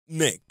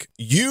Nick,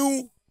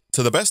 you,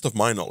 to the best of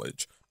my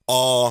knowledge,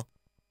 are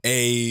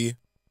a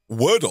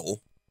Wordle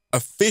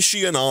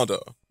aficionado,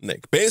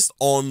 Nick, based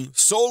on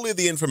solely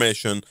the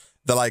information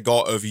that I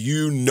got of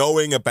you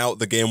knowing about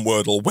the game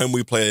Wordle when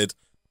we played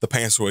the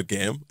password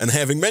game, and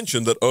having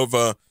mentioned that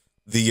over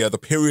the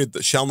period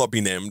that shall not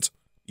be named,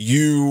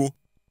 you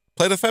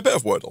played a fair bit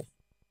of Wordle.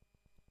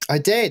 I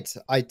did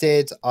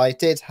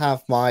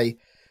have my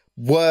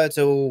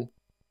Wordle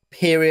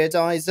period,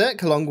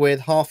 Isaac, along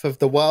with half of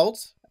the world.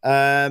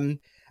 And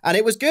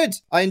it was good.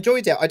 I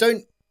enjoyed it. I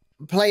don't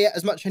play it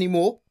as much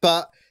anymore,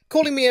 but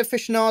calling me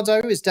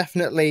aficionado is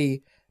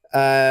definitely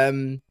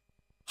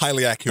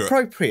highly accurate.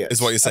 Appropriate.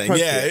 Is what you're saying.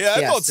 Yeah,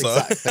 I thought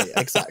so.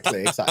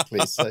 Exactly.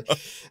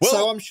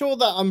 So I'm sure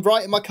that I'm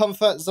right in my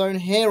comfort zone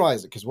here,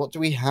 Isaac, because what do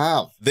we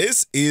have?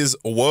 This is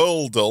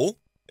Worldle.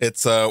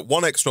 It's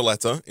one extra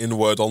letter in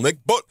Wordle, Nick,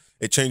 but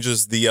it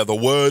changes the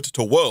word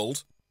to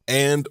world.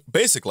 And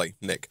basically,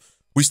 Nick,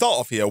 we start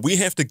off here. We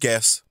have to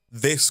guess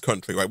this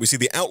country, right? We see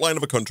the outline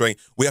of a country.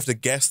 We have to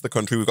guess the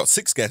country. We've got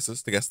 6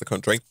 guesses to guess the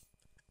country.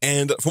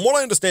 And from what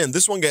I understand,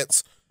 this one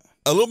gets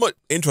a little bit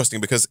interesting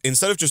because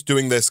instead of just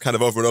doing this kind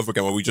of over and over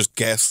again where we just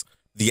guess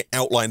the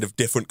outline of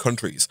different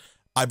countries,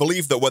 I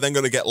believe that we're then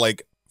going to get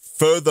like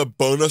further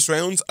bonus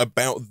rounds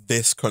about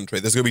this country.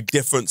 There's going to be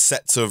different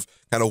sets of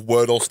kind of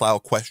Wordle style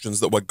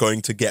questions that we're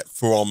going to get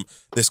from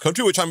this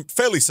country, which I'm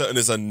fairly certain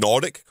is a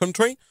Nordic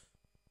country.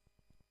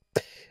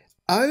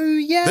 Oh,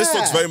 yeah. This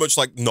looks very much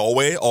like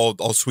Norway or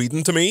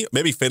Sweden to me.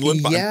 Maybe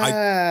Finland, but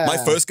yeah. My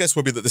first guess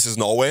would be that this is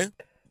Norway.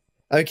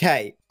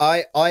 Okay,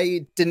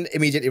 I didn't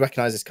immediately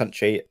recognize this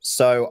country,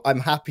 so I'm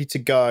happy to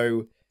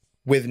go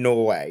with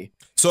Norway.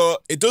 So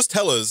it does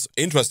tell us,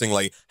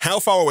 interestingly,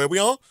 how far away we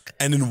are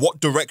and in what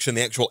direction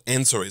the actual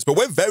answer is. But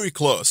we're very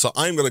close, so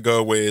I'm going to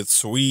go with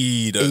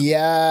Sweden.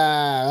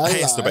 Yeah, it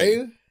has to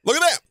be. Look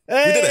at that.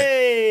 Hey! We did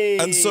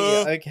it. And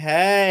so,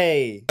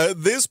 okay.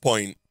 At this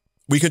point,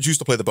 we can choose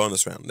to play the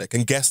bonus round, Nick,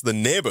 and guess the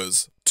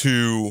neighbors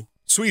to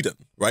Sweden,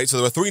 right? So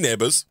there are 3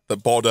 neighbors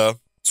that border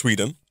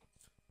Sweden,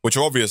 which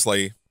are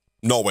obviously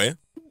Norway.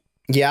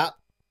 Yeah.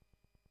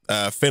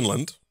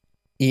 Finland.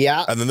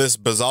 Yeah. And then this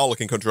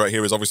bizarre-looking country right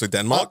here is obviously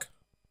Denmark.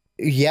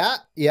 Yeah.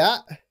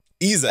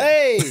 Easy.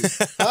 Hey,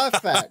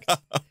 perfect.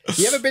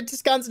 You ever been to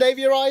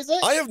Scandinavia, Isaac?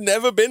 I have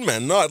never been,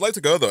 man. No, I'd like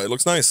to go, though. It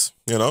looks nice,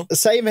 you know?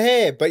 Same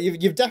here, but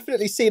you've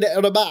definitely seen it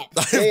on a map.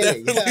 I've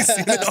definitely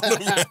seen it on a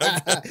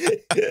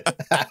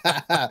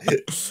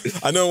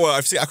map. I know,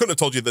 I couldn't have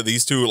told you that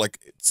these two, like,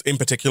 in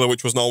particular,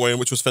 which was Norway and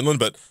which was Finland,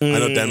 but I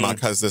know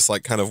Denmark has this,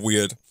 like, kind of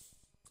weird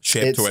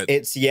shape to it.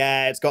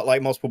 It's got,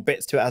 like, multiple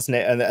bits to it, hasn't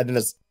it? And then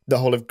there's the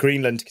whole of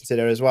Greenland to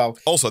consider as well.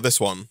 Also, this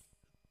one.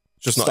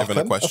 Just not even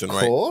a question,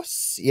 right? Of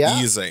course,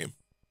 yeah. Easy.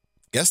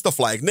 Guess the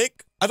flag,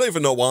 Nick. I don't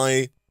even know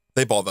why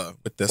they bother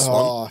with this one.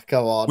 Oh,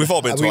 come on. We've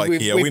all been to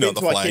IKEA. We know the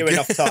flag. We've been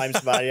to IKEA enough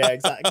times, man. Yeah,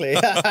 exactly.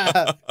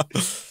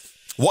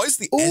 What is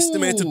the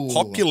estimated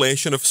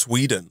population of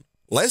Sweden?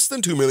 Less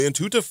than 2 million,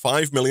 2 to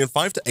 5 million,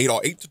 5 to 8,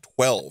 or 8 to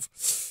 12?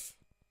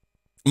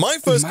 My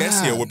first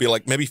guess here would be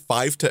like maybe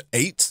 5 to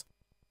 8.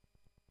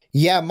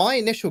 Yeah, my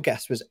initial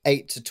guess was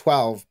 8 to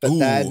 12, but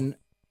then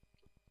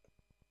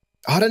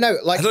I don't know.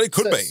 Like, I don't know, it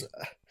could be.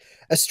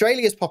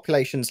 Australia's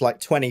population's like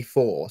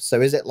 24,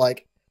 so is it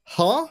like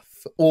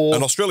half or?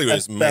 And Australia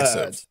is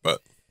massive,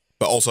 but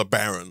also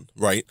barren,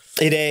 right?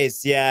 It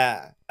is,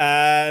 yeah.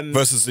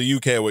 Versus the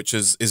UK, which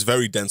is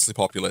very densely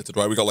populated,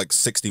 right? We got like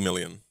 60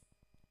 million,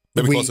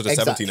 maybe closer to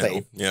 70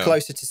 now. Yeah,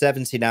 closer to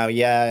 70 now.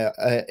 Yeah,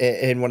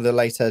 in one of the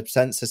later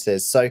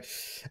censuses. So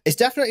it's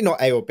definitely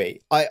not A or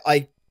B. I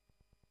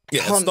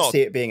can't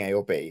see it being A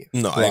or B.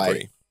 No, right? I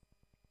agree.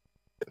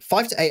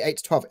 5 to 8, 8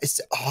 to 12.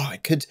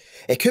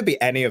 It could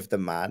be any of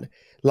them, man.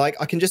 Like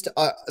I can just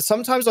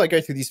sometimes I go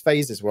through these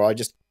phases where I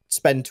just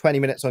spend 20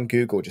 minutes on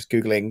Google just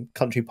Googling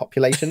country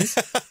populations.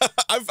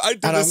 I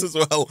do this as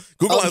well.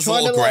 Google has a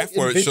little graph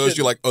where it shows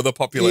you like other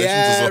populations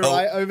as well.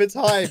 Right, over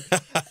time.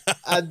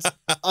 And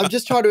I'm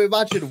just trying to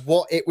imagine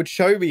what it would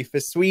show me for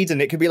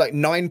Sweden. It could be like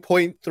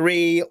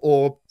 9.3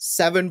 or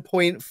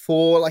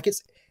 7.4. Like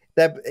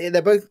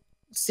they're both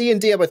C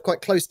and D are both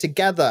quite close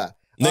together,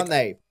 aren't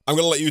they? I'm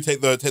going to let you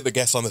take the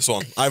guess on this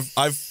one.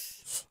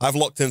 I've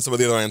locked in some of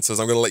the other answers.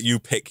 I'm going to let you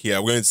pick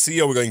here. We're going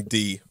C or we're going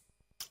D?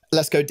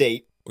 Let's go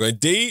D. We're going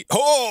D. Easy.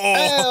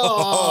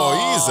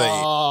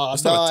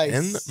 Just over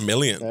 10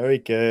 million. Very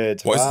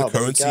good. What is the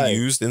currency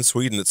used in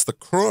Sweden? It's the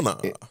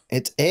krona.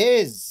 It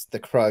is the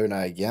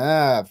krona.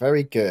 Yeah,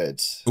 very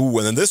good. Ooh,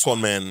 and then this one,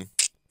 man.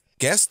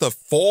 Guess the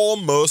 4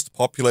 most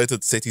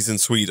populated cities in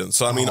Sweden.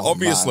 So, I mean,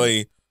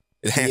 obviously,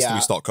 it has to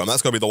be Stockholm.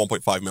 That's going to be the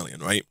 1.5 million,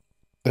 right?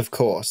 Of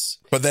course.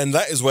 But then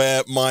that is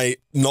where my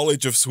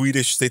knowledge of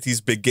Swedish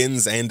cities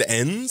begins and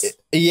ends.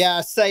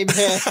 Yeah, same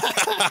here.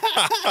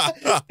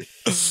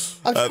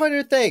 I'm trying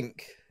to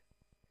think.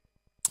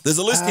 There's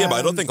a list here, but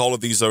I don't think all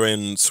of these are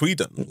in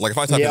Sweden. Like if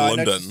I type in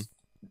London.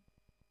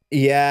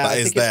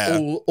 I think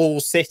it's all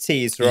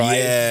cities, right?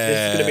 Yeah.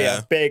 It's going to be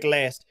a big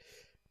list.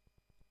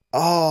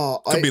 Oh,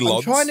 Could be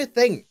I'm trying to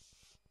think.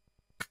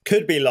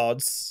 Could be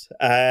Lodz.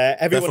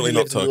 Everyone Definitely who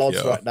not lives in Lodz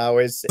Tokyo. right now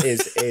is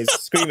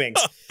screaming.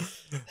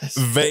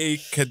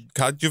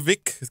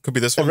 Reykjavik. It could be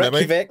this one, maybe.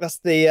 Reykjavik, that's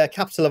the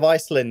capital of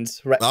Iceland,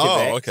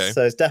 Reykjavik. Oh, okay.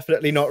 So it's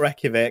definitely not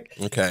Reykjavik.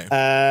 Okay.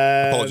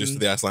 Apologies to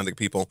the Icelandic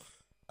people.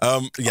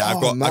 Yeah,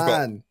 I've got.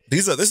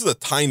 This is a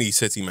tiny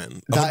city,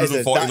 man. That is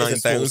a small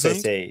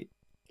 149,000. city.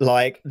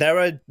 Like, there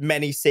are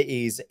many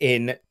cities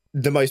in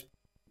the most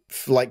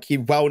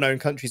well-known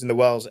countries in the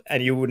world,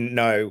 and you wouldn't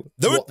know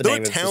what the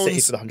name of the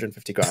cities with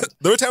 150 grand.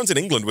 There are towns in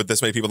England with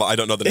this many people that I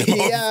don't know the name of.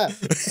 Yeah,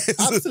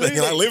 absolutely.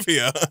 And I live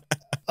here.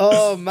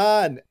 Oh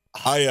man,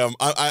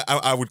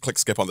 I would click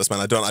skip on this,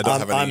 man. I don't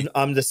have any.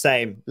 I'm the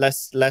same.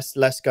 Let's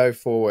go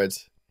forward.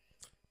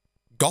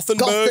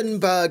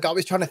 Gothenburg. I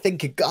was trying to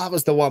think. That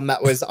was the one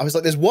that was. I was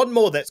like, there's one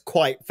more that's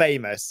quite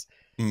famous.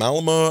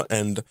 Malmö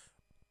and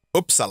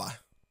Uppsala.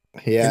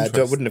 Yeah,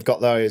 I wouldn't have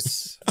got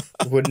those.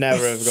 Would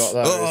never have got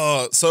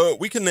those. So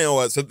we can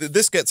now. So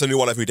this gets a new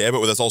one every day,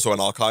 but there's also an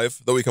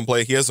archive that we can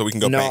play here, so we can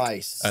go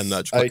back and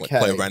just play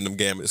a random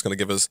game. It's going to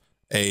give us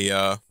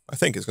I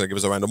think it's going to give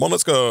us a random one.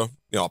 Let's go.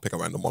 I'll pick a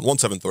random one.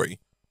 173.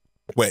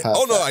 Wait. Perfect.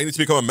 Oh no, I need to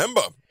become a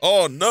member.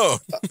 Oh no.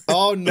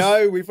 Oh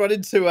no, we've run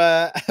into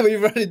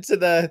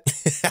the.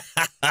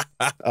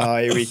 Oh,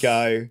 here we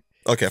go.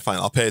 Okay, fine.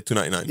 I'll pay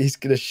 $2.99. He's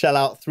going to shell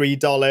out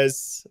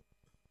 $3.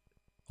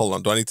 Hold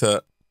on. Do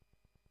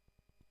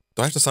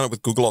I have to sign up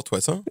with Google or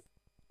Twitter?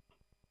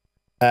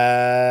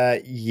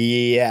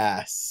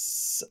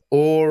 Yes.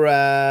 Or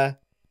oh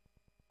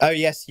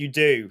yes, you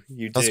do.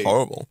 That's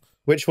horrible.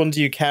 Which one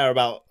do you care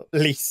about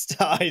least,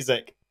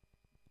 Isaac?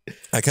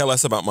 I care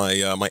less about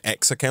my my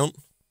X account.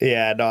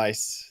 Yeah,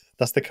 nice.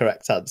 That's the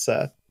correct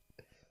answer.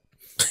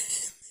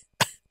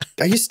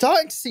 Are you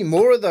starting to see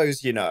more of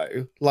those,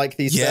 like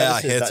these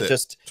services that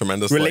just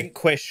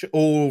relinquish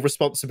all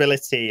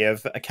responsibility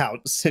of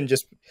accounts and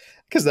just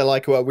because they're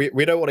like, well,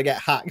 we don't want to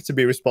get hacked to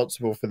be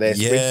responsible for this.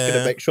 Yeah. We're just going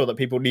to make sure that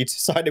people need to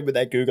sign in with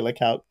their Google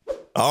account.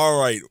 All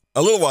right.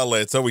 A little while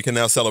later, we can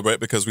now celebrate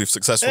because we've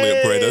successfully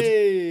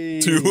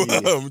upgraded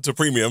to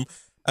premium.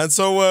 And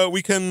so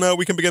we can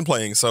begin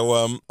playing. So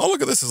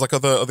look at this. There's like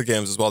other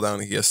games as well down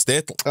here.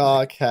 State.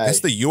 Okay.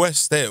 It's the US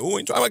state. Oh,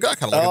 I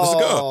kind of like it. This is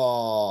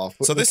go.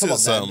 So this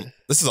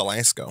is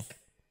Alaska.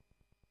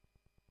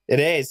 It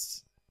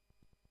is.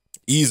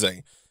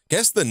 Easy.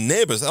 Guess the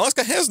neighbors.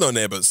 Alaska has no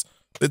neighbors.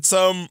 It's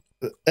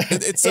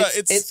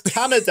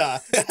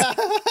Canada.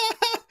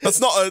 That's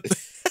not a.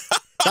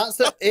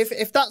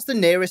 If that's the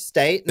nearest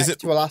state next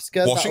to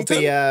Alaska,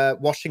 Washington? That'll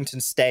be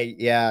Washington State.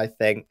 Yeah, I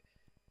think.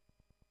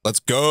 Let's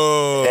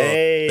go.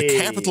 Hey. The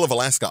capital of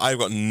Alaska. I've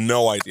got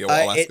no idea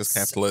what Alaska's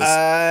capital is.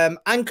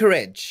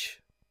 Anchorage.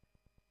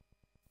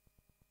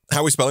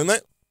 How are we spelling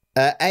that?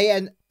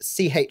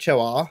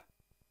 ANCHOR.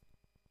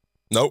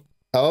 Nope.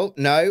 Oh,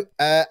 no.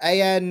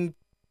 ANK?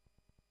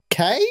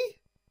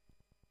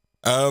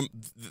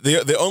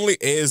 The only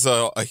A's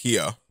are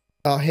here.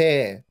 Oh,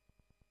 here.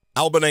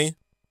 Albany,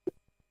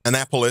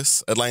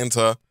 Annapolis,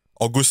 Atlanta,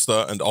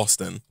 Augusta, and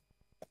Austin.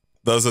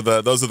 Those are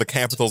the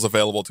capitals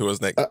available to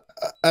us, Nick.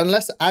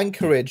 Unless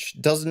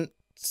Anchorage doesn't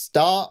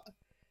start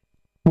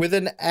with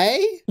an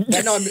A,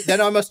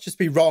 then I must just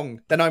be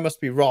wrong. Then I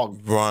must be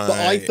wrong. Right. But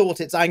I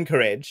thought it's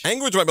Anchorage.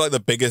 Anchorage might be like the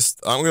biggest.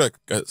 I'm gonna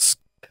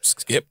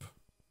skip.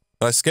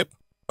 Did I skip?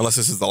 Unless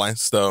this is the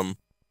last. No.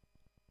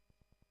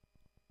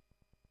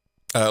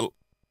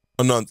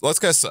 Let's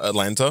guess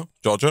Atlanta,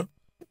 Georgia.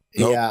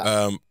 Nope.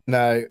 Yeah.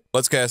 No.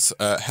 Let's guess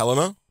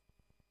Helena.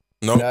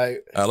 Nope. No.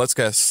 Let's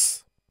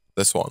guess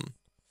this one.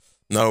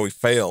 No, we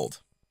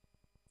failed.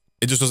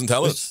 It just doesn't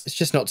tell us. It's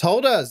just not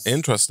told us.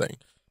 Interesting.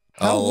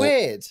 How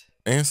weird.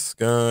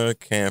 Alaska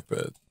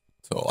capital.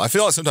 I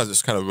feel like sometimes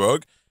it's kind of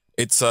rogue.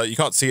 It's you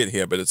can't see it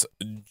here, but it's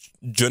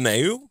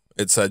Juneau.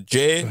 It's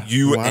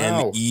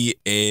Juneau.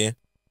 The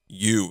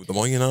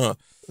more you know.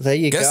 There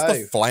you go. Guess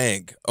the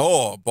flag.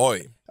 Oh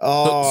boy.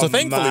 Oh, so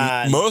thankfully,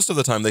 man. most of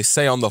the time they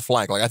say on the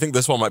flag. Like I think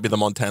this one might be the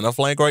Montana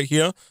flag right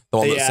here, the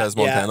one that says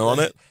Montana on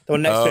it. The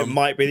one next to it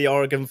might be the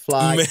Oregon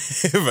flag. Maybe.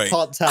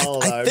 Can't tell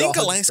though. I think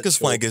Alaska's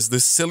flag is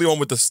this silly one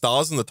with the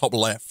stars in the top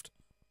left.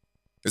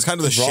 It's kind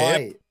of the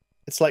shape.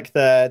 It's like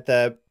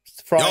the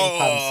frying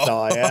pan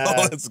star. Yeah.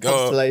 Let's go.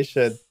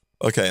 Constellation.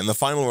 Okay, in the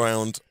final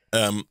round,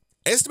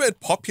 estimated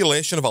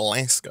population of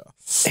Alaska.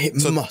 It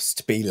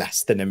must be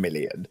less than 1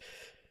 million.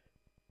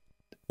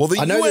 Well, the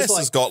US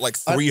has got like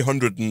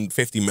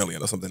 350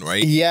 million or something,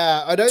 right?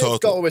 Yeah, I know it's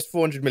got almost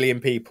 400 million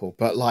people,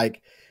 but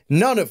like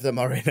none of them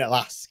are in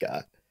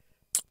Alaska.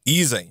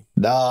 Easy.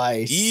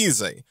 Nice.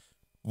 Easy.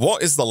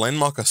 What is the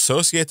landmark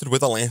associated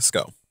with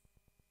Alaska?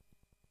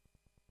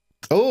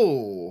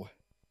 Oh.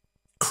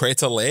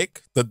 Crater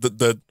Lake?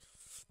 The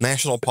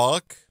national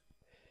park?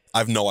 I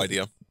have no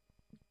idea.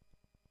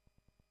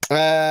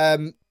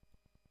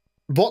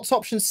 What's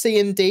options C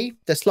and D?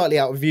 They're slightly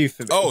out of view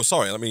for me. Oh,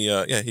 sorry. Let me,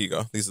 yeah, here you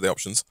go. These are the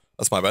options.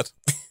 That's my bad.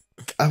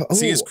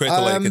 C is Crater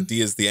Lake and D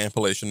is the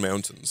Appalachian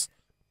Mountains.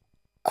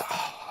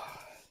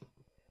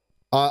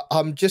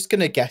 I'm just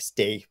going to guess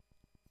D.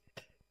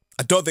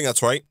 I don't think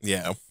that's right.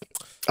 Yeah.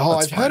 Oh,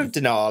 That's I've heard fine. of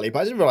Denali, but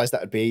I didn't realize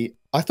that would be.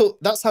 I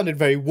thought that sounded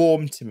very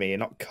warm to me and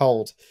not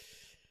cold.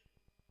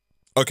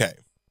 Okay.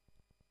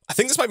 I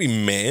think this might be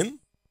Maine.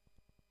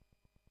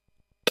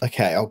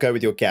 Okay, I'll go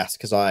with your guess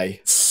because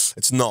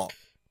It's not.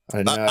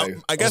 I don't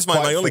know. I guess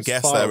my only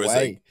guess there is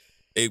that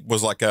it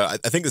was like I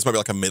think this might be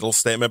like a middle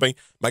state, maybe.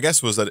 My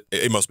guess was that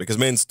it must be, because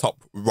Maine's top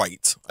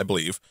right, I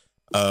believe.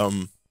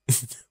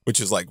 Which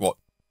is like, what?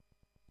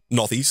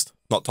 Northeast,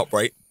 not top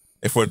right,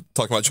 if we're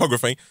talking about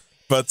geography.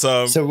 But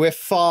so we're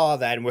far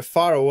then. We're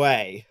far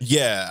away.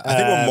 yeah, I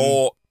think we're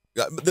more...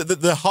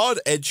 The hard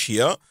edge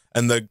here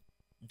and the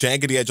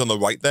jaggedy edge on the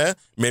right there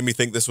made me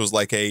think this was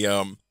like a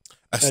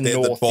state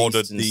that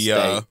bordered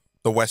the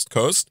West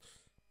Coast,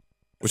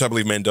 which I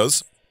believe Maine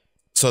does.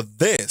 So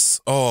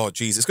this, oh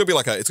geez, it's gonna be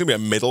a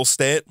middle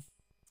state.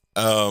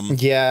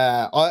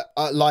 Yeah, I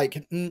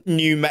like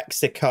New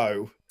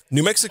Mexico.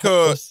 New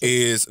Mexico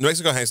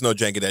has no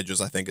jagged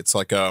edges. I think it's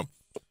like I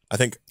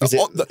think is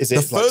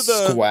it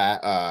further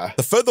square?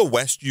 The further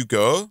west you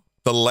go,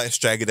 the less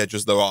jagged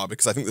edges there are,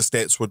 because I think the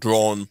states were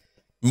drawn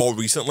more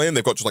recently and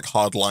they've got just like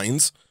hard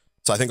lines.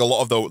 So I think a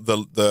lot of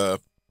the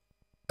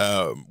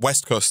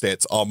West Coast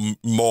states are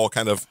more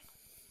kind of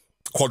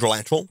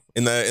quadrilateral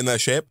in their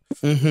shape.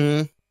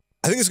 Mm-hmm.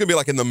 I think it's gonna be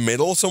like in the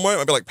middle somewhere. It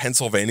might be like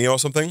Pennsylvania or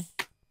something.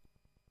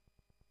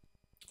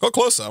 Got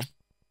closer.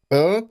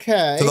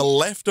 Okay. To the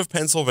left of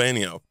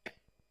Pennsylvania.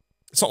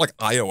 It's not like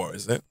Iowa,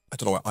 is it? I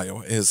don't know where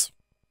Iowa is.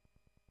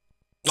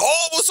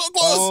 Oh, we're so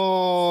close!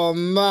 Oh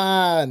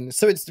man!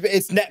 So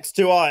it's next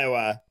to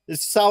Iowa.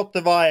 It's south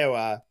of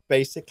Iowa,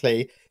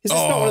 basically. Is this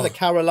not one of the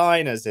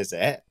Carolinas? Is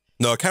it?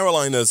 No,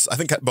 Carolinas. I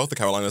think both the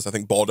Carolinas,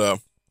 border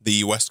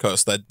the West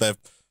Coast. They're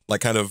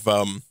like kind of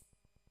on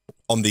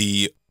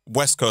the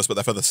West Coast, but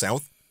they're further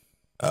south.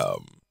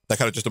 They're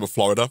kind of just above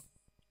Florida.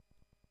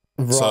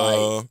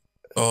 Right.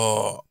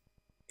 So,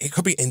 it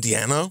could be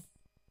Indiana.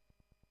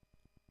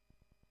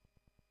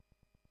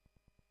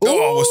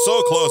 Oh, we're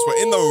so close.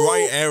 We're in the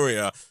right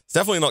area. It's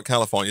definitely not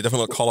California.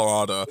 Definitely not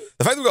Colorado.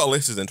 The fact that we've got a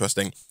list is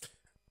interesting.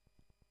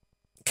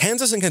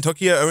 Kansas and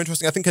Kentucky are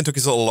interesting. I think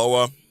Kentucky's a little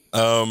lower.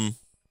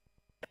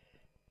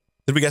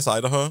 Did we guess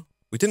Idaho?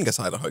 We didn't guess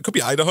Idaho. It could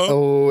be Idaho.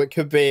 Oh, it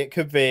could be. It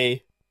could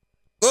be.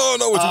 Oh,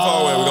 no, we're too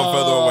far away. We've gone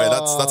further away.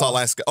 That's our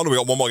last guess. Oh, no, we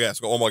got one more guess.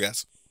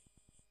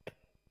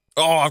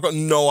 Oh, I've got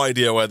no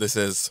idea where this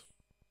is.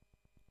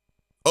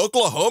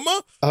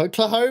 Oklahoma?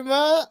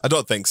 Oklahoma? I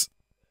don't think so.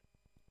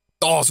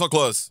 Oh, so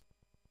close.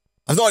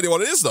 I have no idea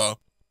what it is, though.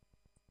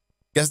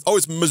 Guess. Oh,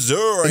 it's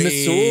Missouri.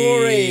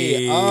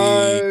 Missouri.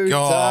 Oh,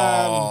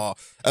 damn.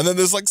 And then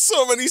there's like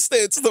so many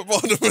states at the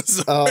bottom of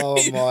Missouri. Oh,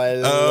 my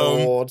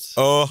Lord.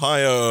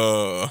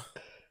 Ohio.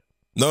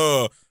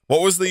 No.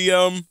 What was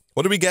the,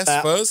 what did we guess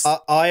first?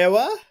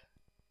 Iowa?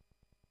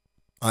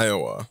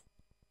 Iowa.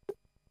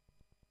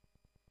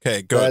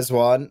 Okay, good. There's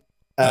one.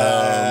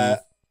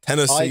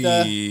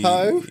 Tennessee.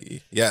 Idaho?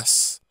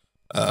 Yes.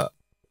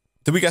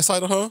 Did we guess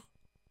Idaho?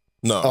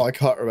 No. Oh, I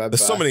can't remember.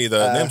 There's so many of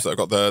the names that have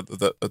got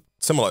the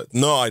similar.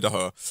 No,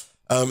 Idaho.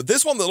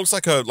 This one that looks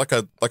like a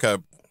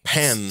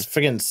pen.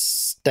 Friggin'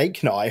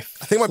 steak knife.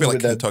 I think it might be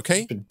like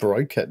Kentucky. Been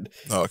broken.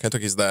 Oh,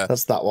 Kentucky's there.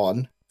 That's that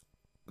one.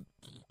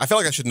 I feel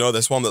like I should know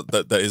this one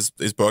that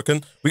is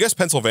broken. We guessed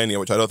Pennsylvania,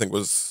 which I don't think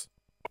was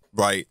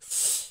right.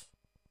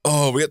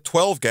 Oh, we got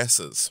 12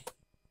 guesses.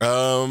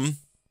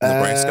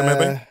 Nebraska,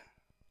 maybe?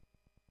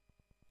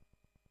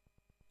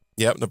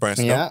 Yep,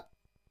 Nebraska. Yeah.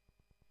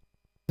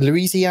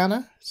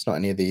 Louisiana? It's not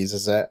any of these,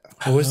 is it?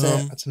 Or is it? I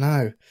don't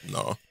know.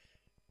 No.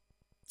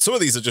 Some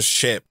of these are just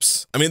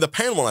ships. I mean, the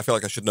pen one, I feel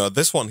like I should know.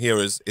 This one here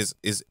is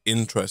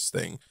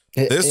interesting.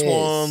 This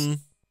one...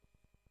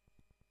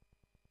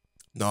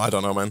 No, I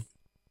don't know, man.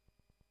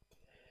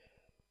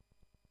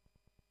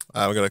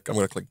 I'm gonna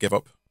click give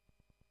up.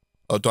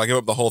 Oh, do I give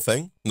up the whole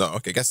thing? No,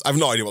 okay. Guess I have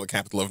no idea what the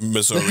capital of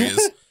Missouri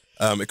is.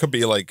 It could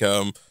be like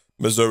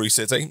Missouri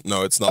City.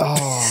 No, it's not.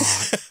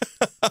 Oh,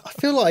 I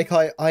feel like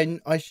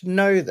I should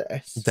know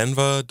this.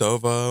 Denver,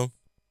 Dover,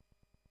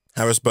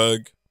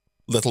 Harrisburg,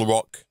 Little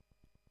Rock,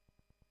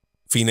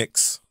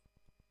 Phoenix,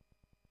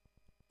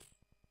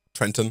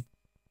 Trenton.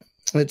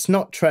 It's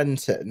not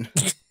Trenton.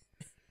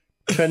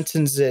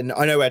 Trenton's in.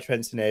 I know where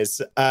Trenton is.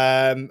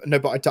 No,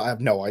 but I have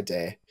no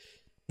idea.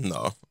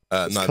 No,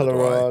 neither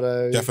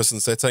Colorado. do I. Jefferson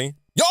City.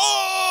 Yo!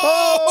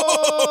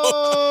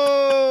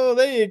 Oh,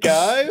 there you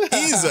go.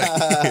 Easy.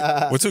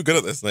 We're too good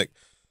at this, Nick.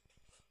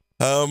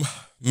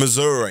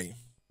 Missouri.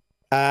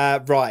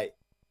 Right.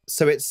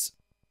 So it's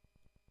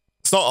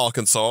not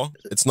Arkansas.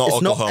 It's not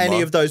Oklahoma. Not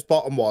any of those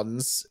bottom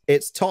ones.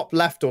 It's top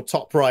left or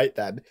top right.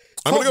 Then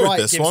I'm gonna go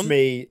with this one.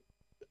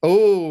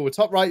 Oh,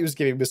 top right was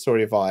giving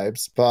Missouri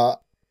vibes,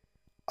 but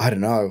I don't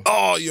know.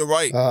 Oh, you're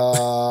right.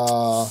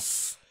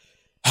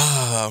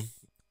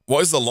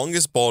 What is the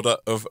longest border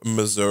of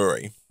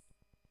Missouri?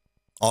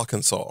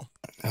 Arkansas.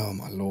 Oh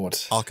my Lord.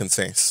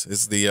 Arkansas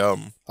is the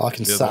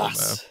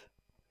Arkansas.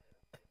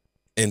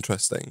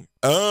 Interesting.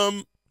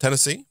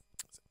 Tennessee,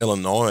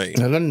 Illinois.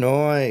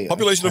 Illinois.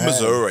 Population of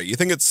Missouri. You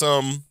think it's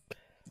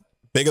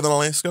bigger than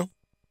Alaska?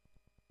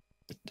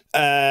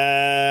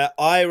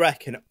 I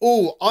reckon.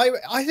 Oh,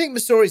 I think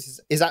Missouri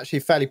is actually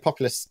a fairly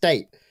popular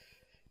state.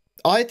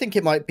 I think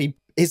it might be.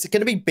 Is it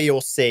going to be B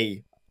or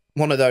C?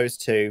 One of those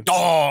two.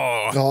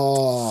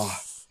 Oh.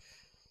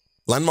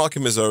 Landmark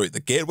in Missouri, the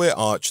Gateway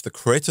Arch, the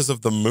Craters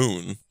of the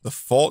Moon, the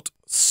Fort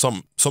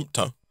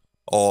Sumter,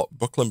 or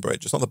Brooklyn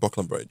Bridge. It's not the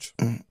Brooklyn Bridge.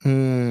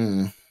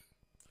 Craters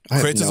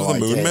of the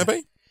Moon,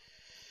 maybe?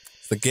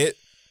 It's the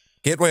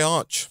Gateway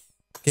Arch.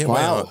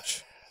 Gateway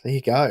Arch. There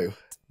you go.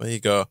 There you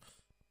go.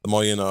 The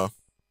more you know.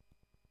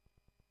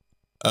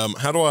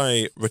 How do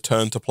I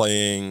return to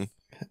playing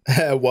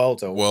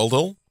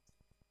Worldle?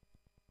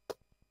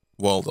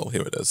 Worldle,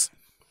 here it is.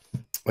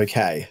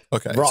 Okay.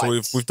 Okay, right. So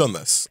we've done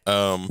this.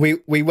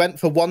 We went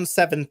for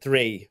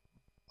 173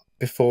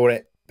 before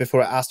it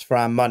asked for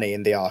our money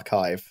in the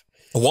archive.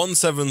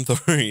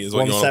 173 is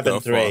what you want to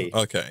go for.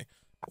 Okay.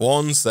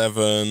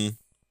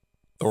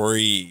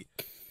 173.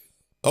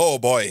 Oh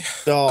boy.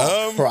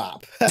 Oh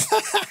crap.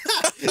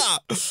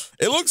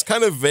 It looks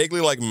kind of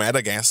vaguely like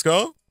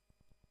Madagascar.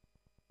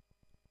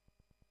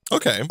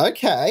 Okay.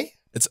 Okay.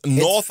 It's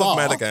north of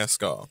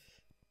Madagascar.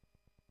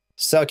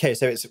 So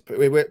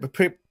we're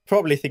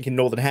probably thinking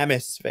Northern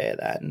Hemisphere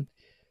then.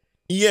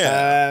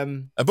 Yeah.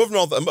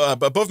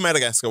 Above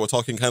Madagascar, we're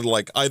talking kind of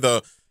like either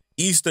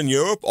Eastern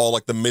Europe or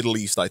like the Middle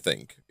East, I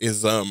think,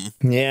 is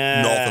north of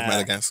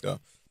Madagascar.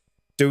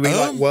 Do we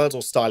like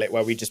Worldle style it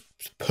where we just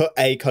put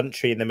a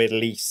country in the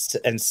Middle East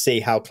and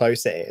see how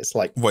close it is?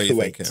 Like what are you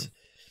thinking?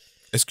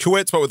 Is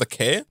Kuwait spelled with a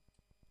K?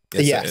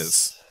 Yes, it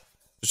is.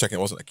 Just checking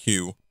it wasn't a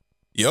Q.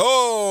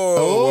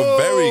 We're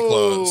very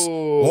close.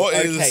 What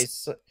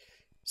is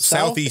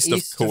southeast of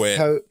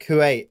Kuwait?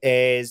 Kuwait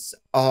is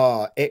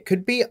it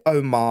could be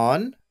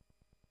Oman.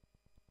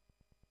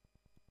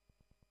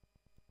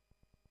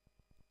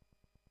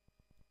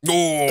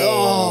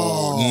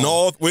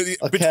 North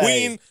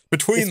between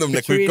them,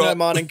 Nick. We've got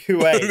Oman and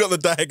Kuwait. We've got the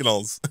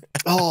diagonals.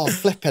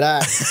 Flip it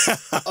out.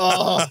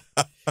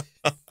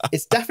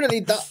 It's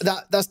definitely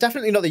that's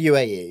definitely not the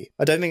UAE.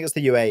 I don't think it's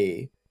the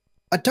UAE.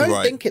 I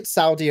don't think it's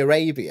Saudi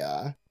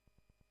Arabia.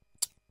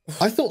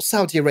 I thought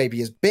Saudi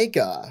Arabia is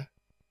bigger.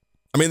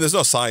 I mean, there's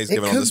no size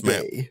given on this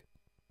map.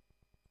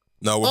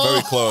 No, we're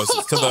very close.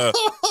 It's to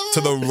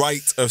the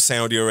right of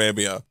Saudi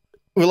Arabia.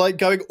 We're like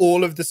going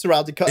all of the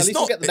surrounding countries. At least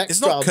we'll get the next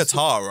It's not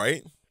Qatar,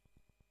 right?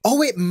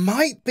 Oh, it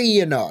might be,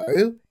 you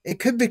know. It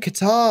could be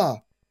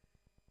Qatar.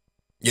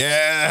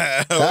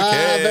 Yeah.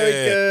 Okay. Very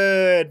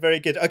good. Very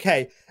good.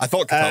 Okay. I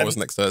thought Qatar was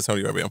next to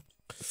Saudi Arabia.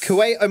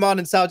 Kuwait, Oman,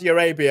 and Saudi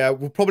Arabia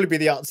will probably be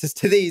the answers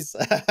to these.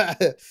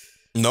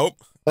 Nope.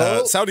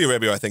 Saudi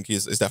Arabia, I think,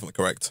 is definitely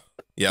correct.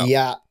 Yeah.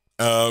 Yeah.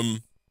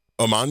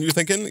 Oman, you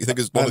thinking? You think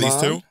it's one of these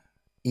two?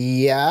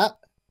 Yeah.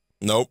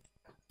 Nope.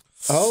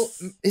 Oh,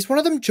 is one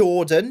of them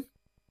Jordan?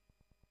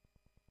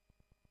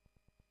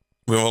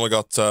 We've only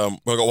got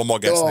one more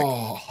guess, Nick.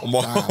 One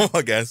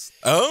more guess.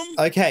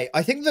 Okay,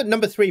 I think that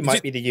number 3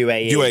 might be the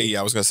UAE. UAE,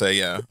 I was gonna say,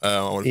 yeah.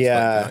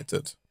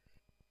 United.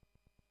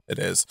 It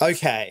is.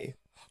 Okay.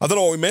 I don't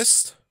know what we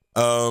missed.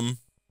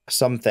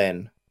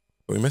 Something.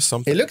 We missed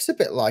something. It looks a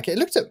bit like it.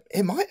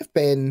 It might have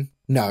been.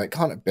 No, it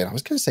can't have been. I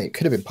was going to say it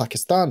could have been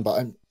Pakistan, but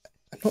I'm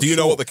not Do you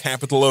know what the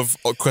capital of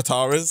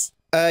Qatar is?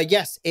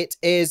 Yes, it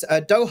is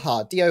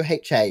Doha.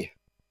 Doha.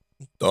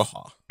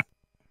 Doha.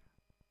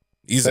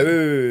 Easy.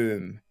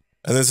 Boom.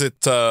 And is it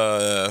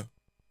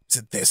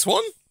this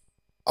one?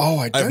 Oh,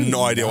 I have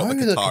no idea what the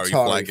Qatari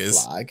flag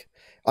is.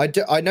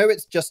 I know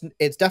it's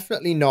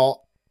definitely not.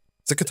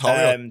 It's a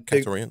Qatari or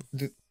Qatarian.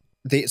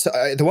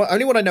 The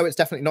only one I know it's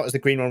definitely not is the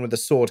green one with the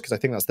sword, because I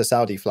think that's the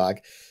Saudi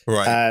flag.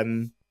 Right.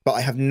 But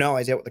I have no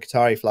idea what the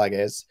Qatari flag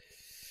is.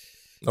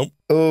 Nope.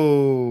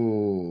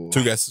 Oh.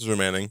 2 guesses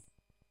remaining.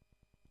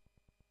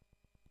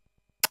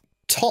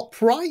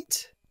 Top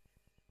right?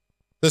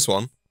 This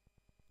one?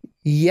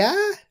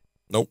 Yeah?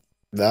 Nope.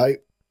 No.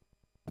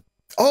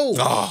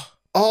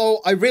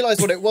 Oh, I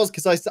realised what it was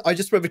because I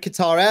just remembered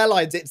Qatar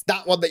Airlines. It's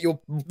that one that your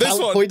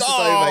pointed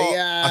over.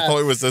 Yeah. I thought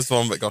it was this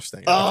one, but gosh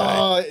dang it.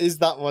 Oh, Okay. it is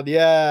that one,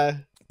 yeah.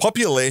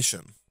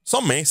 Population. It's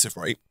not massive,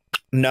 right?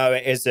 No,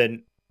 it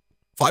isn't.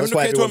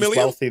 500k to a million?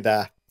 Wealthy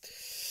there.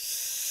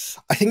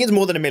 I think it's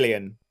more than 1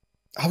 million.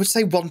 I would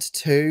say 1 to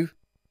 2.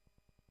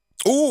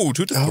 Ooh,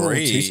 2 to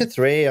 3. 2 to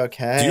 3,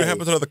 okay. Do you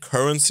happen to know the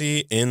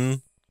currency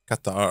in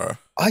Qatar?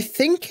 I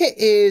think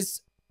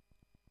it's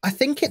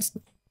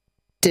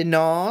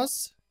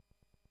dinars,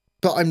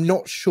 but I'm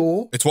not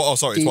sure. It's what? Oh,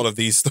 sorry, it's one of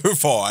these 4.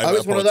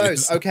 It's one of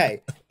those.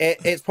 Okay,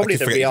 it's probably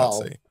the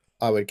Real.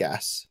 I would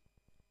guess.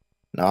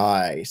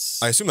 Nice.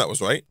 I assume that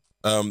was right.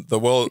 The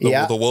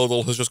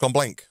Worldle has just gone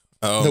blank.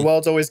 The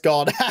world's always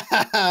gone.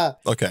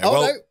 Okay.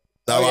 Oh,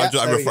 well,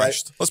 I'm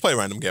refreshed. Let's play a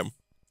random game.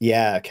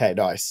 Yeah. Okay.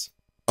 Nice.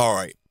 All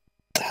right.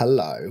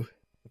 Hello.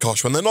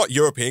 Gosh, when they're not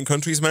European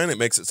countries, man, it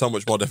makes it so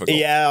much more difficult.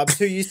 Yeah, I'm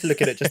too used to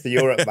looking at just the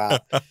Europe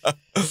map.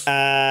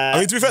 I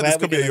mean, to be fair, this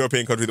could be a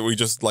European country that we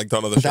just like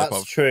don't know the shape of.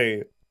 That's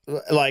true.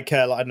 Like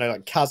I don't know,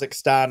 like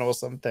Kazakhstan or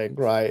something,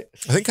 right?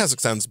 I think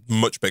Kazakhstan's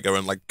much bigger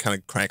and like kind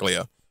of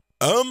cragglier.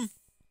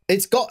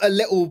 It's got a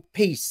little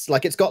piece,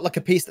 like it's got like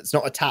a piece that's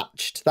not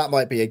attached. That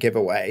might be a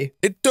giveaway.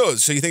 It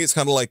does. So you think it's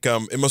kind of like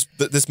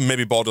this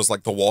maybe borders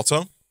like the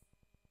water,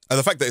 and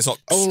the fact that it's not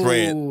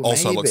straight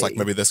also looks like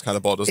maybe this kind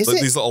of borders.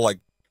 These little like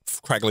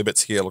craggly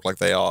bits here look like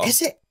they are.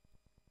 Is it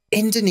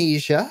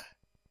Indonesia?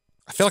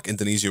 I feel like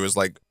Indonesia is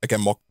like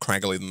again more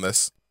craggly than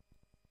this.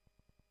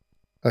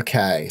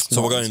 Okay,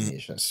 so we're going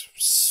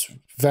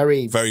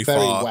very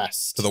far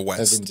west to the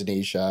west of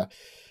Indonesia.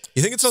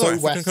 You think it's another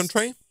African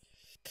country?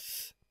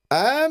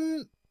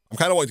 I'm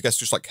kind of wanting to guess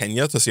just like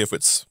Kenya to see if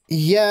it's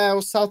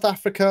or South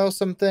Africa or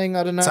something.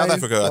 I don't know. South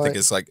Africa, I think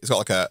is like it's got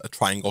like a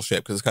triangle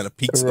shape because it kind of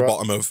peaks at the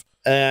bottom of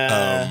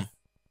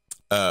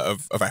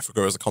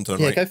Africa as a continent.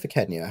 Yeah, right? Go for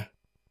Kenya.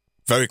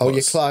 Very close. Oh,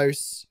 you're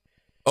close.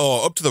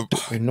 Oh, up to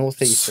the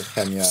northeast of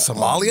Kenya.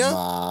 Somalia.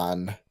 Oh,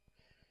 man.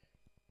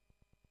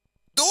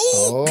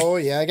 Ooh! Oh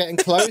yeah, getting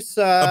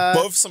closer.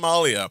 Above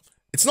Somalia.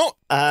 It's not.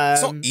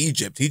 It's not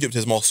Egypt. Egypt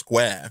is more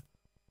square.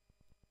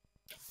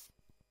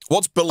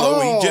 What's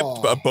below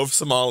Egypt but above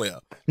Somalia?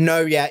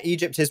 No, yeah,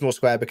 Egypt is more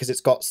square because it's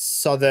got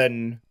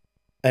southern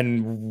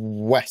and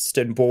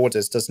western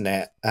borders, doesn't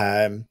it?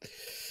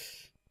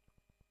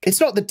 It's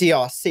not the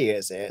DRC,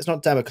 is it? It's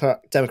not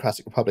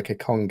Democratic Republic of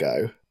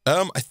Congo.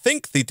 I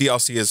think the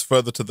DRC is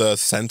further to the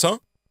center.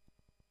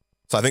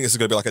 So I think this is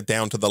going to be like a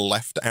down to the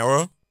left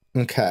arrow.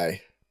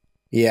 Okay.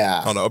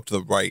 Yeah. Oh, no, up to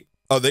the right.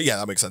 Oh, yeah,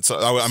 that makes sense. So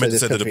I meant to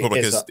say the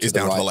Republic is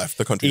down to the left.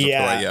 The country's up to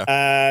the right,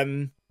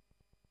 yeah.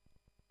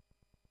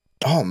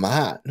 Oh,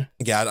 man.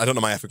 Yeah, I don't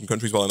know my African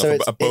countries well enough,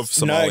 but above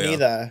Somalia. No,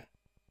 neither.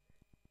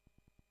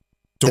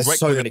 There's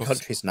so many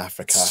countries in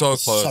Africa. So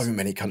close. So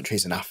many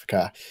countries in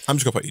Africa. I'm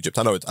just going to put Egypt.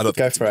 I don't think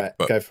Go for it.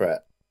 Go for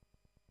it.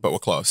 But we're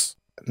close.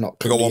 We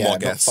got one more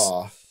guess. Not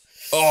far.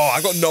 Oh,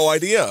 I got no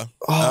idea.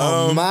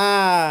 Oh,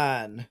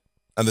 man.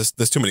 And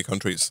there's too many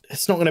countries.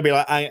 It's not going to be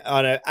like, I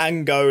know,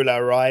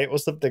 Angola, right? Or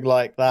something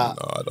like that.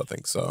 No, I don't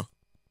think so.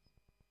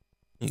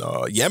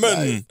 No, Yemen.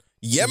 No.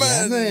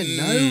 Yemen.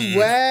 No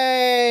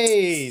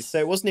way. So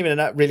it wasn't even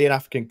really an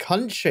African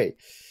country.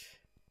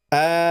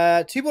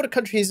 Two border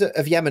countries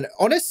of Yemen.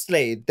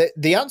 Honestly,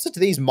 the answer to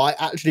these might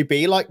actually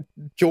be like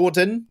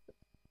Jordan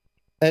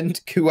and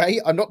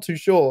Kuwait. I'm not too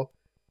sure.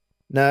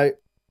 No.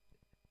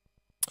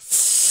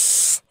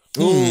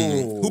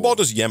 Who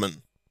borders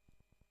Yemen?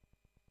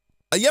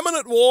 Are Yemen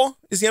at war?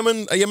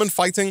 Are Yemen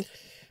fighting?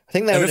 I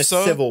think they're in a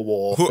civil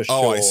war. For sure.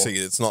 Oh, I see.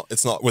 It's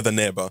not with a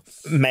neighbor.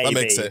 Maybe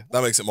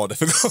that makes it more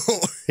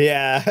difficult.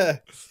 Yeah.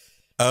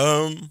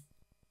 Yeah,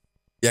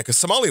 because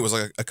Somalia was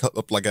like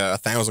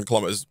 1,000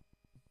 kilometers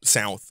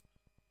south.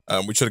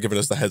 Which should have given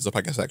us the heads up,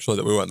 I guess, actually,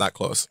 that we weren't that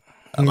close.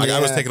 I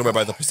was taken away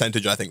by the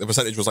percentage. I think the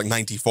percentage was like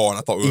 94, and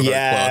I thought we were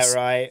very close.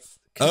 Yeah, right.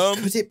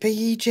 Could it be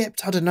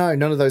Egypt? I don't know.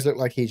 None of those look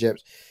like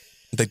Egypt.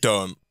 They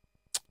don't.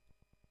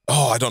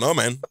 Oh, I don't know,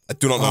 man. I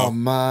do not know. Oh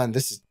man,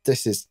 this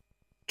is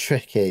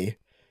tricky.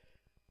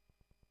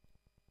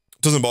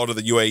 Doesn't border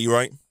the UAE,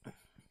 right?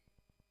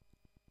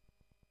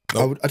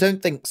 Nope. I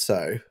don't think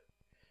so.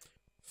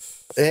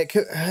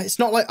 It's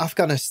not like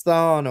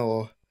Afghanistan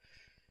or.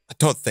 I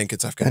don't think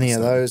it's Afghanistan. Any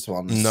of those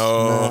ones.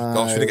 No.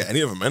 Gosh, we didn't get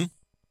any of them, man.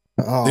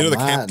 Oh, you know the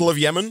capital of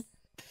Yemen?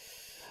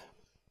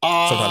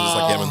 Sometimes it's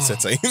like Yemen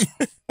City.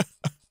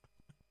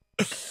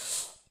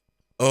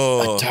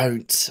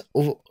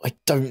 I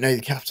don't know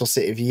the capital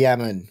city of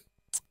Yemen.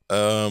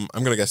 I'm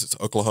gonna guess it's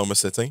Oklahoma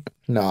City.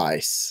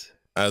 Nice.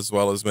 As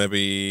well as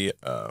maybe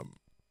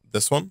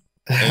this one.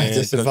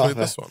 This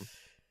one.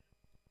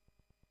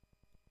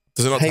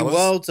 Does it not tell us? Hey,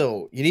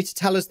 Worldle, you need to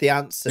tell us the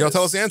answers. You gotta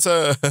tell us the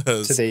answers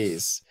to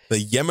these. The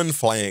Yemen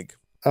flag.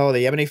 Oh,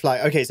 the Yemeni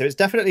flag. Okay, so it's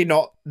definitely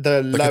not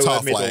the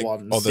lower middle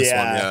ones. Oh, this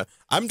one, yeah.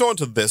 I'm drawn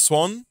to this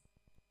one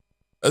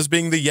as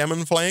being the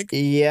Yemen flag.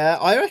 Yeah,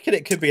 I reckon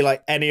it could be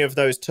like any of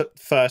those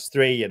first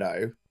three, you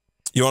know.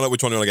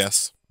 Which one you want to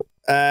guess?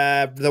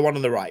 The one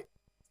on the right.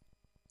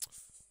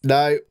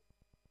 No.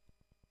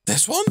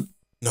 This one?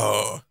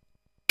 No.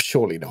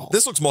 Surely not.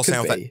 This looks more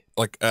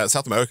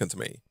South American to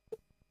me.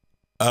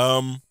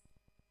 Oh,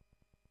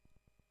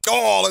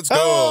 let's go.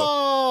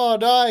 Oh,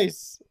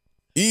 nice.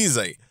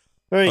 Easy.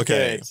 Very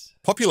good.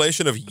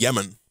 Population of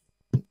Yemen.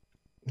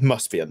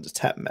 Must be under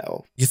 10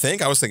 mil. You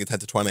think? I was thinking 10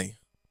 to 20.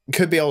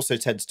 Could be also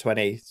 10 to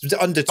 20. It was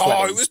under 20.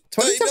 Oh, it was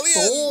 20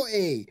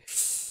 million. 40.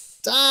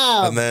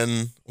 Damn. And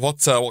then what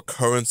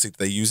currency do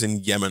they use in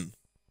Yemen?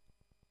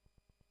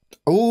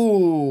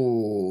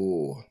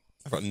 Ooh.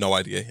 I've got no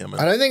idea here,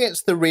 man. I don't think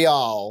it's the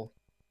Rial.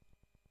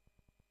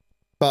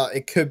 But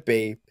it could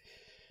be.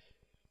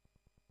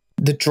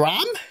 The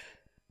Dram?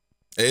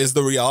 It is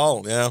the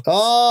Rial, yeah.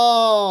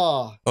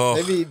 Oh.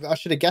 Maybe I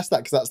should have guessed that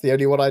because that's the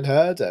only one I'd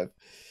heard of.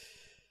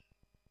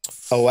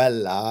 Oh,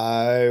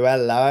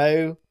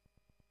 hello.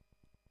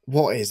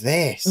 What is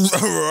this?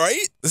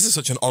 Right? This is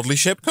such an oddly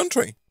shaped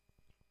country.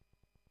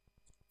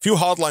 Few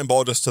hardline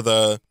borders to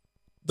the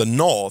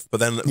north,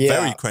 but then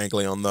very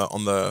craggly on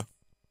the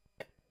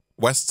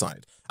west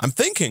side. I'm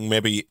thinking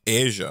maybe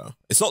Asia.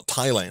 It's not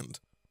Thailand,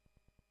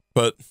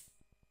 but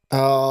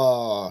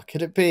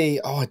could it be?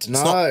 Oh, I don't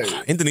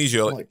know.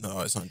 Indonesia. No,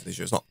 it's not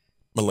Indonesia. It's not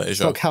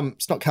Malaysia.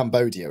 It's not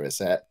Cambodia, is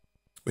it?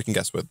 We can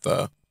guess with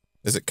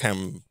is it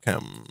Cam?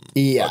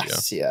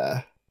 Yes,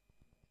 yeah.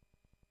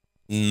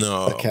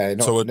 No. Okay,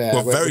 so we're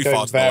very going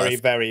far to the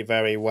left. very,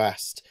 very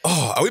west.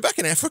 Oh, are we back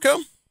in Africa?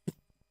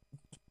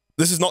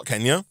 This is not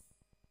Kenya.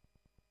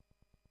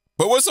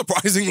 But we're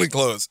surprisingly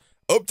close.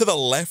 Up to the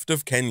left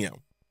of Kenya.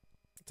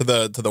 To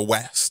the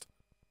west.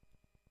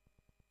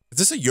 Is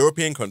this a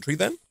European country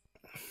then?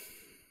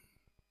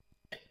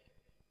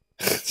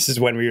 This is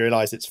when we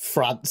realize it's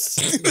France.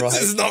 Right?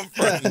 This is not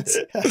France.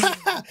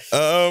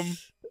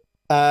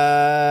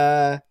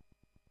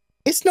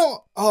 It's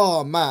not.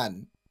 Oh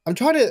man, I'm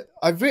trying to.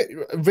 I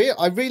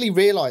really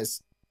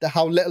realized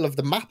how little of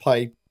the map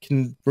I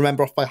can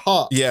remember off by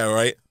heart. Yeah,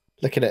 right.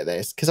 Looking at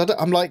this, because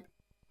I'm like,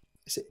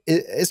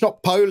 it's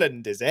not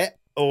Poland, is it?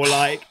 Or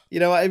like, you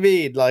know what I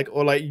mean? Like,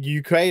 or like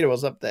Ukraine or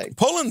something.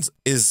 Poland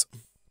is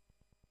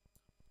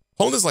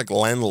like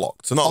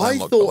landlocked. So not I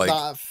landlocked. thought but like,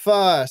 that at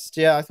first.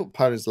 Yeah, I thought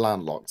Poland's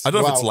landlocked. I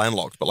don't know if it's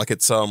landlocked, but like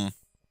it's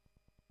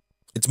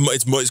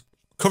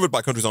covered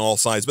by countries on all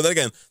sides. But then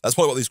again, that's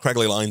probably what these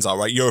craggly lines are,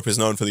 right? Europe is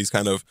known for these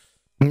kind of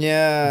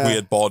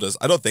weird borders.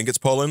 I don't think it's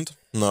Poland.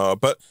 No,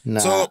 but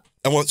so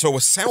we're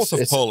south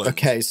of Poland.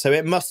 Okay, so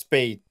it must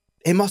be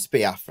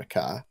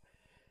Africa.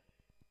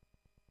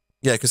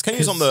 Yeah, because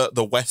Kenya's on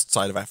the west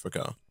side of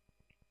Africa.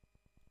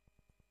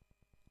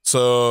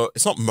 So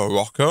it's not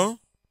Morocco.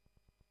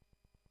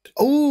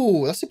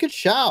 Oh, that's a good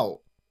shout.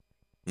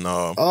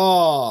 No.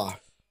 Oh,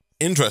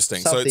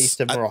 interesting.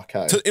 Southeast of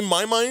Morocco. In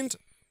my mind,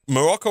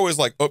 Morocco is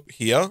like up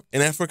here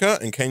in Africa,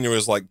 and Kenya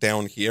is like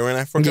down here in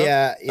Africa.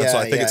 Yeah. And so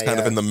I think it's kind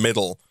of in the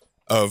middle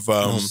of.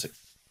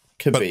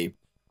 Could be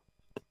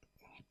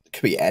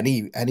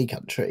any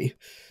country.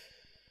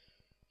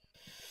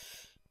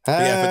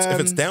 Yeah,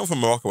 if it's down from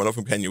Morocco and up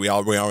from Kenya, we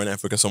are in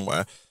Africa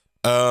somewhere.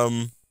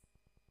 Congo?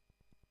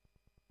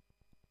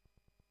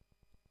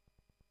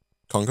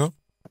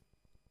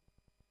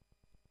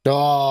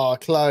 Oh,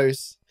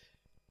 close.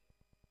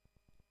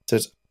 So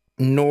it's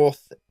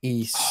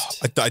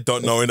northeast. I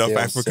don't know enough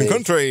African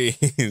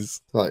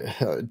countries. Like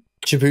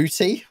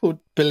Djibouti or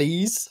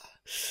Belize.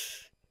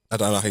 I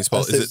don't know how you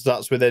spell it.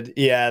 That's within.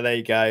 Yeah, there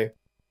you go.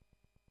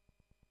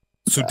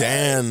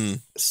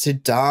 Sudan.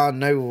 Sudan,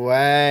 no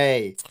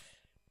way.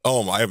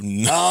 Oh, I have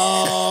no.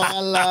 Oh,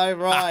 hello,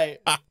 right.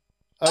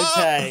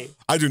 Okay.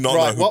 I do not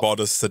know who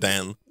borders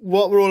Sudan.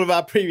 What were all of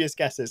our previous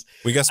guesses?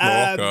 We guessed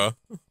Morocco,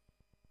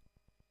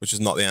 which is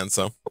not the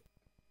answer.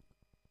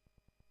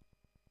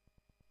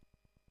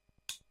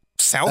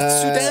 South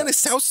Sudan? Is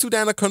South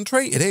Sudan a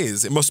country? It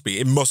is. It must be.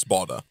 It must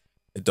border.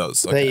 It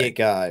does. Okay. There you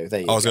go.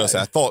 I was going to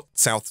say, I thought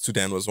South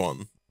Sudan was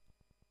one.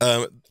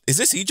 Is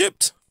this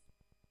Egypt?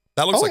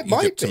 That looks like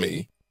Egypt to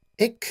me.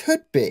 It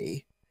could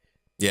be.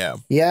 Yeah.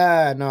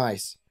 Yeah,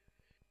 nice.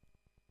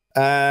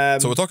 So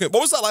we're talking.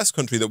 What was that last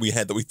country that we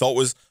had that we thought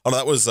was? Oh no,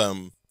 that was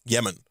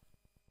Yemen.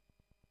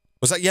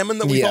 Was that Yemen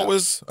that we thought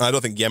was? I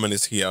don't think Yemen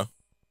is here.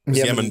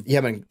 Yemen.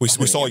 We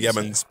saw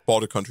Yemen's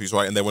border countries,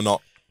 right, and they were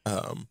not.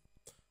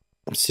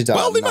 Sudan.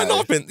 Well, they might not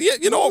have been. Yeah,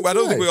 you know what? I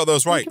don't think we got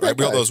those right. Right,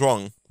 we got those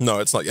wrong. No,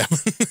 it's not Yemen.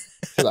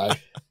 Hello.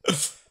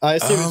 I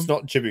assume it's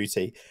not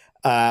Djibouti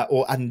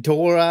or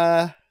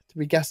Andorra. Did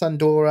we guess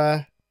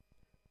Andorra?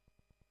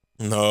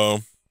 No.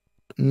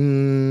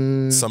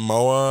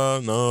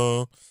 Samoa,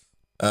 no.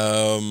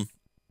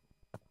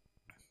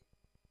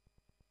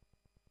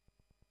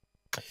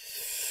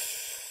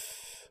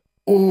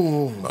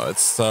 Ooh. No,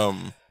 it's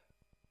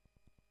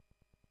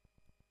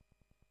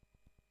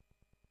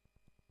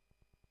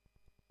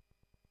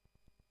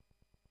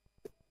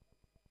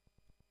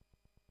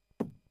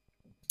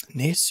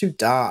near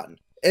Sudan.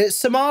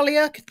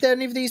 Somalia? Could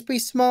any of these be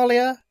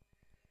Somalia?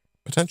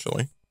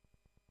 Potentially.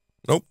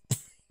 Nope.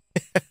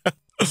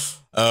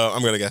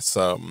 I'm gonna guess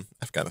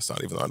Afghanistan,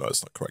 even though I know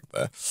it's not correct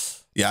there.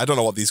 Yeah, I don't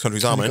know what these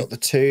countries are, man. Got the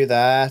two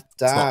there.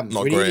 Damn,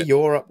 not we great. need a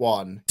Europe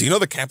one. Do you know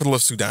the capital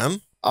of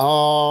Sudan?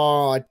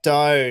 Oh, I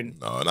don't.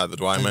 No, neither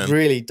do I, man. I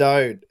really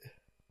don't.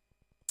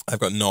 I've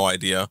got no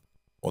idea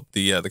what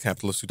the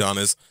capital of Sudan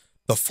is.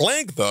 The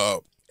flag,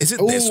 though, is it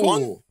this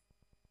one?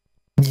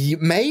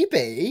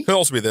 Maybe. Could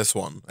also be this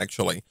one,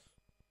 actually.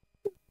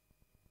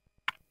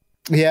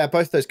 Yeah,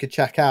 both those could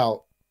check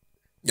out.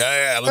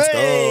 Yeah, let's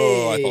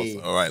go. I thought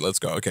so. All right, let's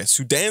go. Okay,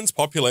 Sudan's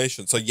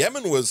population. So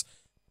Yemen was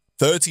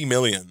 30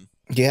 million.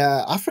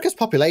 Yeah, Africa's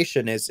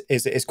population is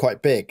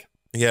quite big.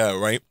 Yeah,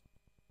 right.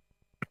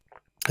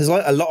 There's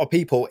like a lot of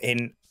people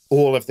in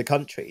all of the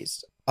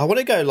countries. I want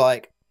to go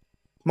like,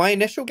 my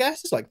initial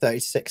guess is like 30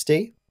 to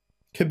 60.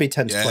 Could be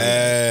 10 to 20.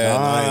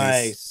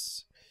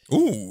 Nice.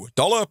 Ooh,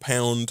 dollar,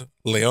 pound,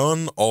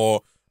 leon,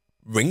 or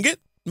ringgit,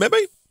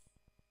 maybe?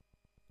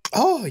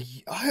 Oh,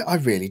 I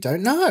really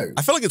don't know.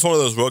 I feel like it's one of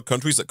those rogue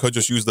countries that could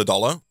just use the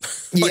dollar.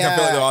 Like, I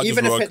feel like there are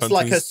even if it's countries.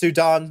 Like a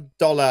Sudan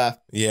dollar,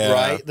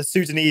 right? The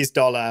Sudanese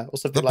dollar or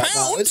something like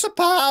that. It's a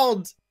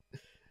pound.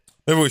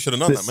 Maybe we should have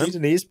known that, man.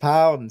 Sudanese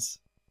pounds.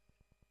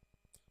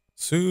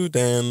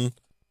 Sudan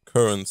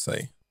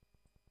currency.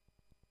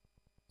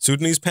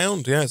 Sudanese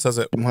pound, yeah, it says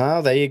it.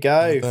 Wow, there you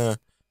go.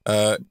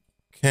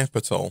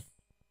 Capital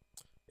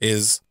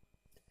is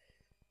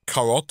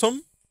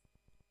Khartoum.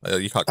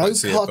 You can't quite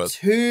see it, but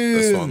Khartoum.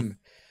 this one.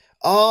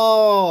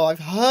 Oh, I've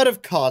heard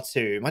of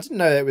Khartoum. I didn't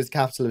know it was the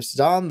capital of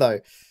Sudan, though.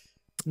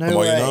 No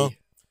way. You know?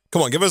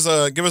 Come on, give us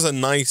a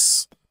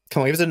nice.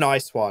 Come on, give us a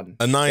nice one.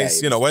 A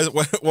nice, James. you know, where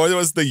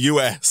was the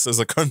US as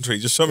a country?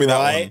 Just show me that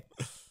one.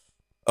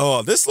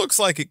 Oh, this looks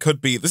like it could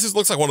be.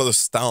 Looks like one of the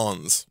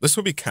stans. This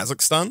would be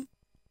Kazakhstan.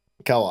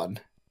 Go on.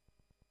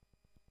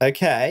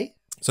 Okay.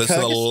 So it's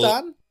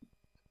Kyrgyzstan?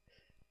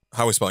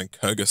 How are we spelling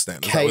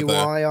Kyrgyzstan?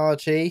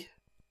 Kyrg?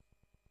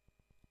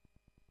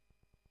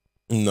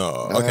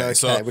 No. Okay,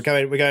 so we're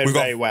going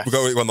very west.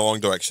 We're going the wrong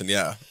direction,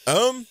 yeah.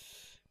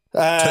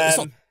 It's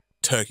not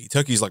Turkey.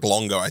 Turkey's like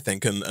longer, I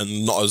think, and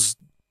not as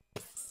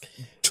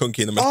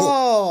chunky in the middle.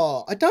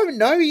 Oh, I don't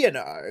know, you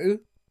know.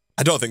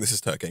 I don't think this is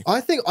Turkey.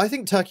 I think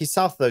Turkey's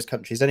south of those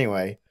countries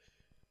anyway.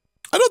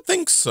 I don't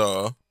think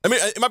so. I mean,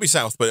 it might be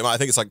south, but I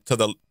think it's like to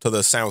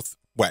the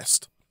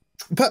southwest.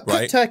 Put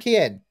Turkey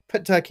in.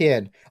 Put Turkey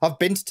in. I've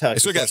been to Turkey.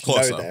 So it gets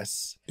closer. Know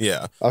this.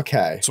 Yeah.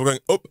 Okay. So we're going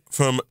up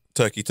from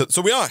Turkey.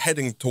 So we are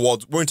heading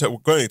towards. We're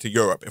going into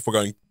Europe if we're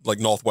going like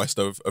northwest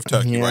of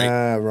Turkey, right?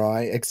 Yeah.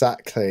 Right.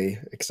 Exactly.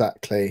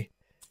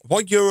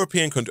 What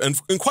European country?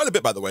 And quite a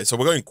bit, by the way. So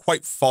we're going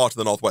quite far to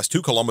the northwest.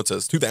 2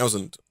 kilometers.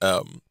 2,000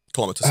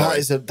 kilometers.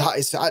 Sorry. That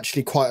is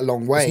actually quite a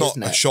long way. It's not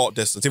isn't it? a short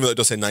distance, even though it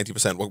does say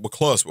 90%. We're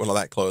close. We're not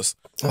that close.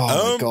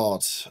 Oh my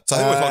god. So I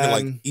think we're talking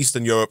like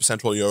Eastern Europe,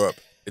 Central Europe.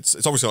 It's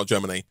obviously not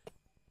Germany.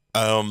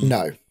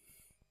 No.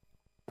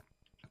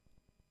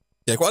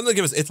 Yeah, why don't they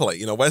give us Italy?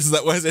 You know, where's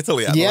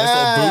Italy at?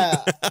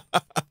 Yeah.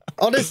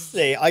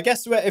 Honestly, I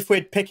guess if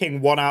we're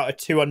picking 1 out of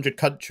 200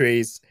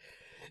 countries,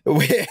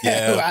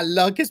 our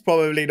luck is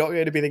probably not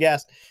going to be the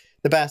best.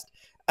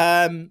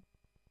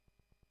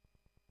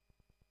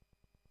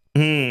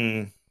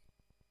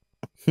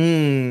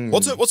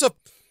 What's a?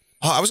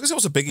 I was gonna say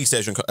what's a big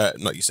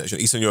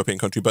Eastern European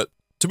country, but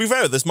to be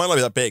fair, this might not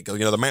be that big. You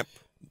know, the map.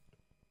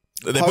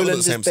 They put it at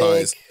the same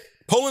size.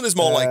 Poland is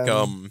more like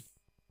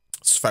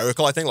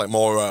spherical, I think, like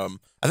more.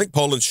 I think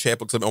Poland's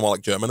shape looks a bit more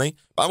like Germany.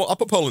 But I'll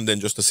put Poland in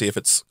just to see if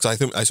it's because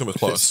I assume it's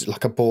close. It's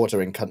like a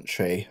bordering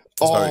country.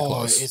 It's very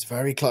close. It's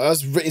very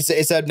close.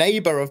 It's a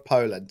neighbor of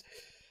Poland.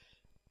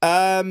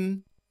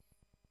 Down.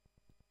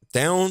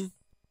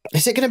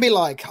 Is it going to be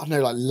like, I don't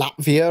know, like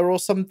Latvia or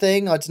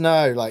something? I don't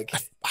know. Like,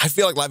 I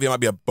feel like Latvia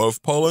might be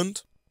above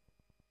Poland.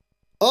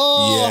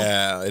 Oh,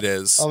 yeah, it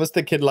is. I was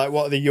thinking, like,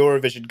 what are the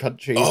Eurovision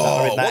countries that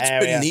are in that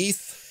area? What's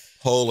beneath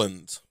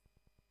Poland?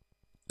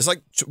 It's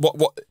like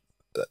what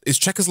is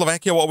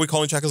Czechoslovakia? What are we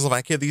calling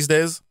Czechoslovakia these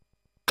days?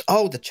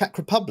 Oh, the Czech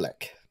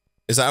Republic.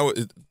 Is that?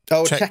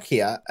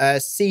 Czechia.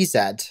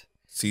 CZ.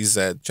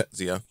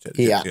 Czechia.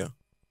 Yeah.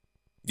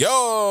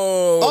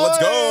 Yo, let's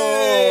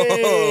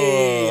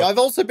go! I've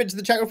also been to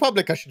the Czech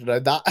Republic. I should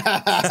have known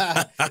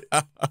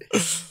that.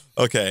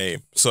 Okay,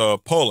 so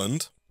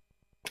Poland,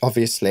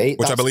 obviously,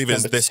 which I believe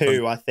is this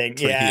 2. I think.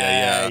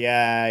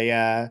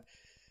 Yeah.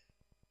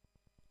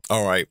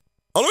 All right.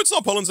 Oh no, it's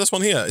not Poland's this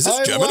one here. Is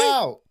this Germany?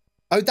 Wow.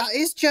 Oh, that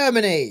is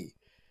Germany.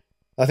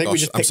 I think we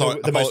just picked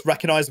the most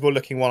recognisable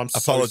looking one.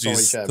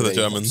 Apologies so sorry, to the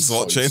Germans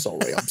watching.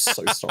 I'm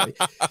so sorry.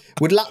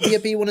 Would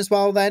Latvia be one as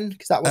well then?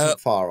 Because that wasn't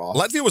far off.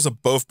 Latvia was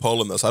above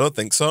Poland though, so I don't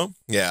think so.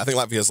 Yeah, I think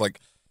Latvia is like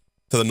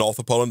to the north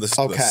of Poland. This is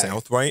to the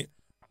south, right?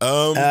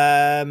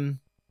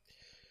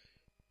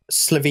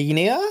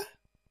 Slovenia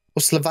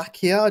or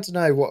Slovakia? I don't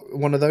know. What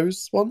one of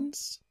those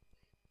ones?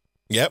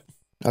 Yep.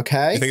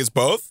 Okay. You think it's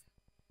both?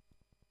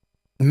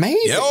 Maybe.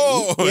 It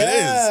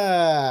is.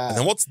 And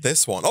then And what's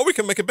this one? Oh, we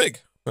can make it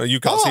big. You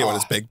can't see it when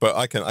it's big, but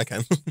I can.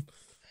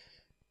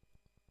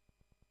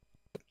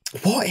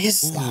 What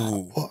is that?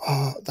 Ooh. What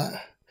are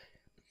that?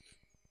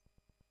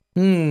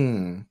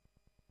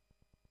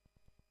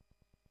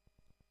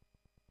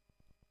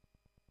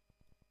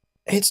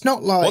 It's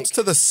not like... What's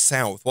to the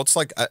south? What's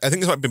like? I think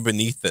this might be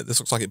beneath it.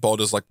 This looks like it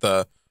borders like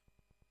a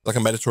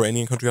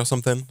Mediterranean country or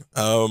something.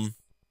 Like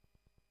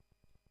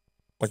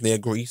near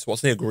Greece.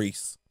 What's near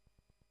Greece?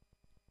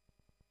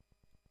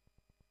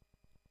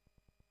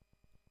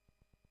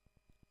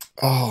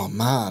 Oh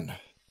man.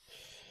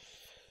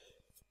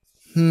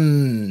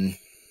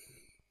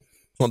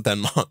 Not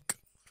Denmark.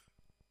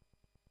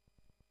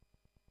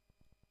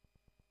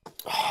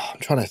 I'm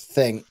trying to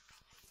think.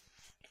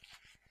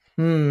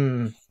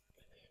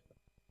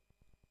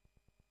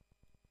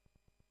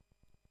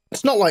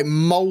 It's not like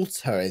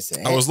Malta, is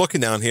it? I was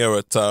looking down here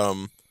at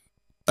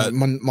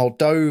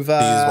Moldova.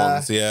 These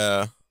ones,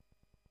 yeah.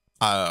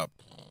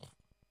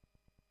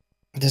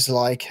 There's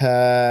like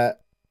I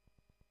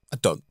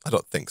don't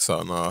think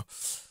so, no.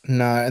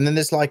 No, and then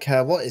there's like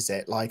what is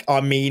it? Like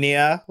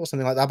Armenia or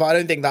something like that, but I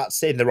don't think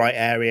that's in the right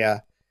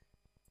area.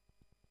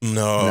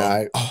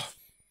 No. Oh,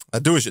 I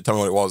do wish you'd tell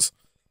me what it was.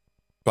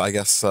 But I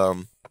guess we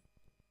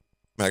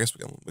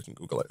can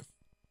Google it.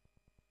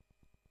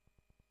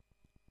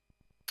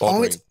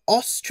 Oh, it's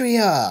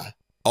Austria.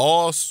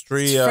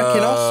 Austria. It's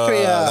freaking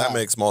Austria. That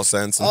makes more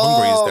sense. And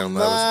Hungary is down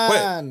there.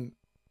 Man. Wait.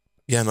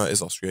 Yeah, no, it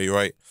is Austria. You're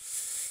right.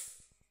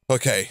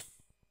 Okay.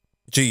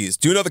 Geez.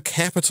 Do you know the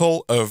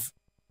capital of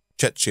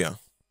Czechia?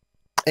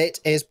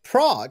 It is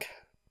Prague.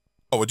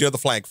 Oh, would you have the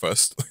flag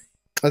first?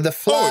 The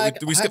flag. Oh,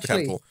 did we skip the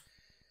actually, capital?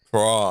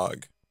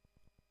 Prague.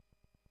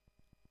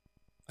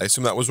 I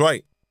assume that was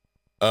right.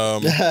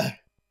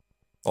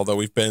 Although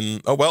we've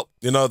been, oh well,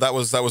 you know, that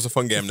was a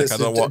fun game, Nick. I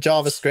don't know what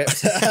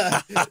JavaScript.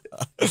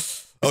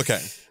 Okay.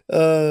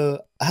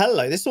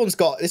 Hello. This one's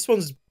got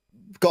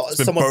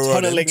someone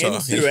tunneling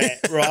into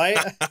it, right?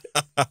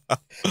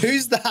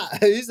 Who's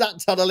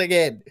that tunneling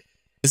in?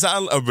 Is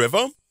that a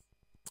river?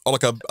 Or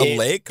like a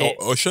lake or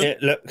ocean?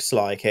 It looks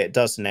like it,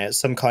 doesn't it?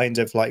 Some kind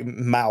of like big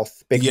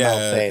mouth thing.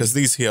 Yeah, because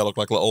these here look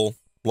like little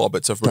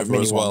bits of river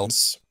as well.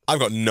 Ones. I've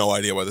got no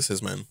idea where this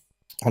is, man.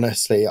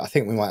 Honestly, I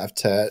think we might have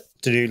to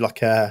do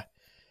like a.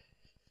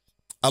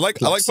 I like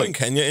putting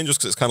Kenya in just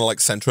because it's kind of like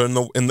center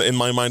in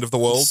my mind of the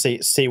world.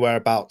 See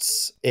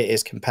whereabouts it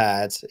is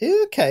compared.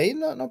 Okay,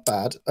 not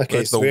bad.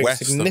 Okay, so we're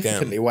west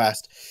significantly again.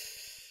 west.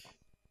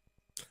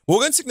 We're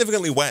going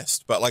significantly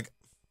west, but like,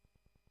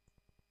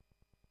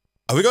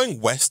 are we going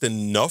west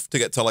enough to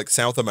get to like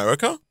South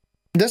America?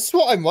 That's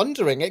what I'm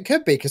wondering. It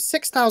could be because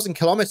 6,000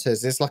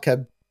 kilometers is like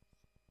a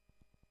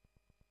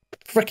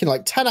freaking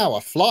like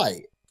 10-hour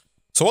flight.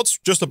 So what's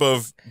just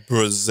above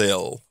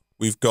Brazil?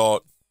 We've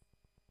got.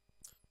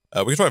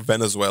 We can try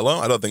Venezuela.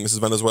 I don't think this is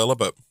Venezuela,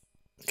 but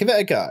give it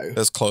a go.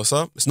 It's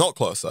closer. It's not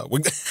closer. We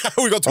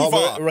got too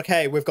far.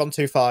 Okay, we've gone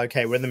too far.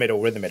 Okay, we're in the middle.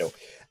 We're in the middle.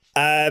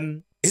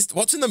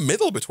 What's in the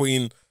middle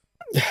between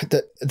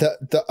the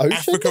ocean?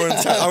 Africa and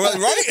South?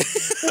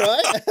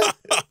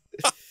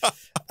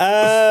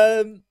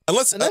 Right.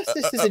 Unless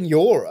this is in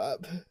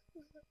Europe.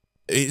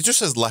 It just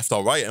says left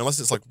or right. Unless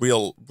it's like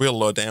real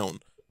low down.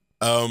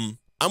 I'm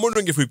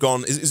wondering if we've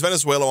gone. Is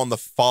Venezuela on the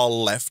far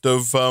left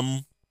of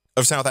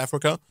South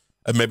Africa?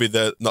 And maybe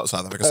not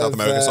South Africa, South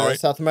America, sorry.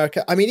 South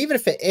America. I mean, even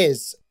if it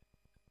is,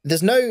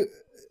 there's no...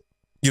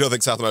 You don't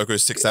think South America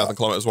is 6,000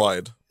 kilometers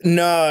wide?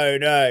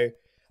 No.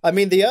 I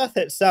mean, the Earth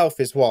itself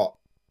is what?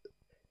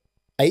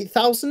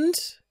 8,000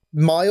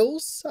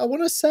 miles, I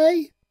want to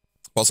say?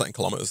 What's that in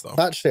kilometers, though?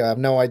 Actually, I have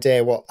no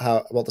idea what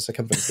the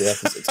circumference of the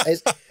Earth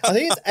is. I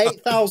think it's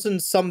 8,000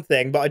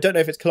 something, but I don't know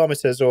if it's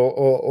kilometers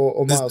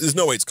or miles. There's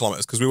no way it's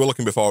kilometers, because we were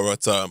looking before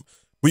at...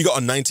 we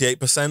got a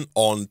 98%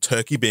 on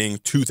Turkey being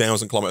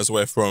 2,000 kilometers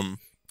away from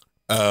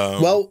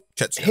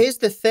Chechnya. Here's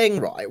the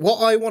thing, right?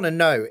 What I want to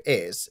know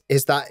is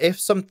that if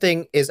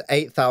something is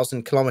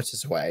 8,000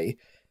 kilometers away,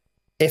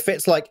 if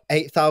it's like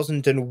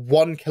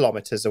 8,001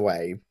 kilometers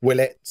away, will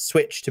it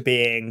switch to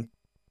being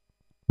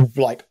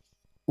like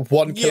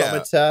 1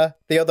 kilometer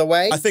the other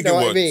way? I think it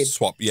would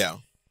swap, yeah.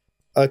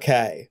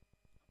 Okay.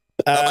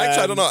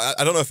 Actually, I don't know.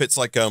 I don't know if it's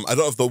like, I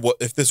don't know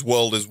if this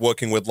world is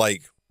working with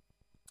like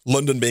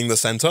London being the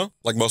center,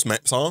 like most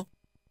maps are.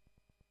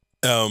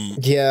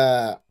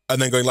 Yeah.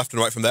 And then going left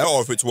and right from there,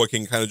 or if it's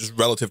working kind of just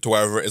relative to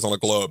wherever it is on a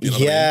globe. You know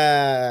what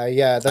I mean?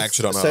 Yeah. I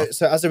actually don't know.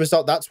 So as a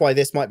result, that's why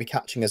this might be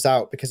catching us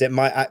out, because it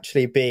might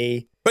actually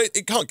be... But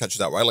it can't catch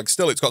us out, right? Like,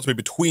 still, it's got to be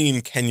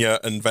between Kenya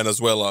and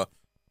Venezuela,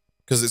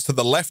 because it's to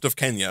the left of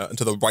Kenya and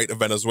to the right of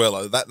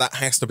Venezuela. That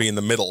has to be in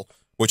the middle,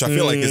 which I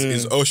feel like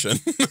is ocean.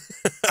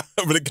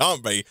 But it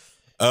can't be.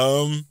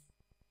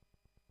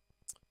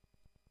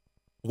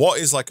 What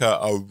is like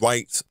a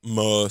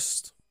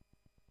rightmost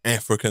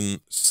African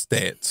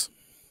state?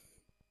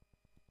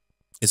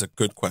 Is a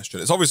good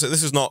question. It's obviously,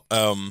 this is not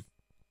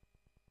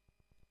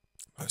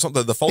it's not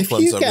the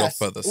Falklands are real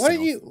further south. Why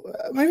don't you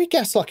maybe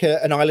guess like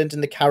an island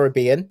in the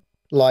Caribbean,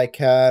 like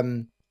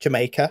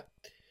Jamaica,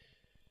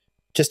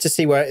 just to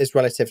see where it is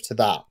relative to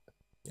that.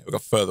 Yeah, we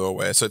got further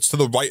away, so it's to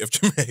the right of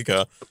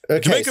Jamaica. Okay,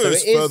 Jamaica so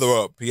is further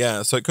up,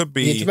 yeah. So it could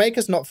be. Yeah,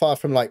 Jamaica's not far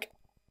from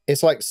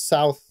it's like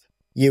South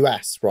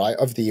US, right?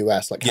 Of the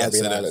US, like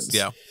Caribbean islands.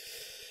 Yeah.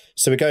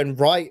 So we're going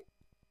right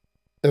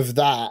of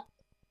that.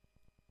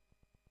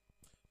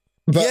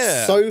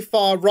 But so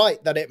far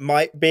right that it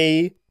might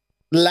be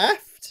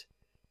left.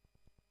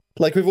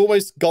 Like we've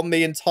almost gone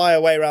the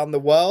entire way around the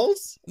world.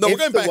 No, we're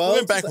going back. We're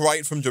going back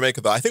right from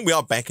Jamaica, though. I think we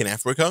are back in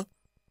Africa.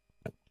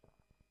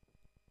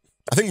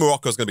 I think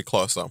Morocco's going to be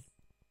closer.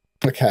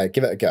 Okay,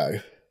 give it a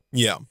go.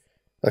 Yeah.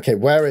 Okay,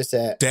 where is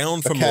it?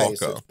 Down from Morocco.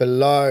 So it's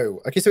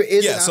below. Okay, so it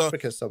is in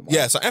Africa somewhere.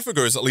 Yeah, so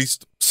Africa is at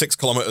least 6,000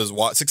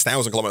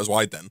 kilometers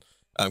wide then.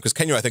 Because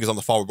Kenya, I think, is on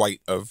the far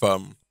right of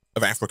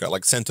Africa,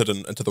 like centered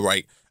and to the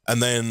right.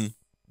 And then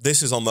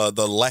this is on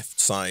the left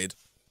side,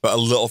 but a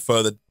little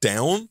further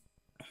down.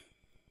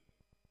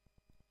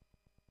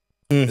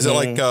 Mm-hmm. Is it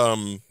like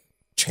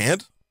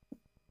Chad?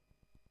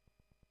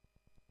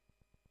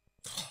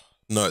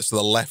 No, it's to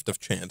the left of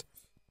Chad.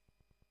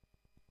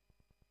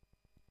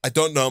 I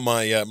don't know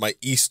my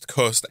East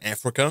Coast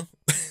Africa.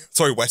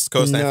 Sorry, West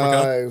Coast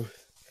Africa.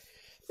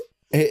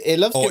 It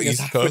loves giving us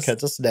Africa,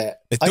 doesn't it?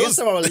 I guess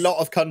there are a lot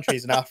of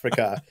countries in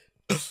Africa.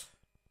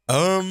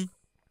 Oh,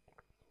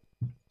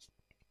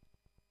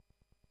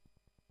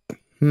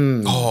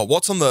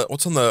 what's on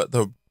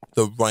the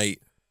right?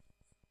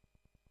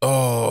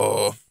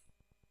 Oh,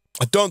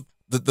 I don't.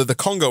 The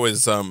Congo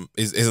is in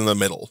the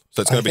middle,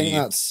 so it's going to be.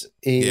 That's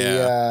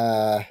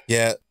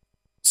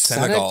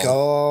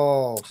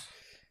Senegal.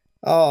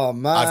 Oh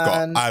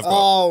man! I've got.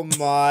 Oh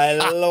my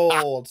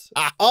lord!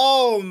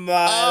 Oh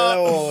my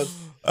lord!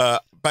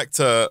 Back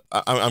to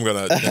I'm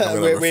gonna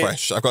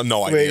refresh. I've got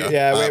no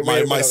idea.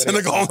 My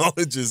cynical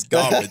knowledge is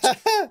garbage.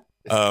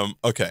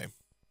 Okay,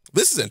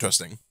 this is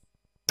interesting.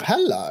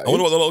 Hello. I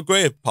wonder what the little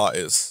grey part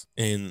is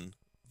in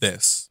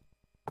this.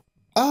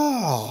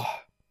 Oh,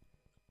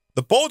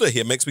 the border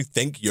here makes me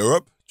think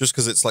Europe, just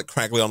because it's like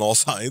craggly on all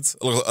sides.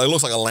 It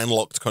looks like a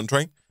landlocked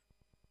country.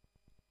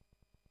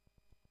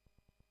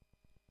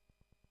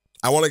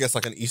 I want to guess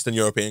like an Eastern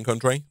European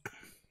country.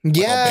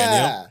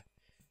 Yeah.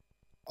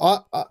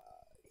 Like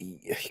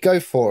go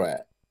for it.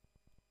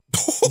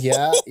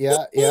 Yeah.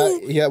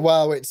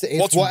 Well,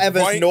 it's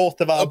whatever's north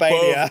of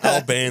Albania.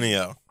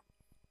 Albania.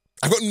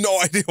 I've got no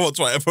idea what's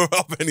right for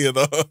Albania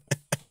though.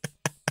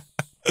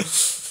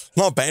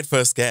 Not a bad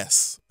first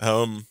guess.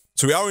 So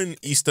we are in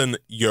Eastern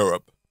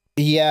Europe.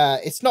 Yeah,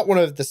 it's not one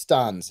of the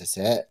stands, is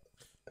it?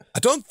 I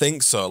don't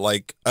think so.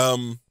 Like,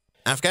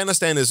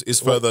 Afghanistan is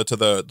further to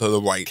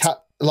the right.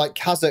 Like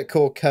Kazakh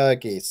or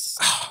Kyrgyz.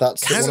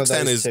 That's Kazakhstan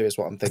one of those two is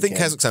what I'm thinking. I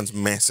think Kazakhstan's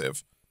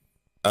massive.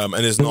 And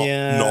is not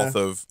north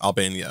of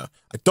Albania.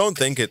 I don't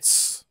think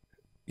it's...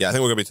 Yeah, I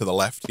think we're going to be to the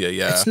left here,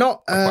 yeah. It's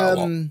not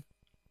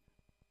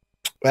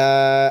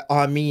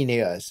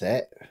Armenia, is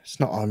it? It's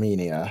not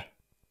Armenia.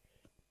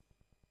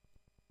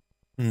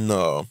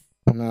 No.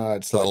 No,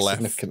 it's like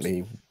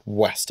significantly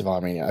west of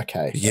Armenia.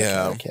 Okay.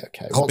 Yeah.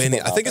 Okay.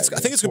 Albania. I think it's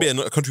going to be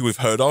a country we've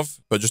heard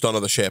of, but just don't know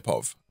the shape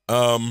of.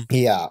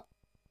 Yeah.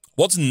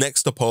 What's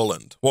next to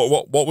Poland?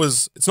 What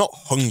was... It's not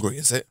Hungary,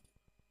 is it?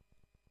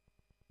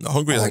 No,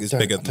 Hungary is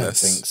bigger than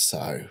this. I don't think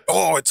so.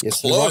 Oh, it's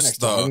close right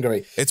though.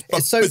 Hungary. It's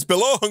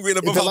below Hungary and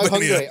above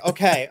Albania.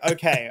 Hungary.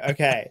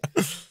 Okay.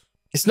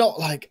 It's not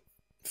like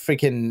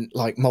freaking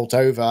like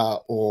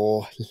Moldova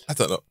or... I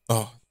don't know.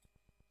 Oh,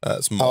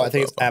 it's Moldova. Oh, I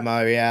think it's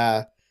Mo,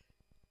 yeah.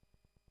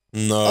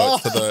 No,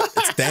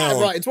 it's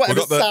down. Right, it's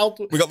whatever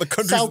we got the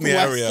countries in the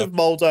area. Of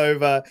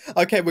Moldova.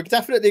 Okay, we're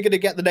definitely going to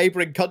get the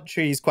neighbouring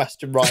countries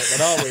question right,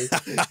 then, are we?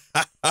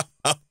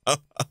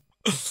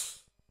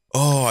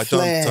 Oh, I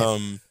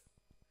don't...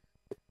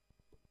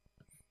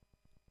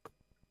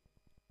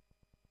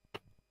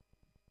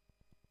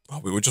 Oh,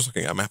 we were just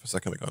looking at a map a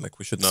second ago, Nick.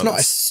 We should know. It's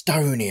not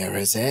Estonia,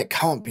 is it?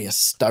 Can't be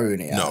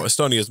Estonia. No,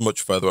 Estonia is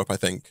much further up, I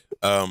think.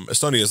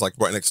 Estonia is like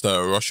right next to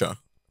Russia.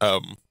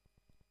 Kind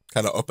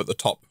of up at the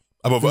top.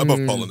 Above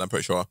Poland, I'm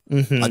pretty sure.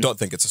 I don't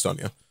think it's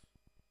Estonia.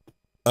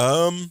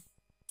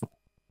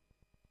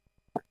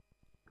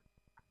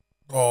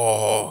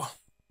 Oh.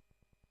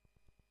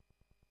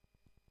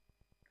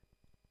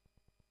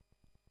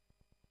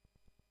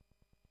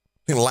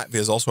 I think Latvia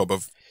is also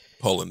above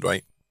Poland,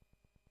 right?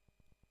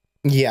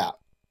 Yeah.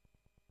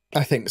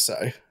 I think so.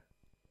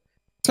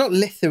 It's not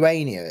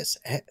Lithuania, is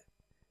it?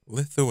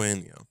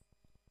 Lithuania.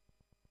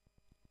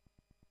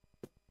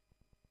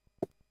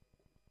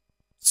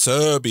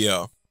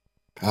 Serbia.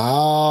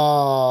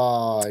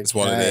 Ah, that's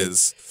what it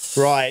is.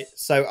 Right.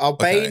 So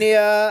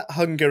Albania,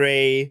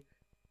 Hungary.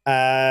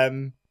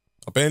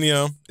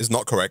 Albania is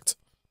not correct.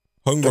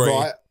 Hungary,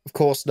 right, of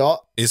course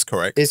not. Is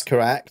correct. Is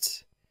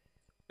correct.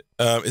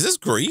 Is this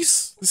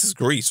Greece? This is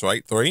Greece,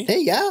 right? 3?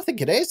 Yeah, I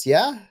think it is.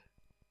 Yeah.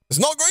 It's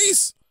not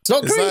Greece. It's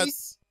not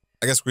Greece.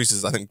 I guess Greece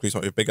is. I think Greece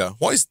might be bigger.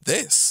 What is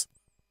this?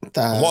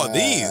 What are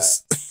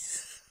these?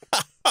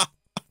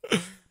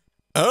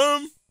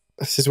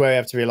 This is where we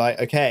have to be like,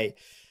 okay,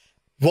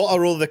 what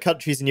are all the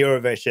countries in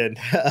Eurovision?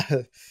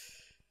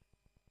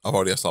 I've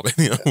already asked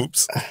Albania.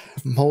 Oops.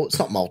 It's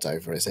not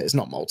Moldova, is it? It's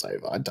not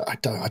Moldova. I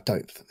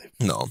don't.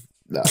 No.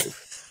 No.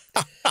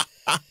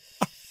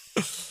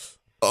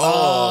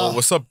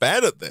 We're so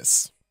bad at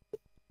this.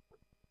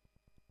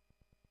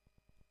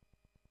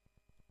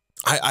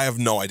 I have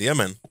no idea,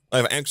 man. I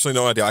have actually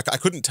no idea. I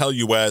couldn't tell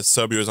you where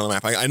Serbia is on the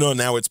map. I know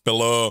now it's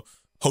below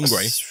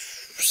Hungary.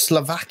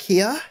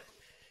 Slovakia?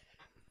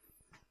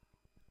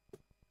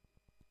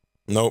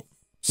 Nope.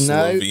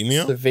 No.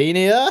 Slovenia?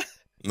 Slovenia?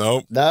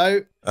 Nope.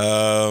 No.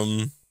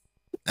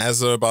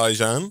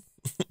 Azerbaijan?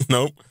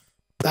 Nope.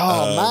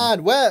 Oh,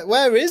 man.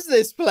 Where is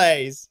this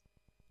place?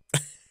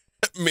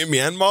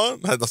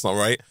 Myanmar? That's not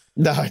right.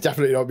 No,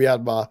 definitely not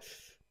Myanmar.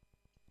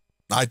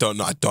 I don't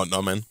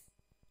know, man.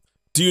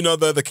 Do you know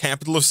the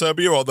capital of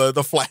Serbia or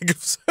the flag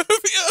of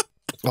Serbia?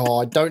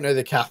 Oh, I don't know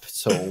the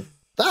capital.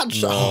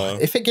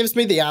 If it gives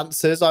me the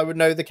answers, I would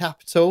know the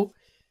capital.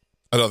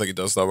 I don't think it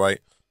does, though, right?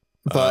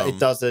 But it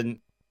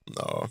doesn't.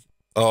 No.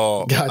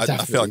 Oh, I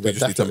feel like we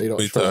just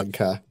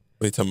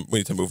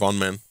need to move on,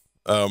 man.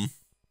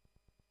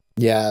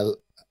 Yeah,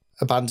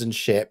 abandoned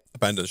ship.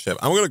 Abandoned ship.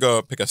 I'm gonna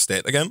go pick a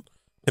state again.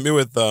 Hit me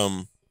with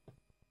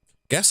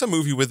guess a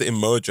movie with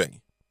emoji.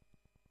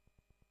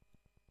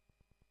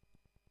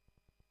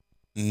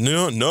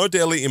 No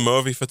daily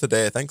emoji for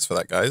today. Thanks for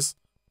that, guys.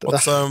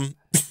 What's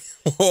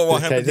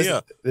what happened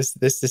here? This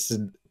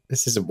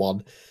isn't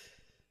one.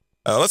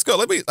 Let's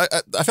go. I feel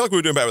like we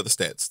were doing better with the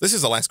states. This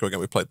is Alaska again.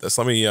 We played this.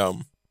 Let me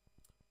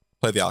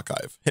play the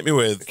archive. Hit me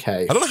with.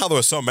 Okay. I don't know how there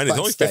were so many. There's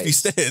only 50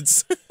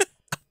 states.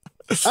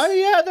 Oh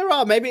yeah, there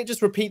are. Maybe it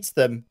just repeats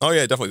them. Oh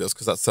yeah, it definitely does,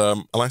 because that's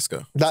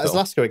Alaska. That is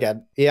Alaska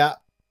again. Yeah.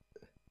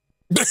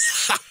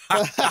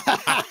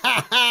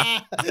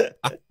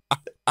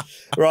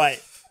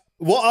 Right.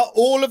 What are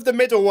all of the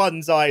middle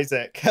ones,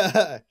 Isaac?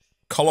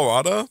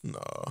 Colorado?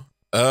 No.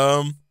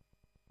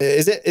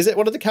 Is it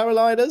one of the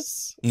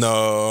Carolinas?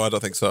 No, I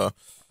don't think so.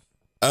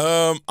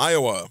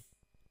 Iowa.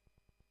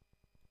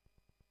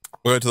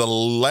 We're going to the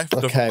left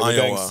of Okay, we're Iowa.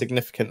 going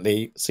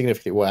significantly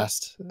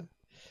west. A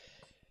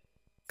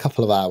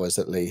couple of hours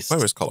at least.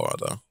 Where is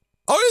Colorado?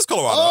 Oh, it is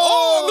Colorado.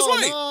 Oh, I was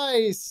right.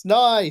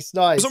 Nice.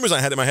 For some reason,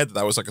 I had in my head that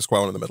that was like a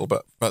square one in the middle,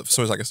 but for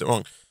some reason, I guessed it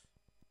wrong.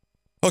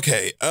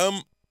 Okay.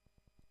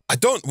 I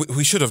don't.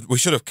 We should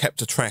have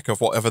kept a track of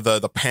whatever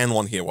the pan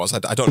one here was. I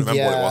don't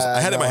remember what it was. I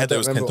had in my head that it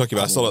was Kentucky,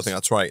 but I still don't think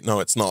that's right. No,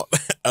 it's not.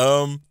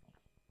 Oh,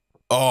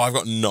 I've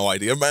got no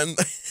idea, man.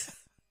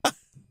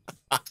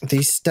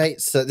 These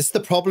states. So this is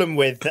the problem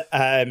with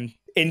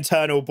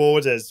internal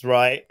borders,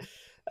 right?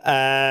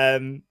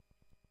 I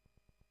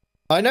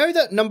know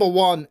that number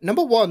one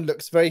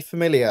looks very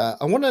familiar.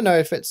 I want to know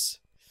if it's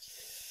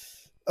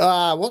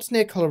what's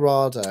near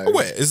Colorado? Oh,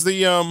 wait, is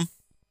the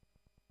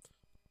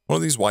one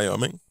of these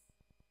Wyoming?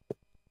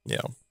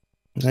 Yeah.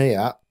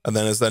 Yeah. And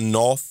then is there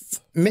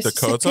North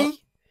Mississippi? Dakota?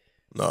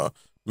 No,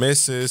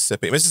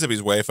 Mississippi.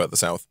 Mississippi's way further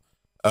south.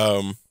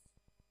 I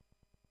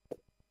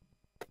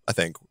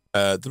think.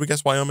 Did we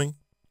guess Wyoming?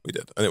 We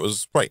did, and it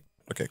was right.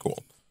 Okay,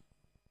 cool.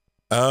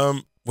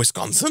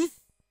 Wisconsin?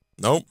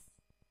 Nope.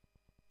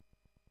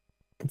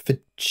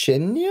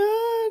 Virginia?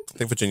 I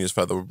think Virginia's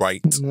further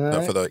right,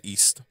 No. further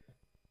east.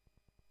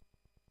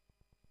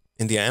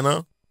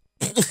 Indiana?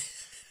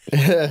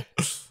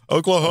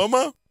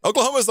 Oklahoma?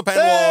 Oklahoma's the pan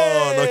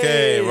one.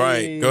 Okay,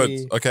 right.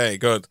 Good. Okay,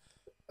 good.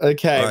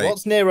 Okay, Right.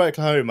 what's near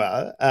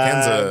Oklahoma?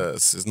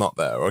 Kansas is not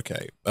there.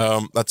 Okay.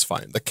 That's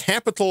fine. The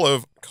capital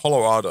of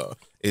Colorado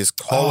is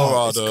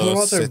Colorado, it's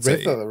Colorado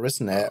City. River,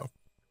 isn't it?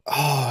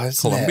 Oh,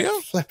 isn't Columbia?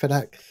 it? Flipping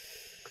heck.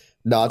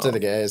 No, I don't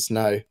think it is.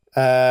 No.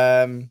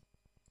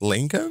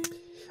 Lincoln?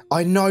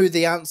 I know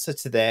the answer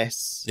to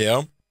this.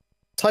 Yeah.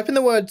 Type in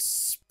the word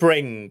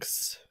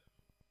Springs.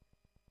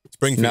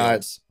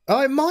 Springfield. No,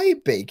 it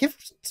might be.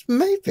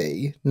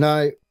 Maybe.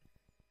 No,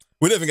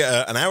 We didn't even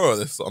get an arrow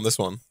on this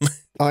one.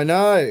 I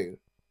know.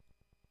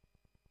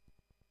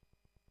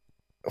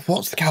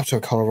 What's the capital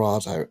of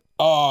Colorado?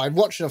 Oh, I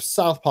watched enough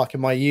South Park in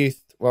my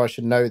youth where I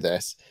should know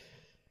this.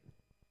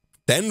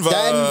 Denver.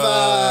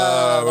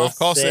 Of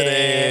course it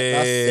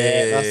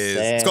is. That's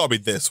it. It's got to be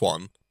this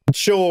one.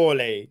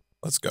 Surely.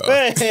 Let's go.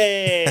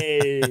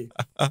 Hey!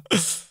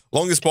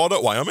 Longest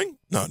border, Wyoming?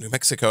 No, New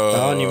Mexico.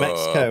 Oh, New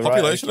Mexico, right,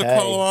 Population okay. of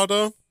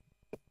Colorado?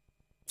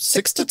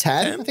 6 to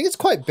 10? I think it's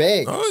quite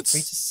big. No, it's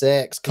 3 to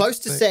 6. Close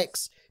to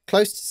 6.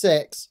 Close to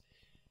 6.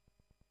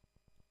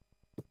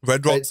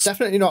 Red But Rocks. it's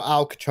definitely not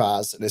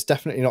Alcatraz, and it's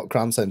definitely not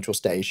Grand Central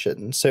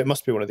Station, so it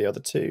must be one of the other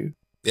two.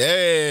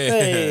 Yay!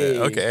 Hey.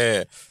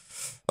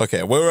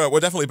 Okay, we're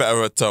definitely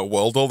better at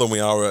Worldle than we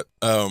are at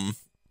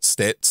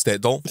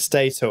Statedle,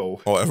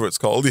 Statal. or whatever it's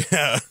called.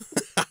 Yeah.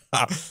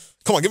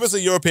 Come on, give us a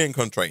European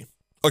country.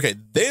 Okay,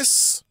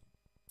 this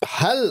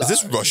Hello. is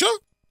this Russia?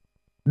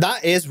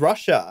 That is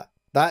Russia.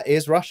 That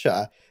is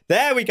Russia.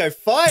 There we go.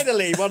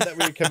 Finally, one that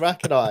we can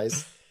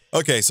recognize.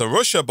 Okay, so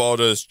Russia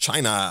borders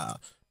China.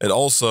 It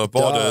also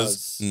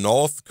borders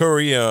North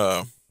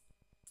Korea.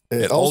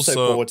 It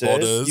also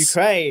borders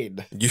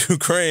Ukraine.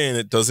 Ukraine,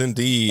 it does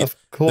indeed. Of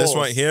course. This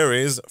right here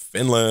is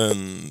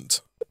Finland.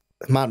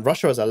 Man,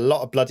 Russia has a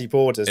lot of bloody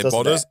borders, It doesn't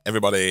borders it?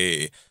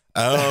 everybody.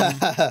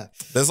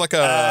 There's like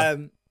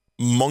a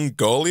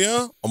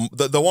Mongolia.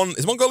 The one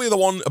is Mongolia the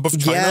one above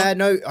China? Yeah,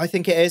 no, I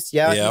think it is.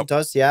 Yeah, I think it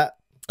does. Yeah.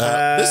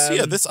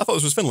 This I thought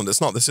this was Finland. It's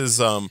not. This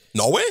is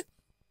Norway.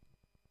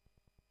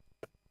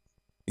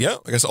 Yeah,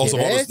 I guess it also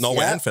borders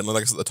Norway and Finland.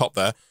 I guess at the top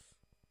there.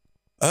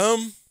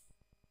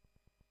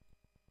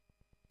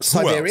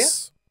 Siberia. Who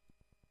else?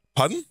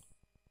 Pardon?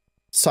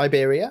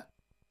 Siberia.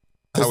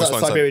 How was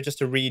Siberia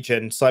just a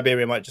region?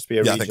 Siberia might just be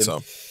a region. I think so.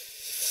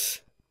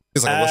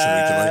 It's like a Russian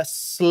region, right?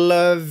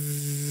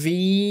 Slovenia.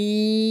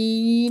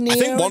 I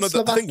think one of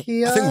the I think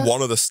Slovakia?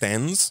 one of the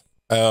stands.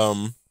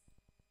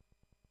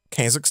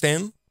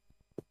 Kazakhstan.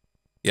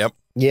 Yep.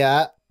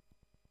 Yeah.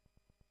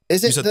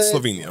 Is it You said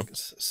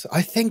Slovenia.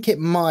 I think it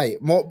might.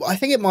 I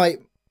think it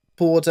might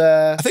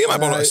border. I think it might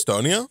border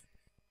Estonia.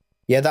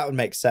 Yeah, that would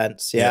make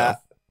sense. Yeah.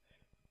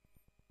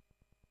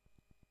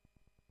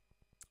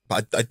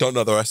 But I don't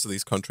know the rest of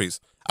these countries.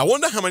 I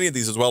wonder how many of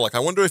these as well. Like, I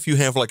wonder if you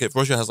have like if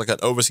Russia has like an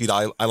overseas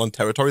island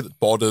territory that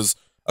borders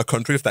a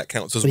country, if that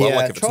counts as well. Yeah,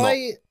 like if it's not.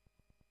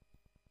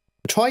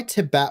 Try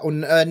Tibet or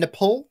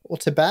Nepal or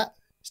Tibet.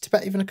 Is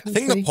Tibet even a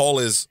country? I think Nepal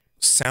is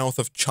south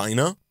of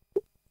China.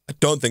 I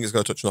don't think it's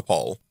going to touch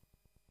Nepal.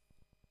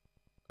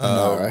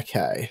 No,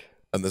 okay.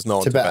 And there's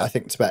no Tibet. I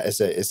think Tibet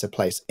is a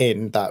place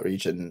in that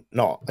region,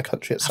 not a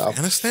country itself.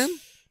 Afghanistan?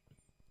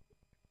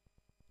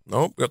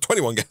 Nope, we got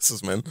 21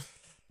 guesses, man.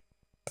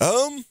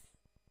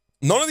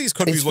 None of these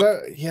countries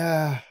look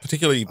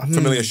particularly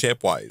familiar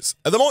shape-wise.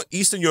 Are there more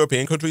Eastern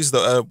European countries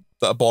that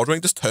are bordering?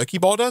 Does Turkey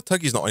border?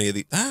 Turkey's not any of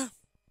these.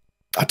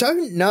 I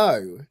don't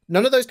know.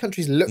 None of those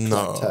countries look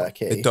No, like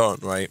Turkey. they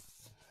don't, right?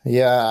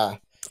 Yeah.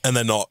 And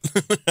they're not.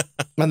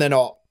 And they're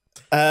not.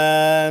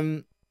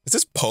 Is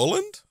this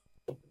Poland?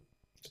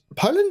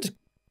 Poland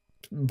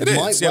It is.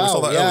 might Yeah, we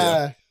saw well, that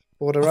earlier.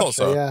 Border I thought Russia,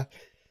 so. yeah.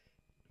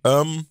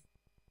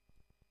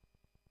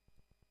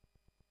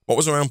 What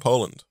was around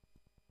Poland?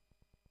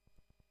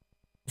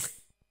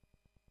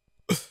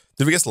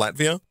 Did we guess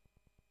Latvia?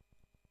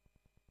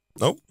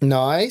 Nope.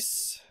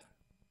 Nice.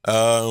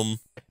 Oh,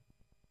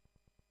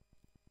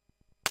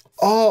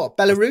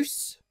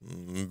 Belarus?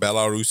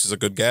 Belarus is a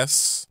good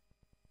guess.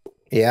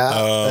 Yeah,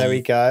 there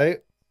we go.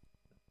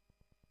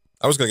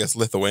 I was going to guess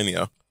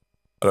Lithuania. I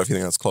don't know if you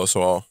think that's close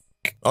or...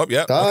 Oh,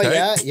 yeah. Oh,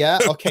 okay. yeah.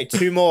 Okay,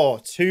 two more.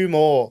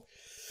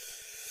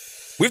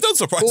 We've done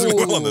surprisingly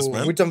well on this,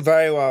 man. We've done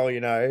very well, you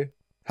know.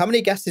 How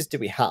many guesses do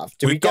we have?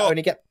 Do we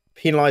only get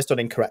penalised on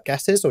incorrect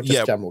guesses or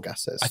just general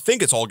guesses? I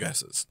think it's all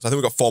guesses. So I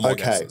think we've got 4 more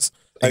guesses,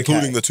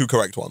 including the 2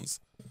 correct ones.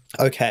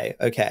 Okay.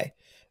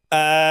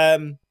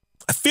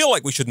 I feel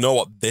like we should know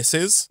what this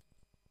is.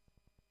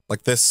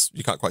 Like this,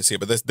 you can't quite see it,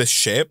 but this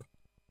shape.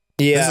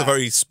 Yeah. This is a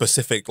very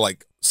specific,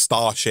 like,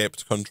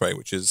 star-shaped country,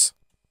 which is...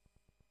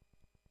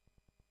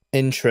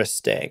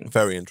 interesting.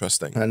 Very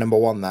interesting. Number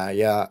 1 there,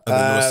 yeah. And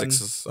then number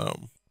 6 is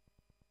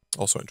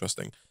also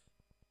interesting.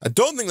 I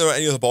don't think there are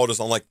any other borders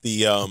on like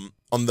the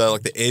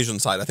Asian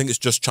side. I think it's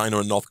just China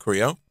and North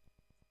Korea.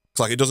 It's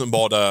like it doesn't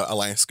border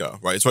Alaska,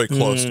 right? It's very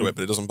close to it,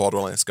 but it doesn't border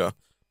Alaska.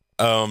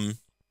 I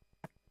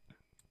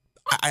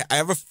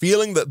have a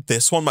feeling that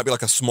this one might be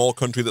like a small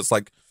country that's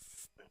like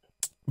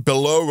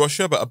below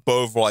Russia, but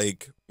above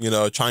like, you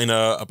know,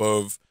 China,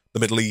 above the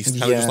Middle East,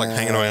 kind of just like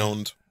hanging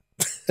around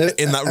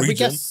in that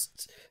region.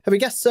 Have we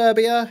guessed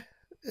Serbia?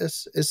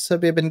 Is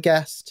Serbia been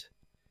guessed?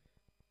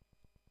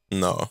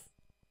 No.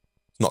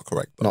 Not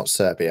correct, though. Not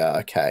Serbia,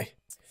 okay.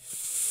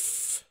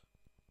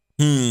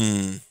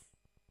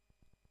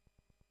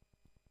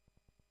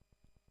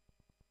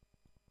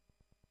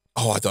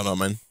 Oh, I don't know,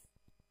 man.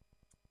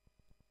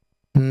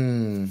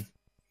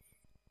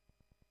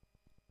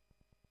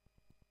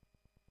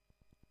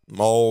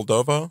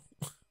 Moldova?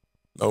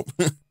 Nope.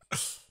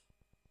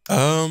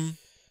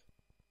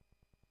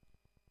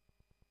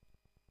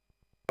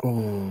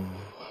 Oh.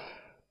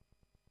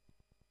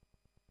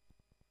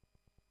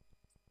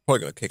 Probably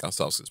gonna kick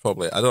ourselves. It's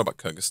probably, I don't know about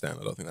Kyrgyzstan.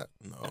 I don't think that.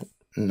 No.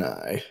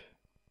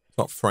 It's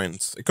not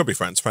France. It could be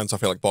France. France, I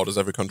feel like, borders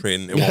every country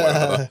in one way or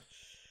another.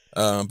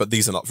 But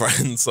these are not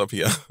France up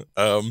here.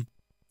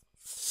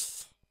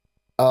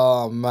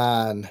 Oh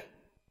man.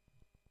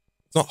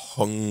 It's not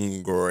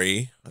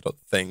Hungary, I don't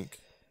think.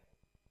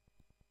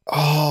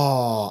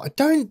 Oh, I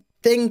don't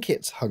think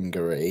it's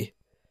Hungary.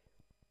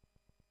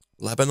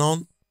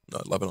 Lebanon?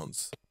 No,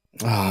 Lebanon's.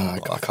 Oh, I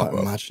can't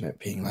imagine it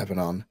being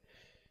Lebanon.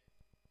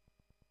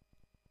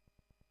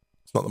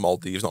 It's not the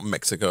Maldives, not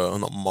Mexico,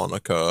 not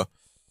Monaco.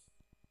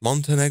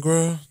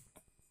 Montenegro?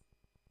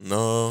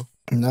 No.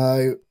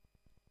 No.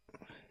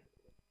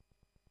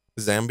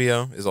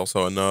 Zambia is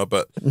also a no,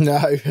 but no.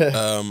 I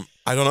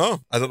don't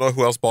know. I don't know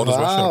who else borders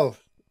Russia.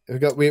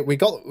 We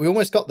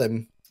almost got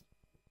them.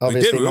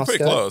 Obviously, we were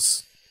pretty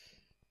close.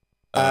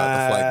 The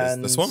flag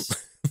is this one.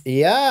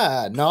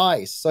 Yeah,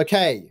 nice.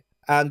 Okay.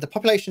 And the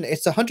population,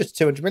 it's 100 to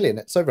 200 million.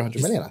 It's over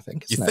 100 million, I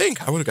think. You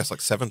think? I would have guessed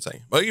like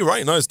 70. Well, you're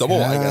right. No, it's double,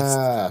 I guess.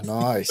 Yeah,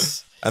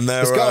 nice. And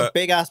it's got a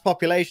big-ass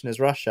population as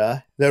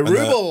Russia. The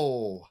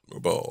ruble.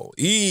 Ruble.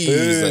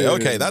 Easy.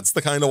 Boom. Okay, that's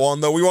the kind of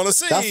one that we want to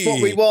see. That's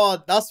what we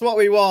want. That's what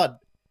we want.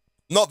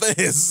 Not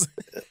this.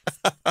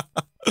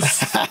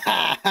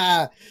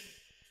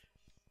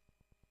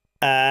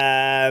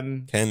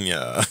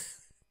 Kenya.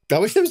 I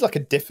wish there was like a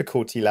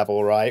difficulty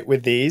level, right,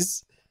 with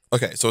these.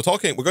 Okay, so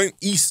we're going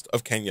east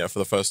of Kenya for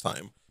the first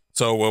time.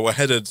 So we're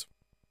headed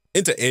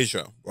into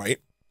Asia, right?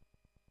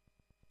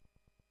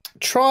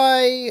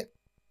 Try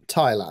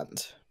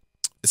Thailand.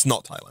 It's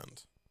not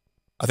Thailand.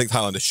 I think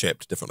Thailand is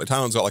shaped differently.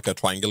 Thailand's got like a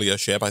triangular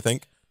shape, I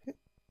think.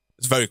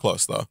 It's very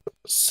close, though.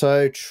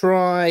 So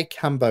try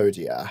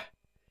Cambodia.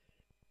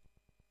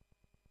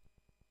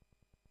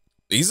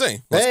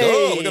 Easy. Let's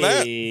go. Look at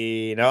that.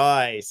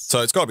 Nice.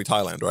 So it's got to be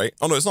Thailand, right?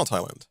 Oh, no, it's not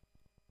Thailand.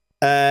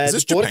 Is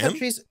this border Japan?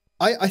 Countries?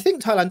 I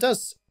think Thailand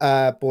does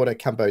border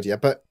Cambodia,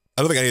 but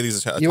I don't think any of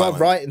these are you Thailand. are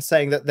right in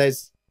saying that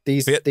there's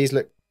these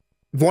look.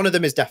 One of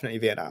them is definitely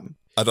Vietnam.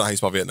 I don't know how you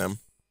spell Vietnam.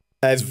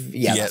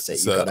 Yeah, that's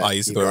it.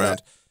 Eyes go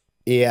around.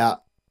 Yeah.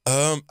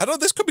 I don't know.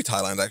 This could be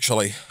Thailand,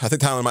 actually. I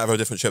think Thailand might have a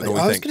different shape than we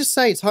think. I was going to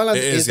say Thailand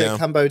is a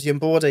Cambodian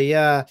border,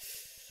 yeah.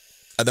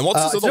 And then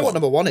what's this other one? What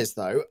number 1 is,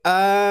 though?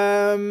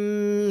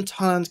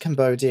 Thailand,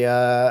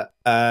 Cambodia,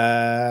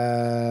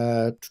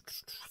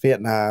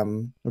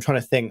 Vietnam. I'm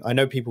trying to think. I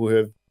know people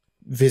who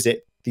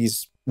visit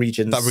these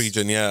regions. That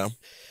region, yeah.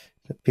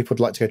 People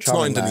would like to go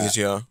traveling. It's not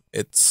Indonesia.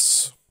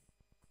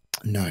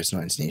 No, it's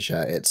not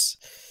Indonesia. It's...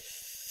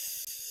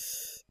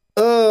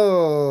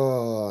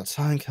 Oh,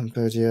 Thailand,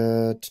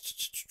 Cambodia.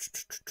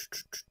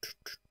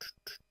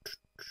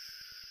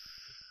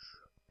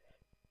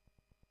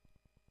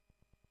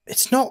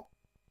 It's not.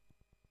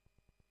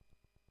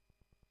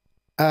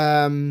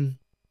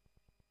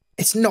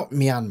 It's not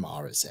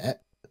Myanmar, is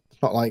it?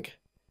 It's not like...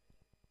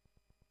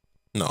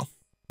 No.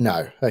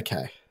 No,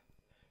 okay.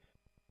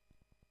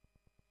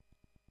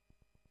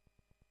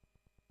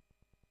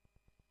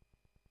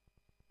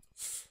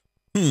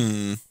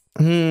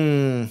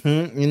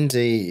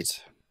 Indeed.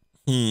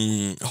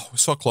 Oh, we're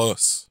so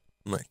close.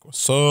 Nick, we're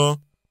so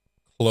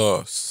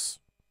close.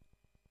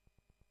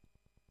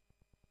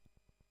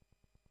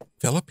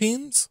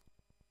 Philippines?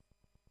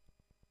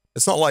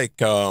 It's not like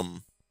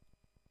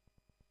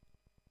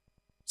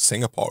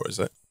Singapore, is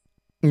it?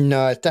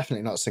 No, it's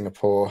definitely not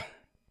Singapore.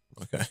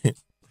 Okay.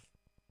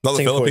 Not the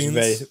Singapore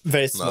Philippines? Is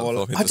very small.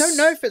 No, I don't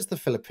know if it's the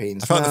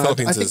Philippines. I thought the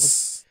Philippines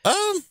is...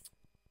 No,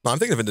 I'm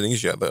thinking of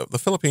Indonesia. The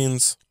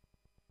Philippines...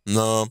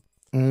 No.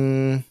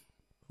 Who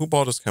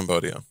borders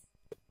Cambodia?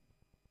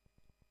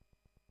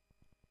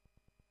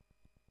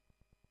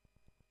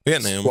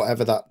 Vietnam.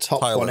 Whatever that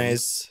top Thailand. one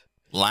is.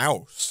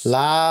 Laos.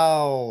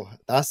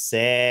 That's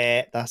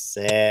it. That's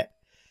it.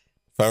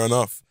 Fair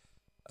enough.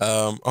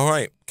 All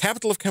right.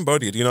 Capital of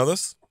Cambodia. Do you know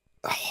this?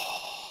 I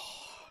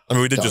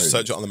mean, we did just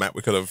search it on the map.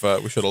 We should have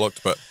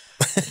looked, but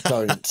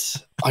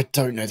I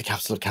don't know the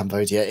capital of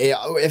Cambodia.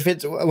 If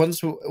it's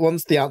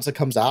once the answer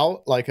comes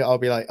out, like I'll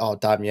be like, oh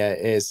damn, yeah,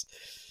 it is.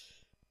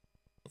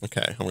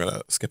 Okay, I'm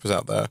gonna skip us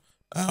out there.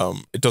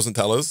 It doesn't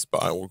tell us,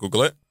 but I will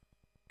Google it.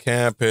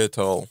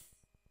 Capital.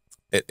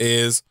 It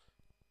is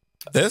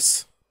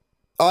this.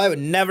 I would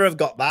never have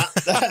got that.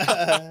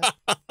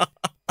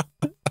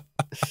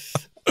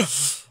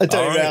 I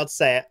don't even know how to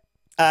say it.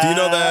 Do you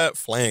know their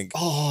flag?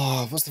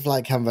 Oh, what's the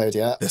flag,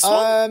 Cambodia? This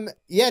one?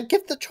 Yeah,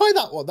 try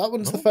that one. That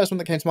one's the first one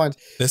that came to mind.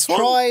 This one?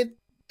 Try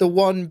the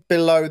one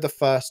below the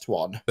first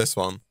one. This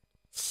one.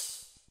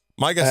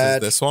 My guess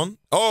is this one.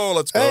 Oh,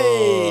 let's go.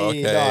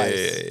 Hey,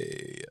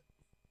 okay.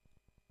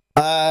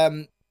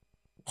 Nice.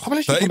 How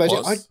much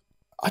Cambodia?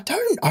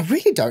 I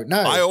really don't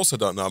know. I also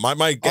don't know.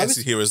 My guess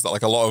here is that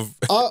like a lot of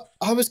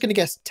I was gonna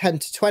guess 10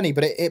 to 20,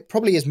 but it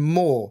probably is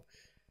more.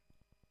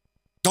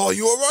 Oh,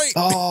 you were right.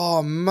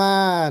 Oh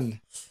man.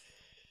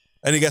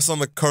 Any guess on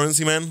the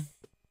currency, man?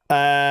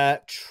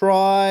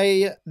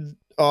 Try.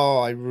 Oh,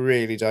 I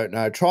really don't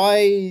know.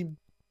 Try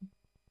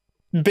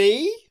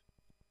B.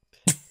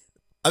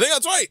 I think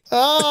that's right.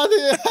 Oh,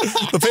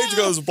 the page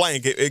goes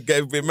blank.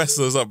 It messes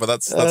us up, but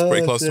that's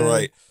pretty close to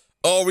right.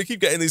 Oh, we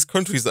keep getting these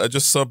countries that are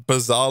just so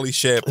bizarrely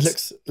shaped.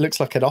 It looks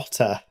like an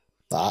otter,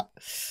 that.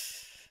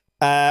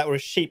 Or a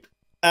sheep.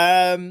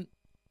 Right,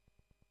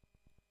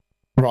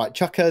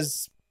 chuck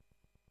us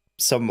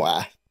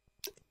somewhere.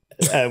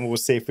 And we'll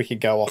see if we can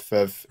go off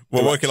of.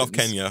 We're working off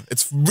Kenya.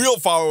 It's real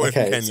far away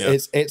from Kenya.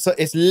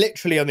 It's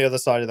literally on the other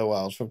side of the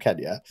world from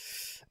Kenya.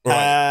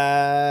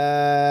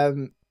 Right.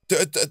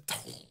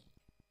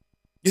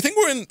 You think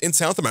we're in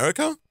South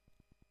America?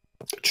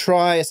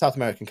 Try a South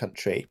American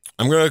country.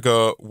 I'm going to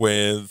go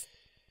with...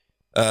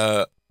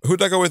 who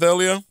did I go with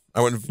earlier?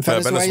 I went with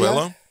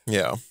Venezuela.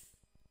 Yeah.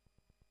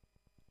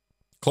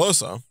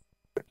 Closer,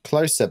 but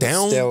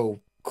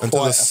still quite to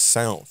the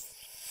south.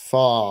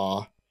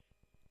 Far.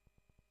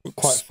 Oops.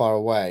 Quite far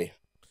away.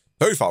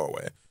 Very far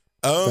away.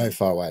 Very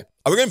far away.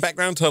 Are we going back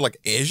down to like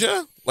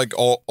Asia? Like,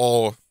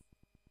 or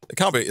it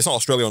can't be. It's not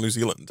Australia or New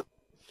Zealand.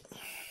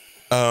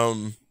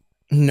 No,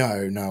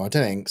 I don't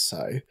think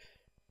so.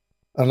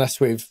 Unless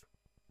we've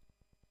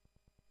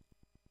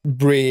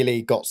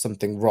really got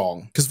something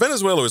wrong. Because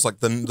Venezuela is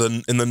like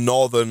the in the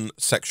northern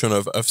section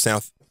of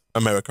South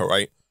America,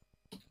 right?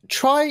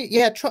 Try.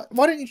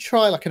 Why don't you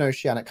try like an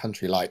oceanic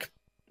country like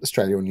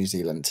Australia or New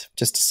Zealand,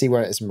 just to see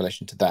where it is in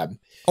relation to them.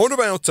 I wonder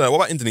about what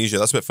about Indonesia?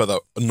 That's a bit further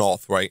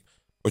north, right?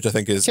 Which I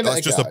think is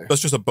that's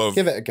just above.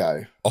 Give it a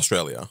go.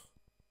 Australia.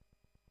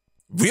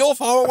 Real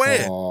far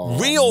away.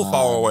 Real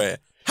far away.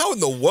 How in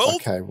the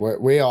world? Okay,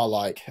 we are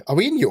like, are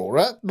we in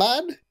Europe,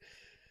 man?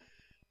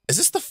 Is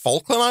this the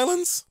Falkland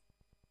Islands?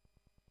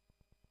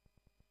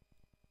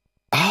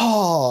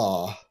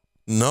 Oh.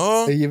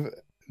 No.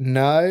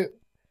 No.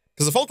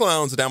 Because the Falkland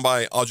Islands are down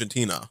by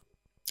Argentina.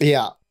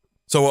 Yeah.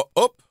 So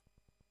we're up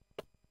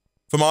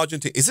from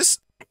Argentina. Is this...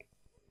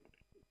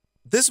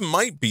 This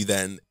might be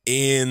then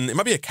in... It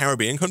might be a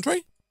Caribbean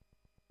country?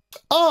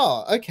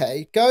 Oh,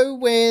 okay. Go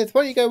with...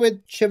 Why don't you go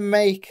with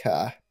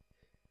Jamaica?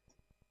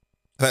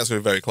 I think that's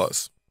going to be very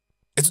close.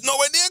 It's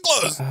nowhere near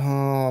close!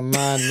 Oh,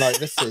 man. Like,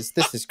 this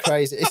is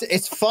crazy.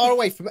 It's far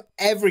away from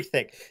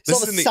everything. It's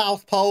not the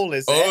South Pole,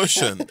 is it?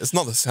 Ocean. It's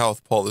not the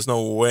South Pole. There's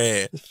no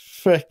way.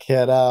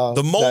 Frickin' hell.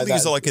 The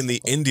Maldives are like in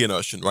the Indian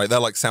Ocean, right? They're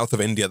like south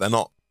of India. They're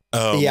not...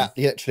 yeah,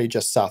 literally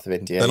just south of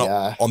India. They're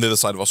not on the other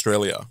side of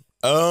Australia.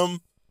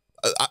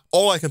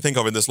 All I can think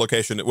of in this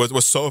location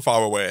was so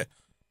far away.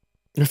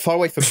 Far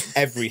away from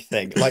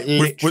everything. Like,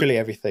 literally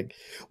everything.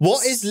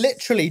 What is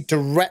literally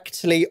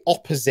directly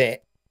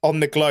opposite on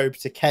the globe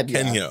to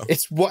Kenya?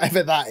 It's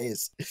whatever that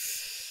is.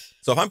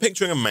 So if I'm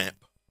picturing a map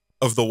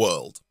of the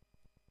world,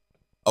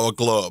 or a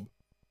globe,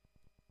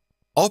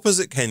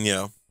 opposite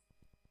Kenya,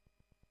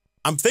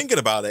 I'm thinking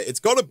about it. It's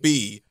got to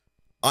be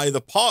either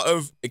part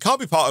of... It can't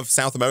be part of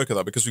South America,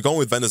 though, because we're going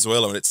with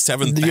Venezuela, and it's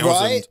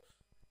 7,000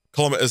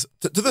 kilometers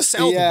to the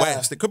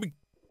southwest. Yeah. It could be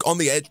on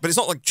the edge, but it's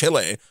not like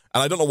Chile.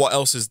 And I don't know what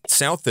else is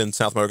south in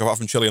South America apart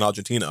from Chile and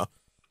Argentina.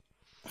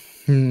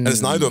 And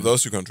it's neither of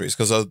those two countries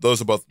because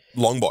those are both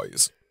long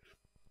boys.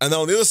 And then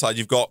on the other side,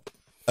 you've got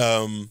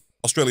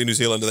Australia, New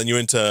Zealand, and then you're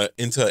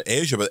into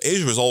Asia. But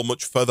Asia is all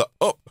much further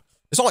up.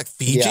 It's not like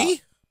Fiji. Yeah.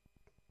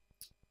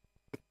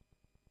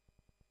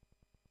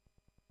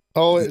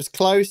 Oh, it was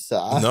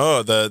closer.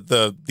 No,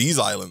 these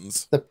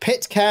islands. The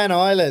Pitcairn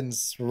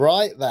Islands,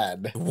 right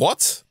then.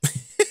 What?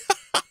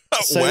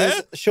 So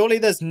Where? Surely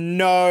there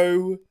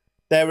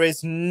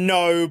is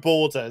no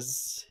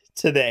borders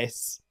to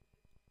this.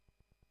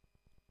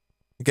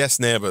 Guess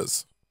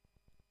neighbours.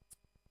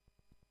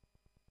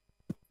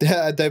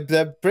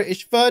 The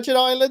British Virgin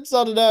Islands?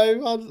 I don't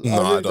know.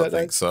 No, I don't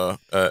think so.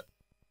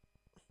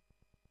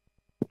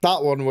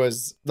 That one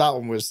was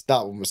tough.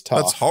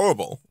 That's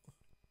horrible.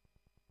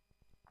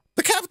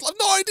 The capital, I have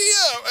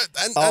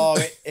no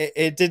idea.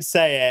 It did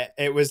say it.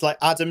 It was like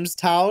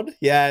Adamstown.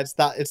 Yeah, it's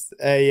that.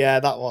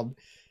 That one.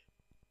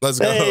 Let's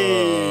go.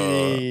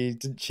 Hey,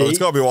 Oh, it's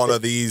got to be one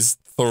of these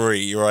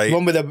three, right?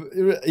 One with a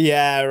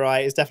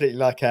right. It's definitely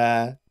like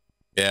a.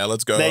 Yeah,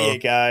 let's go. There you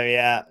go.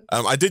 Yeah.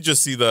 I did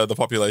just see the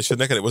population,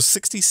 Nick, and it was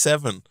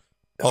 67.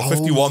 Oh,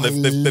 51.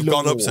 They've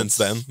gone up since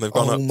then. They've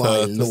gone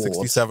up to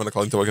 67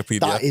 according to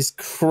Wikipedia. That is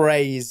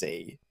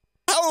crazy.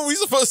 How are we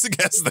supposed to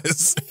guess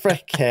this?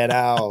 Frickin'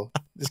 hell.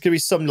 There's going to be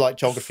some like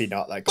geography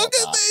nut that got Look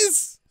at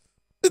this.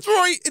 It's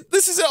right.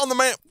 This is it on the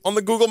map, on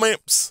the Google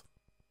Maps.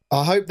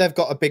 I hope they've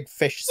got a big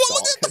fish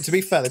stock. To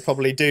be fair, they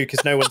probably do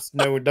because no one's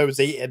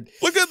eating.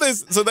 Look at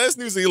this. So there's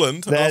New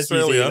Zealand, there's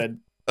Australia. New Zealand.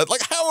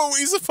 Like, how are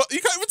we supposed?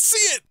 You can't even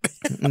see it.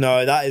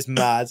 No, that is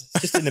mad. It's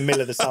just in the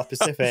middle of the South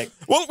Pacific.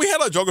 Well, we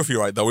had our geography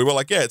right though. We were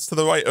like, yeah, it's to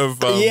the right of.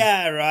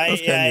 Yeah,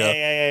 right.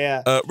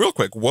 Yeah. Real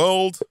quick,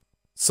 world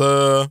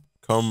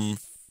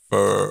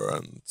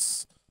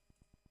circumference.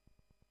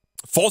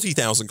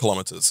 40,000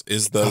 kilometers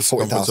is the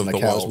circumference of the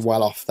world. I was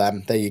well off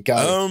them. There you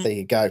go. There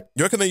you go.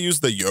 You reckon they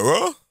use the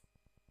euro?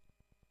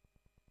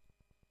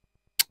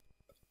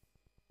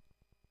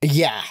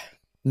 Yeah.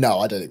 No,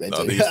 I don't think they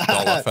do. They use the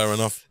dollar. Fair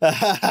enough.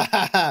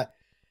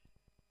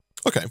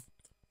 Okay.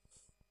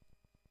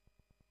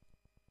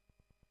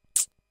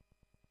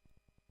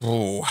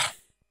 Oh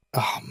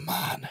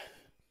man.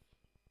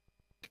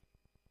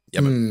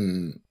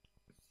 Yemen.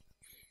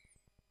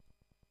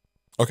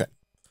 Okay.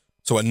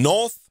 So we're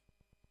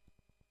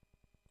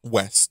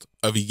northwest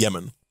of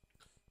Yemen,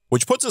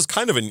 which puts us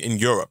kind of in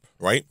Europe,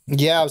 right?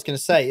 Yeah, I was going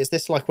to say, is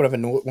this like one of the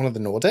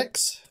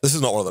Nordics? This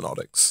is not one of the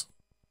Nordics.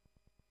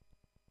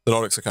 The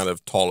Nordics are kind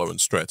of taller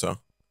and straighter.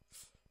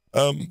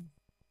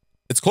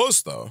 It's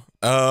close though.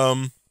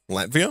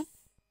 Latvia.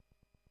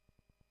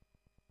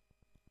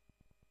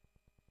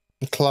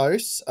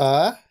 Close.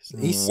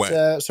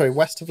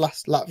 West of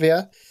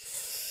Latvia.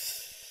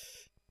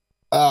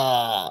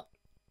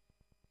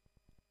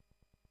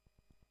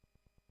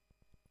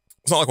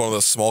 It's not like one of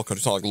those small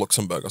countries. It's not like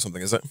Luxembourg or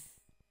something, is it?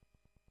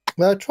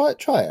 Well, try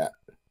it.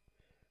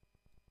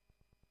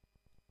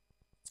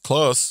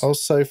 Close.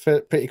 Also,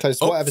 pretty close.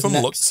 Whatever's from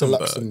next to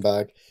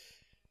Luxembourg.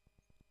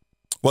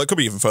 Well, it could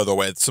be even further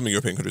away. Some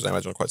European countries, I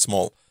imagine, are quite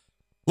small.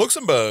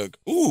 Luxembourg.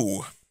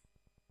 Ooh.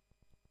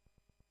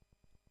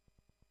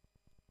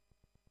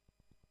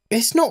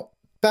 It's not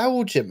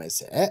Belgium,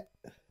 is it?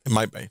 It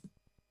might be.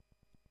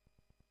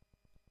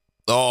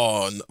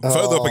 Oh,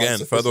 further up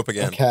again. Further up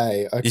again.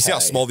 Okay. You see how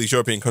small these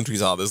European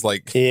countries are? There's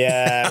like...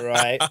 Yeah,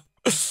 right.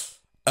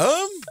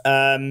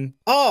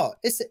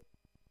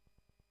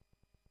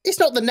 It's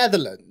not the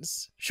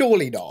Netherlands.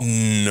 Surely not.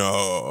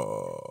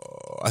 No.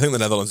 I think the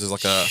Netherlands is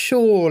like a...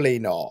 Surely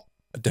not.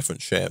 A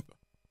different shape.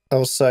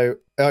 Also,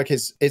 okay,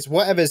 it's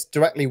whatever's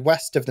directly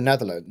west of the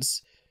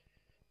Netherlands.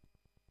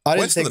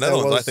 West of the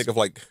Netherlands, I think of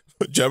like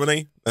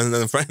Germany and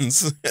then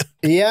France.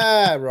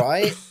 Yeah,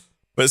 right.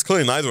 But it's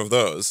clearly neither of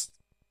those.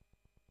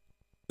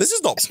 This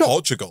is not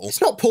Portugal. It's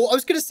not I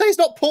was going to say it's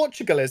not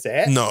Portugal, is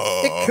it?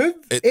 No. It could.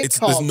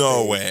 There's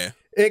no way.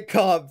 It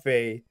can't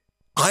be.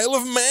 Isle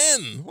of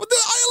Man. What the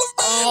Isle of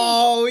Man?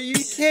 Oh, are you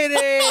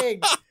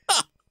kidding?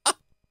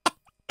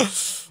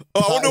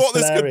 I wonder what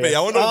this could be.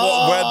 I wonder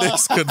where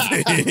this could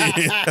be.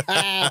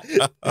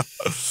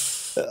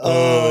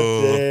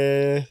 Oh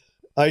dear.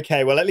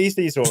 Okay, well at least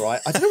these are all right.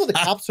 I don't know what the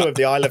capital of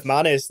the Isle of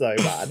Man is though,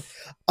 man.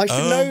 I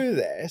should know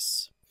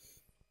this.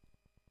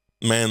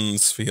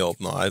 Mansfield.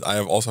 No,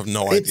 I also have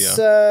no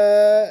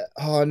idea.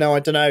 Oh no, I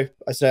don't know.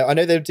 I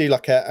know they do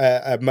like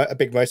a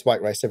big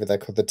motorbike race over there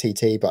called the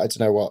TT, but I don't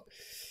know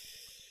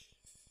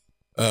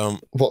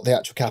what the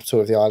actual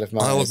capital of the Isle of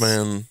Man is. Isle of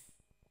Man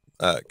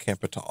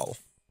capital.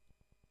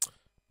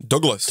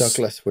 Douglas.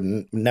 Douglas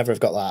would never have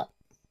got that.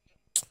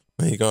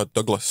 There you go,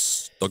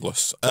 Douglas. Do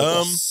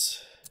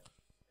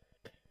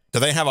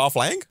they have our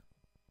flag?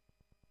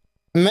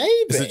 Maybe.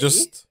 Is it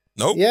just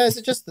nope? Yeah, is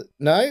it just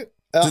no?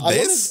 I want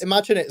this? to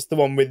imagine it's the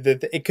one with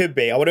the. It could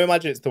be. I want to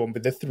imagine it's the one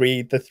with the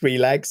three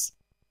legs.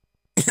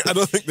 I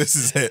don't think this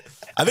is it.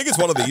 I think it's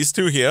one of these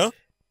two here.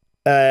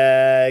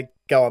 Go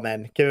on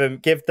then.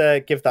 Give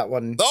that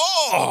one.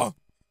 Oh,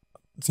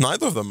 it's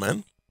neither of them,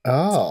 man.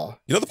 Oh.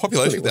 You know the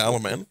population of the Isle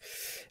of Man?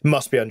 It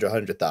must be under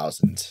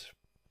 100,000.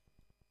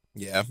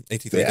 Yeah,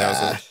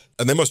 83,000. Yeah.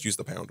 And they must use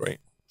the pound, right?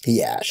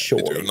 Yeah,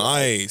 sure.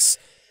 Nice.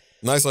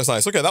 Nice.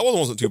 Okay, that one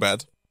wasn't too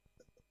bad.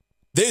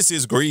 This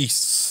is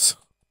Greece.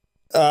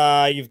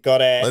 You've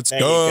got it. Let's there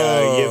go. You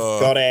go.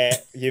 You've got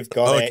it. You've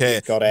got it.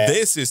 You've got it.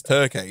 This is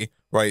Turkey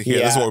right here.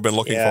 This is what we've been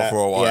looking for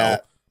a while. Yeah,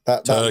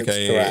 that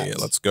Turkey. Correct.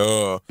 Let's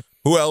go.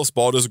 Who else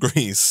borders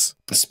Greece?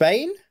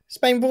 Spain?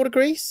 Spain border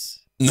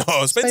Greece?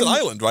 No, Spain's an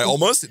island, right?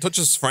 Almost. It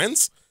touches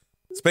France.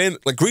 Spain,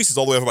 like Greece is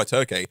all the way over by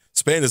Turkey.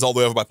 Spain is all the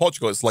way over by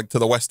Portugal. It's like to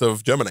the west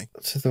of Germany.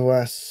 To the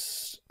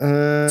west.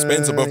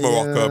 Spain's above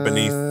Morocco,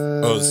 beneath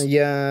us.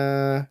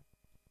 Yeah.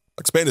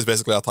 Like Spain is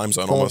basically our time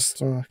zone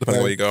almost, Okay. depending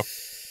on where you go.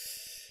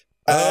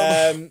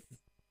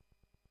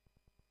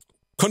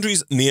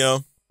 Countries near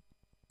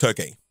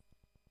Turkey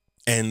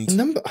and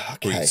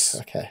Greece.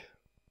 Okay.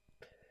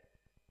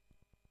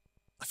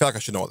 I feel like I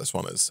should know what this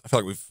one is. I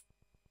feel like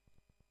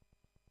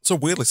it's a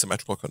weirdly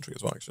symmetrical country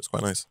as well, actually. It's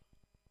quite nice.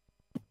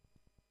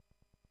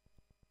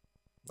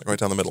 Like right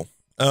down the middle.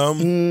 How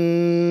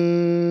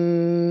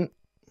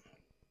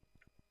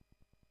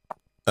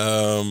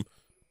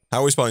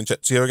are we spelling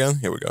Czechia again?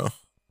 Here we go.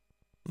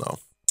 No.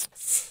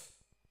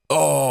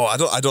 Oh, I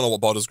don't know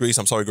what borders Greece.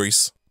 I'm sorry,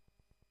 Greece.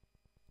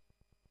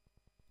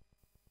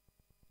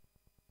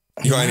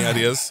 You got any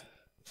ideas?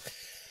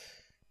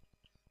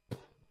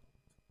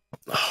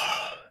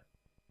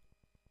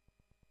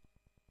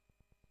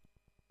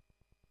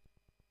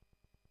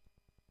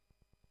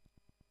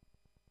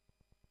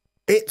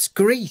 It's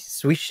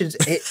Greece. We should.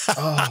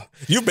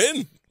 You've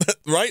been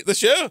right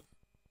this year.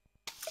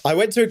 I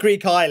went to a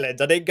Greek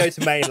island. I didn't go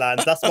to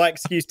mainland. That's my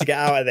excuse to get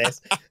out of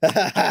this.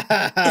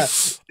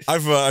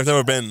 I've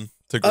never been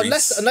to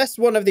Greece. Unless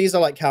one of these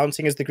are like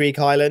counting as the Greek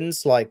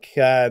islands, like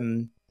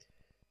no.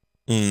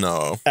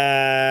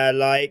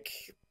 Like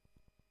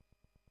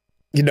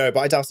but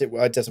I doubt it.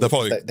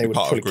 They would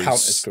probably count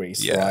as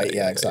Greece, right?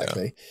 Yeah,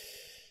 exactly. Yeah.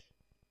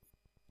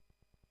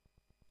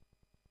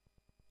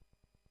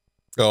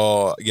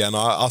 Oh yeah, no,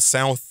 our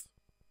south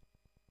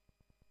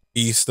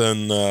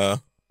eastern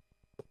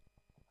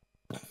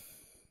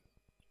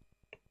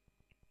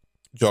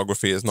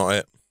geography is not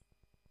it.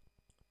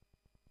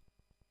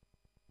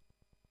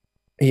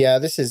 Yeah,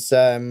 this is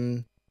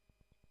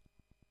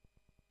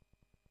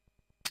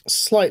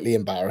slightly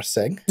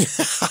embarrassing.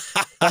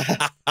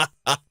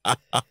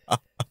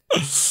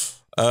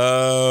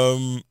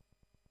 Oh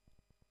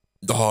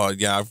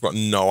yeah, I've got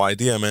no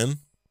idea, man.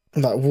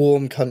 Like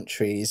warm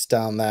countries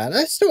down there.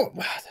 That's not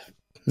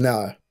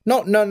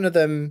none of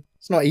them.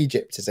 It's not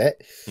Egypt, is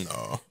it?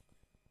 No.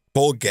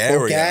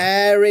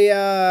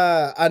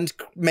 Bulgaria and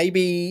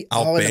maybe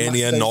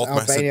Albania, North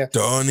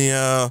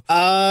Macedonia.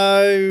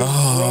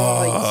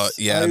 Right.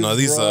 Yeah, no,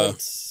 these are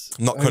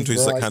not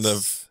countries that kind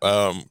of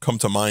come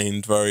to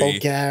mind very.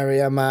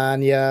 Bulgaria,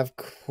 man, yeah, of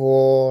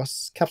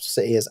course. Capital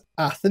city is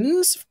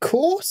Athens, of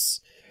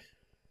course.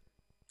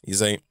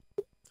 Easy.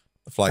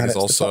 The flag is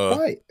also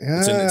right. Yeah.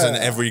 It's in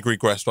every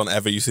Greek restaurant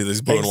ever. You see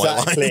these blue and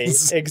white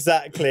lines.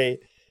 Exactly.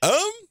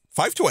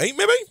 5 to 8,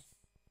 maybe.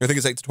 I think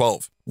it's 8 to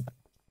 12.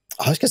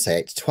 I was gonna say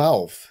 8 to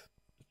 12.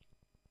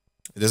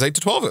 It is 8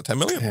 to 12 at 10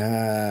 million.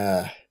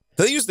 Yeah.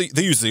 They use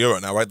the euro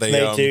now, right? They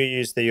do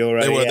use the euro.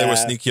 They were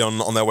sneaky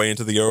on their way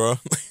into the euro.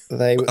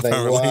 They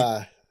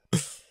were.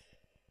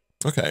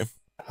 Okay.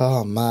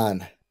 Oh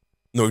man.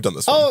 No, we've done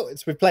this one. Oh,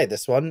 we've played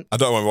this one. I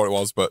don't remember what it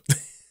was, but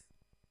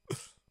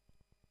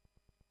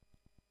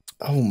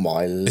oh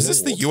my lord. Is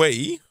this the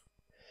UAE?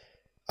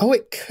 Oh,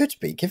 it could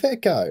be. Give it a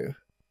go.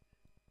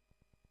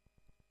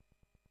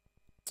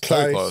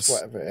 Very close.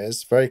 Whatever it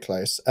is. Very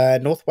close.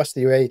 Northwest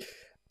of the UAE.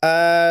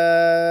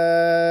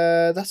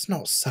 That's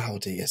not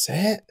Saudi, is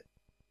it?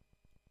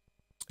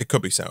 It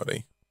could be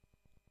Saudi.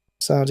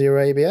 Saudi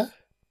Arabia?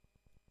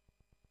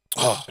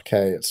 Oh,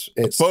 okay. It's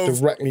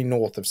directly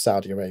north of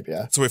Saudi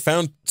Arabia. So we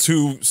found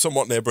two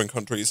somewhat neighboring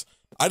countries.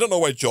 I don't know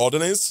where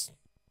Jordan is.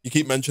 You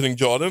keep mentioning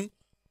Jordan.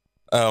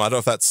 I don't know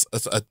if that's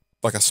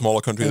like a smaller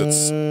country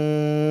that's...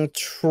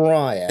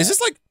 try it. Is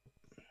this like...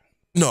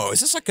 No, is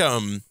this like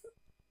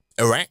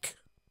Iraq?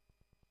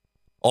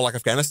 Or like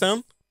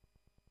Afghanistan?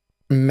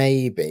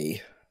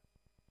 Maybe.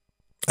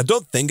 I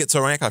don't think it's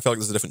Iraq. I feel like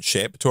there's a different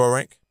shape to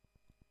Iraq.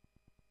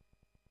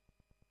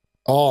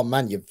 Oh,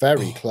 man, you're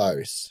very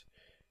close.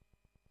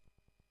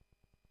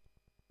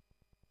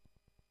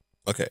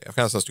 Okay,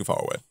 Afghanistan's too far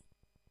away.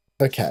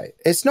 Okay.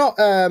 It's not...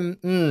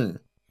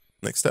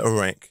 Next to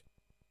Iraq.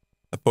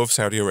 Above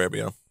Saudi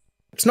Arabia.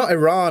 It's not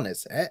Iran,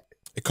 is it?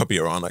 It could be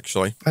Iran,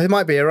 actually. It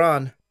might be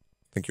Iran. I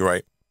think you're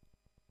right.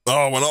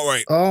 Oh, we're not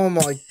right. Oh,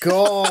 my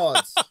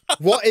God.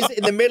 What is it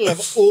in the middle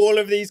of all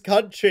of these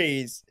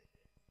countries?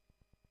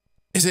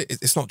 Is it?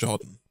 It's not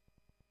Jordan.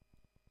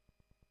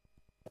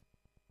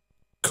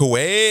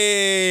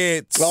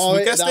 Kuwait. Oh,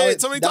 we guessed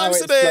it so many times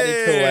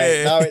today.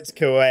 Kuwait. Now it's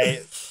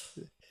Kuwait.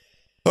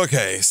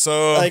 Okay,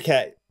 so...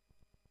 Okay.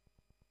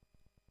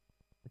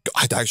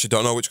 I actually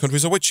don't know which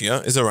countries are which, yeah?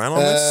 Is Iran on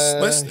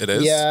this list? It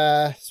is.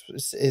 Yeah.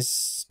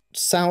 It's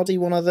Saudi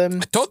one of them?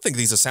 I don't think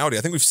these are Saudi.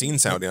 I think we've seen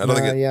Saudi. I don't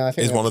think it I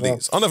think is one of well.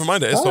 these. Oh, never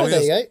mind. It is. Oh,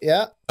 there you go.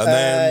 Yeah. And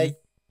then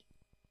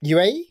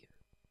UAE?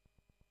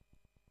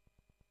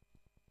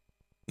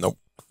 Nope.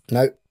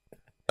 Nope.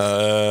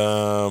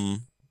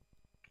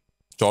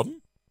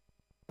 Jordan?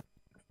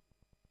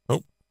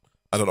 Nope.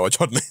 I don't know what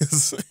Jordan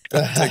is.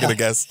 Taking a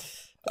guess.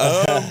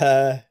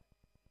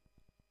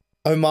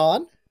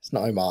 Oman? It's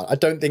not Oman. I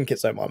don't think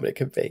it's Oman, but it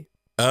could be.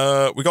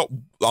 We got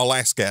our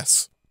last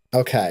guess.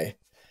 Okay.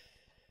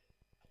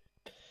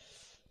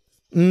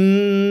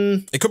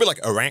 It could be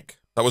like Iraq.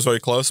 That was very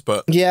close,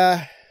 but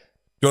Yeah.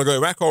 you want to go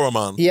Iraq or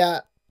Oman?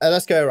 Yeah.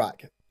 Let's go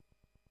Iraq.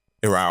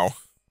 Iraq.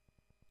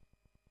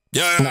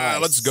 Yeah,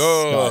 Nice. let's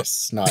go.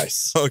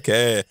 Nice.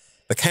 Okay.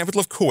 The capital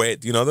of Kuwait.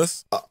 Do you know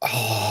this?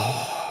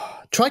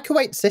 Try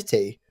Kuwait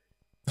City.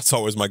 That's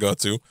always my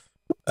go-to.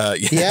 Yeah,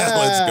 Yeah.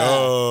 let's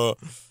go.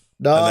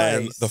 Nice.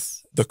 And then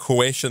the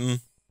Kuwaitian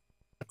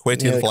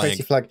Yeah, the flag.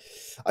 Kuwaiti flag.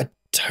 I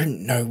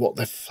don't know what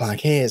the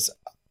flag is.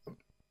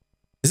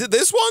 Is it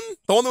this one?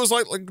 The one that was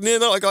like near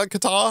like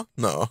Qatar?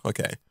 No.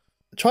 Okay.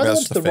 Try the That's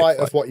one to the the fake right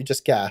flag. of what you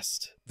just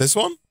guessed. This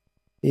one?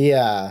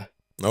 Yeah.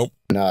 Nope.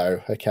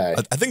 No. Okay.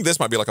 I think this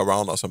might be like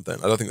Iran or something.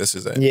 I don't think this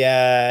is it.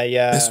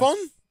 Yeah. This one?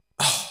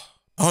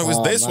 Oh, it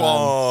was this man.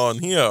 one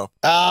here.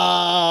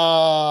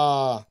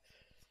 Ah.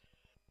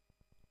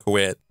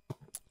 Kuwait.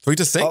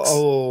 3-6.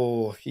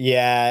 Oh,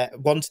 yeah.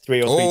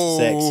 1-3 or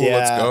 3-6. Yeah.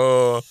 Let's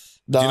go. Nice.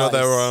 Do you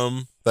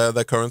know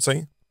their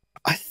currency?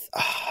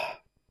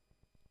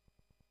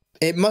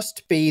 It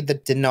must be the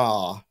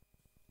dinar.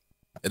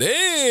 It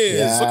is.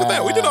 Yeah. Look at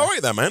that. We did all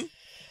right there, man.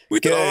 We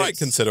did all right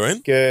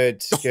considering.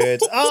 Good.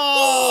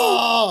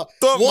 Oh,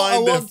 Don't what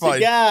mind I want if to I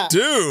get.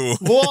 do.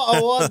 What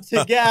I want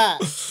to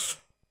get.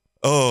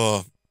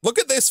 Oh, look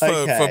at this for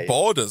Okay.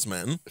 borders,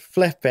 man.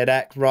 Flipping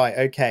heck. Right.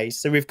 Okay.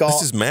 So we've got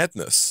This is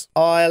madness.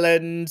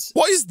 Ireland.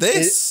 What is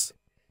this?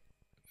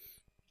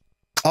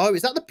 Oh,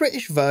 is that the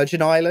British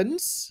Virgin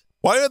Islands?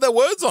 Why are there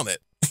words on it?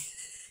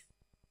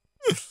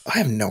 I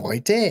have no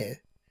idea.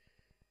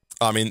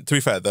 I mean, to be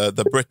fair,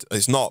 the Brit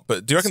is not,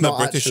 but do you reckon It's the not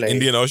British actually.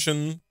 Indian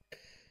Ocean,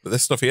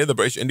 this stuff here, the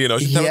British Indian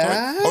Ocean territory?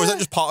 Yeah. Or is that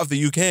just part of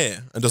the UK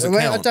and doesn't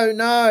Wait, count? I don't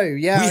know.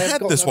 Yeah, we I've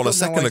had got- this I've one a got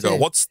no second ago.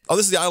 idea. This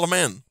is the Isle of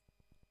Man.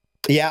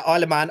 Yeah,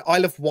 Isle of Man,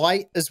 Isle of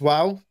Wight as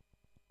well.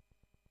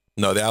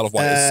 No, the Isle of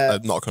Wight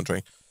is not a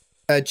country.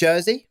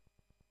 Jersey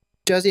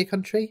a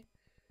country.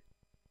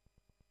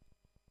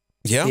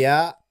 Yeah.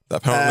 Yeah.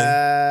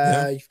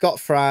 Apparently. You've got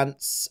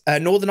France,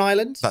 Northern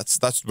Ireland.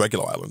 That's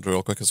regular Ireland,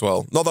 real quick as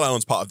well. Northern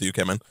Ireland's part of the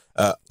UK, man.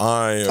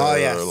 Ireland.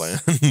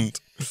 Yes.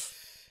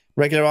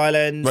 Regular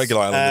Island.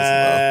 Regular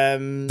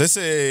Island. This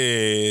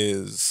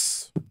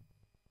is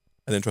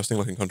an interesting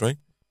looking country.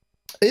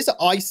 Is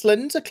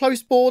Iceland a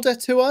close border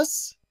to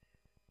us?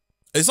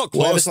 It's not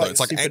Where close there's, though. It's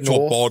like super actual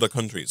north. border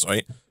countries,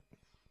 right?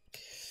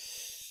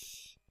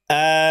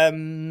 I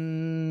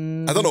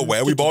don't know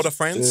where we border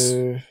France,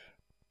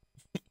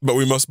 but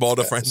we must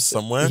border France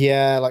somewhere.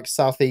 Yeah, like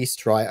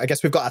southeast, right? I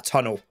guess we've got a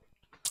tunnel.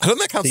 I don't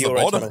think that counts The as a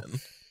Euro border, tunnel. man.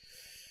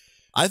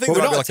 I think Well,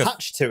 there we're might not be like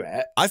attached to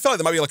it. I feel like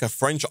there might be like a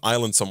French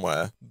island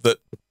somewhere that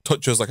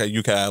touches like a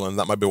UK island.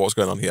 That might be what's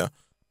going on here.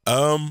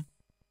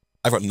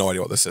 I've got no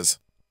idea what this is.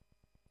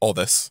 Or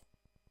this.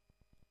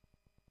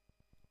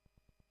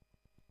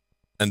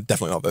 And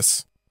definitely not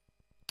this.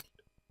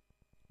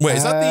 Wait,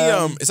 is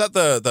that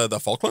the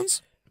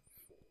Falklands?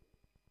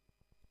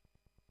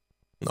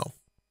 No.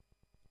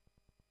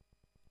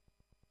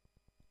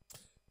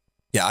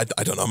 Yeah,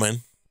 I don't know,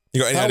 man.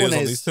 You got any ideas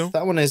on these two?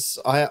 That one is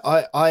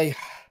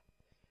I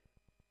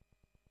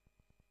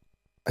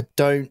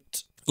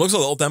don't. Looks a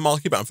little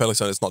Denmarky, but I'm fairly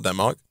certain it's not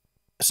Denmark.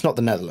 It's not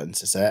the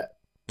Netherlands, is it?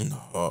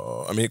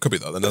 No, I mean it could be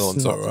though. The Netherlands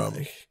It's not are.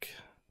 the-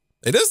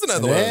 It is the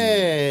Netherlands. It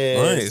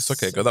is. Nice.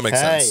 Okay, good. That makes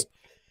Okay. sense.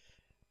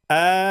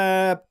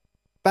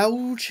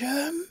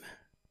 Belgium.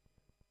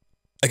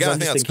 Again, I I'm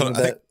think just that's thinking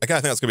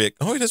gonna be.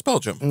 Oh, it is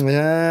Belgium.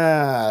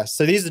 Yeah.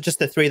 So these are just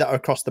the three that are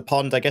across the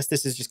pond. I guess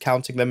this is just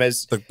counting them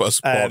as The bus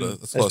border.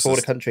 That's as border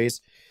closest.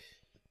 countries.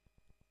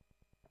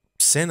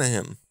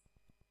 Sinan.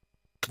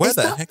 Where Is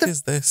the that heck the-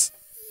 is this?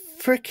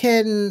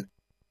 Freaking.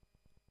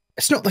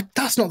 It's not the.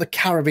 That's not the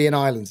Caribbean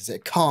islands, is it?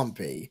 It can't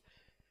be.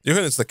 You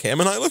think it's the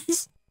Cayman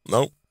Islands?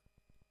 No.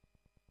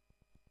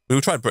 We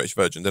tried British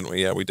Virgin, didn't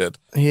we? Yeah, we did.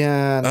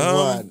 Yeah. They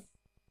weren't.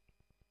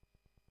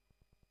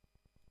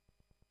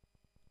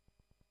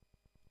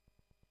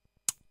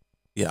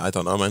 Yeah, I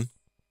don't know, man.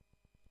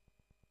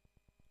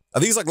 Are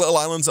these like little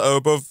islands that are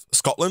above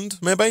Scotland,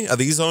 maybe? Are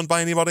these owned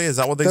by anybody? Is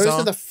that what these Those are?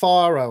 are the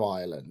Faroe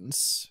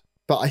Islands,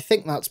 but I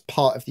think that's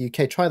part of the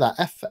UK. Try that.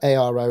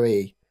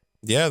 Faroe.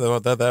 Yeah,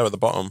 they're there at the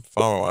bottom.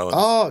 Faroe Islands.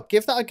 Oh,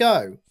 give that a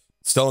go.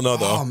 Still a no,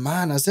 though. Oh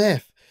man, as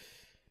if.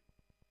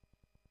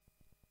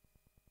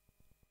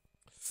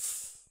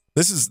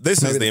 This is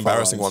Maybe the the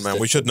embarrassing Faroe one, man.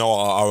 Islands We is should know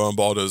our own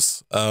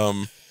borders.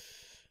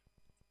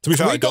 To be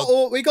fair, we got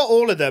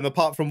all of them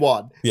apart from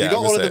one. Yeah, we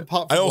got all of them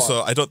apart from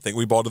one. I don't think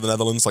we border the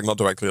Netherlands, like not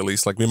directly at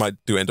least. Like we might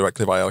do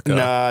indirectly via like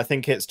No, I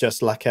think it's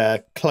just like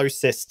a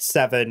closest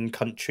 7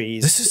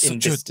 countries in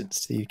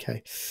distance to the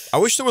UK. I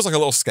wish there was like a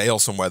little scale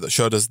somewhere that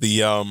showed us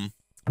the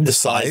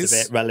size of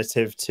it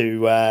relative to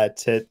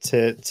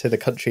the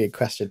country in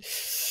question.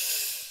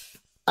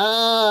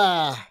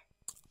 I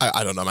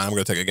don't know, man. I'm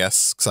gonna take a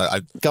guess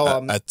because go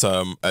on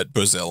at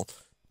Brazil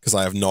because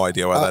I have no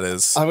idea where that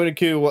is. I'm gonna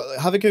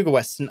have a Google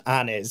where St.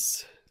 Anne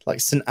is, like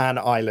St. Anne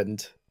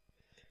Island.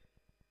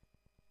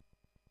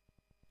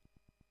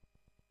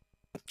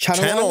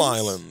 Channel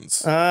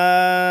Islands.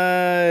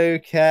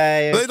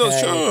 Okay. They don't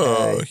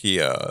show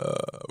here,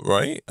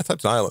 right? I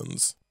typed in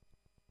islands.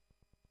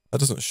 That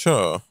doesn't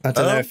show. I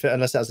don't know if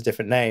unless that has a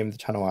different name, the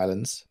Channel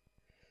Islands.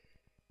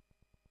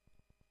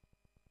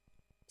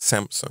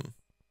 Samson.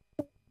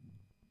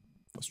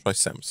 Let's try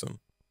Samson.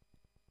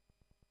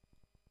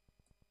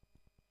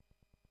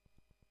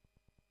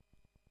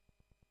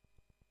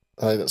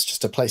 Oh, that's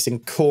just a place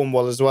in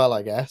Cornwall as well,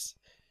 I guess.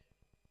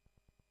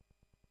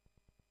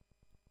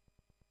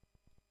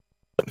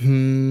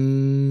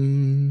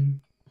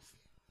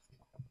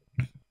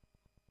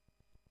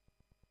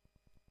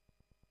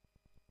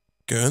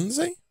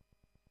 Guernsey?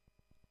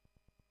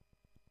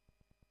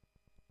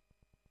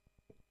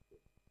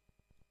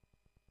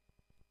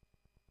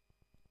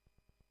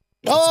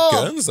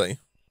 Guernsey.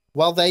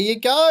 Well, there you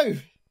go.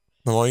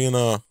 Well, you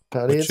know,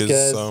 which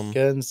is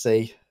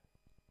Guernsey.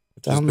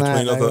 Down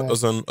between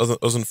us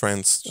and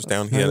France, just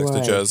down here next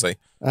to Jersey.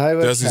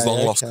 Jersey's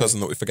long lost cousin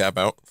that we forget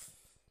about.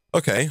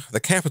 Okay, the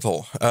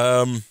capital.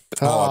 I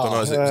don't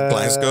know. Is it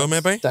Glasgow?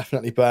 Maybe.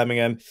 Definitely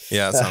Birmingham.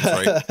 Yeah, that sounds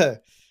right.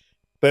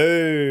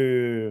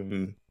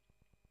 Boom.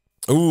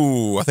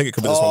 Ooh, I think it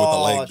could be this one with the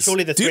legs.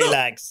 Surely the three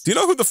legs. Do you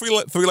know who the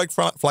three-leg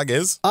flag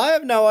is? I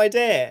have no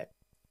idea.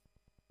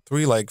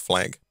 Three-leg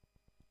flag.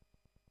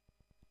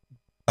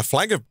 A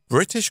flag of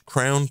British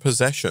Crown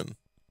possession.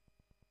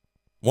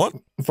 What?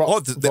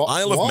 The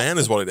Isle of Man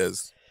is what it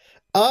is.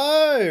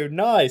 Oh,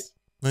 nice.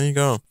 There you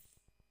go.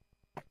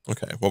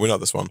 Okay, well, we know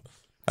this one.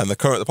 And the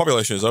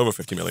population is over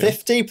 50 million.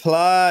 50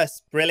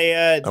 plus.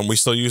 Brilliant. And we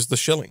still use the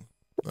shilling.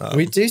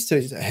 We do still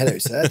use it. Hello,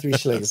 sir. 3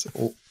 shillings.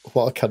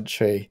 What a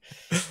country.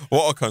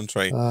 What a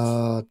country.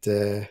 Oh,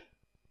 dear.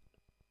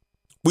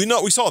 We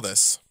saw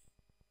this.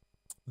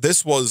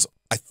 This was,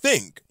 I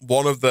think,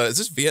 one of the... Is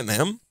this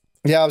Vietnam?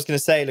 Yeah, I was going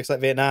to say, it looks like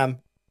Vietnam.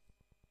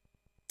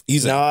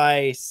 Easy.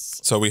 Nice.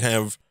 So we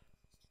have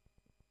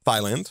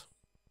Thailand.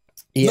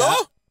 Yeah. No?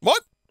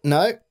 What?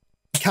 No.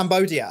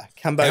 Cambodia.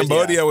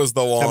 Cambodia was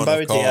the one,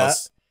 of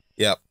course.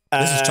 Yep.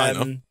 This is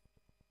China.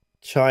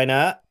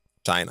 China.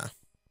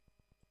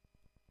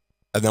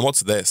 And then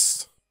what's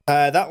this?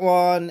 That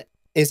one,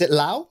 is it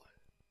Laos?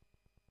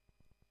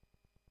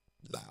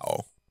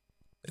 Laos.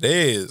 It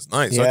is.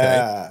 Nice.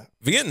 Yeah. Okay.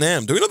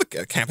 Vietnam. Do we know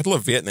the capital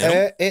of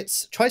Vietnam?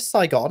 Try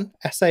Saigon.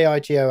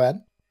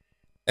 Saigon.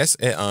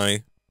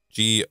 Saigon?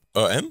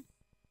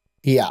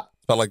 Yeah.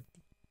 Spelled like,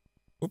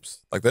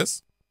 oops, like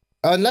this?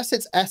 Unless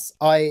it's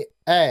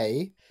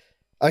SIA.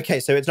 Okay,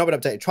 so it's not been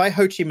updated. Try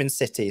Ho Chi Minh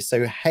City.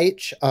 So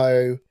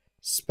HO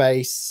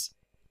space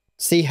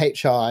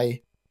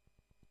CHI.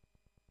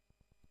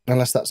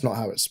 Unless that's not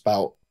how it's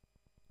spelled.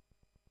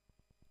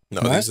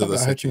 No, these are the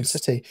Ho Chi Minh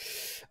City.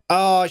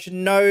 Oh, I should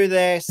know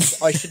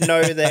this. I should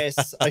know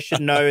this. I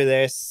should know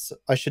this.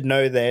 I should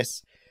know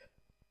this.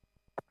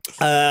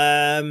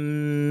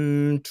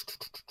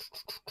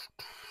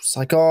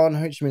 Saigon,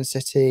 Ho Chi Minh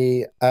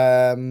City.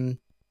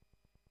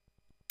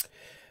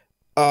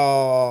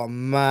 Oh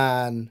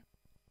man.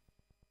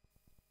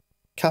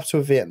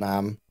 Capital of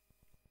Vietnam.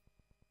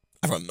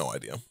 I've got no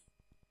idea.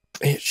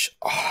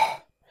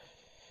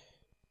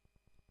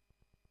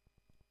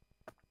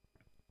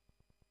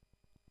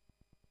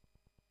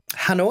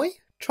 Hanoi?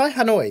 Try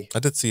Hanoi. I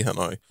did see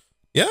Hanoi.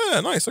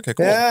 Yeah, nice. Okay,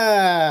 cool.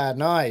 Yeah,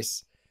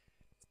 nice.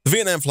 The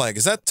Vietnam flag,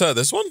 is that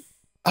this one?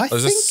 I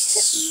think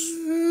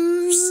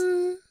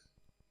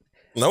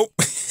Nope.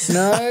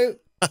 No.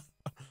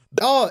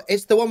 Oh,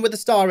 it's the one with the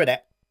star in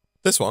it.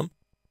 This one?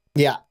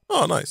 Yeah.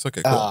 Oh, nice.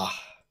 Okay, cool.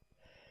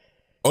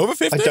 Over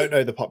 50? I don't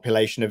know the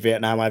population of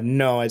Vietnam. I have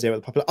no idea what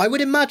the population... I would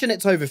imagine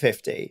it's over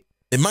 50.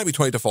 It might be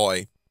 20 to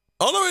 40.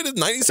 Oh, no, it is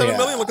 97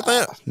 million. Look at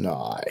that.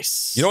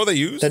 Nice. You know what they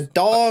use? The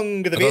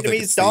dong. The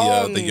Vietnamese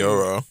dong. The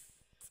euro.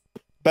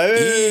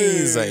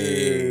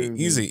 Boom.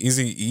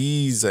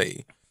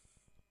 Easy.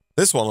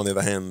 This one, on the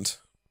other hand,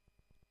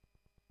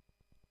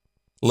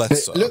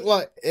 less so.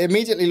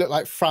 Immediately looked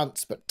like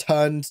France, but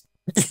turned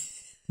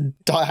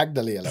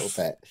diagonally a little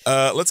bit.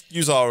 Let's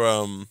use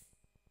our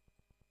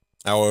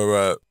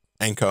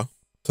anchor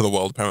to the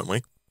world,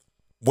 apparently.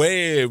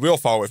 We're real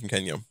far away from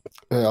Kenya.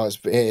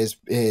 It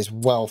is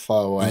well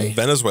far away.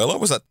 Venezuela?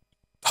 Was that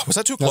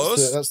too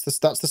close?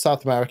 That's the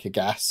South America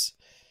gas.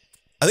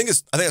 I think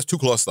that's too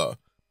close though.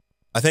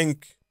 I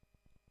think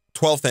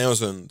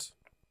 12,000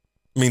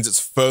 means it's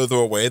further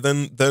away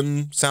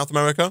than South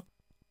America.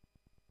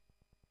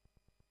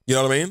 You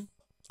know what I mean?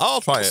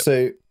 I'll try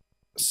it.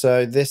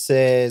 So this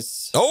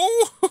is...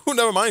 Oh,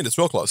 never mind. It's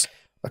real close.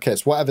 Okay,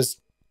 it's whatever's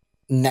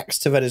next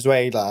to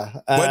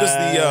Venezuela. Where does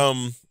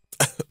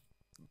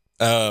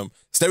the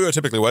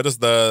stereotypically, where does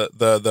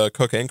the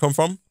cocaine come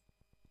from?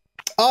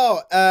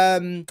 Oh,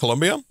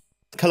 Colombia?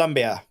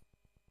 Colombia.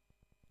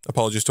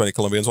 Apologies to any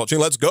Colombians watching.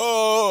 Let's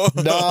go!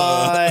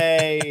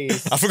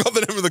 Nice. I forgot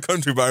the name of the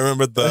country, but I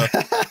remembered the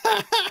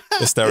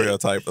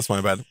stereotype. That's my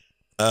bad.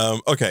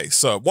 Okay,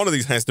 so one of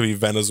these has to be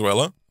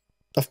Venezuela.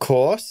 Of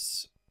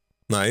course.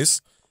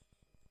 Nice.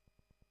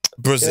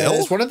 Brazil?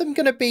 Is one of them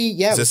going to be...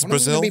 Yeah, is this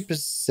Brazil? Going to be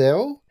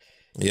Brazil?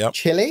 Yep.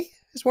 Chile?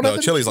 Is one of them?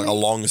 No, Chile's like a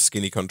long,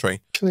 skinny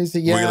country. Chile's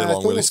really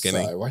long, really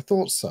skinny. So. I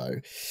thought so.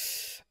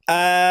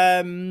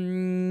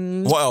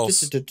 What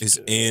else is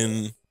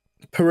in...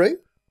 Peru?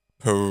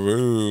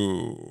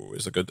 Peru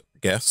is a good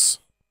guess.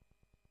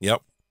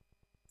 Yep.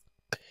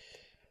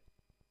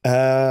 Oh,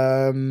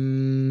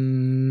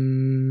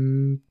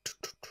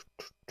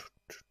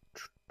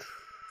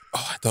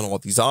 I don't know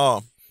what these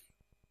are.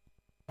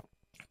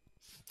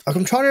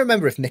 I'm trying to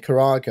remember if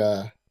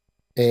Nicaragua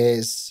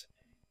is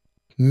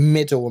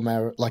Middle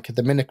America,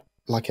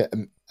 like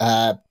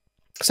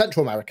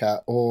Central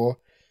America, or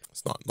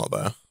it's not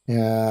there.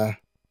 Yeah.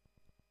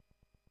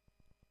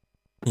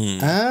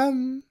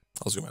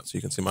 I'll zoom out so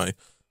you can see my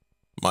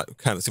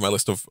kind of see my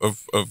list of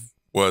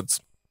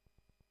words.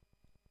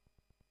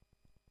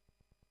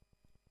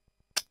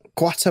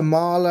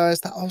 Guatemala,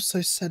 is that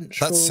also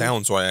central? That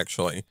sounds right,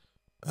 actually.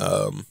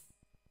 Oh,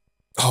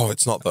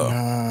 it's not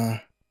though.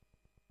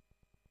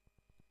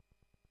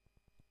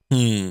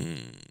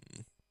 It's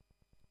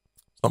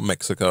not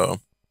Mexico. I'm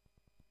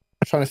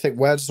trying to think,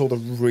 where does all the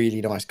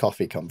really nice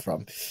coffee come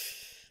from?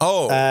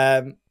 Oh,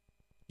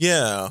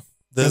 yeah.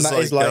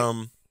 There's like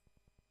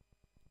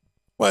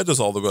where does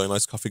all the really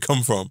nice coffee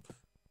come from?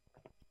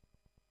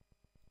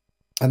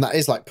 And that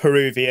is like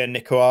Peruvian,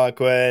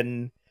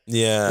 Nicaraguan, like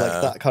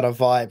that kind of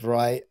vibe,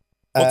 right?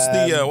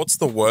 What's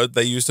the word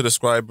they use to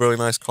describe really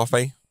nice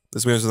coffee?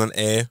 This begins with an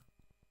A.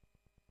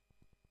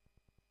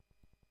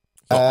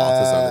 It's not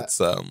artisan.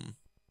 It's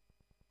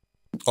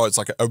oh, it's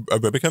like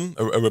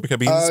Arabica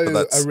beans, but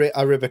that's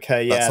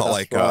Arabica. Yeah, that's not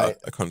like right.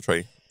 a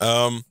country.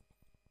 Not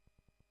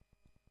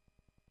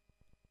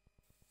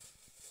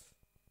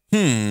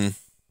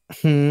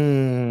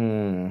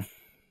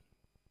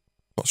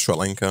Sri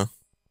Lanka.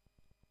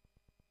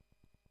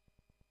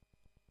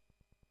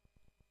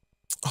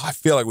 Oh, I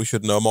feel like we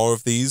should know more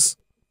of these,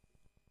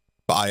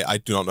 but I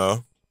do not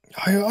know.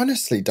 I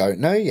honestly don't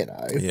know, you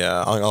know.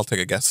 Yeah, I'll take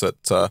a guess at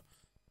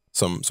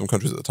some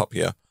countries at the top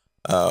here,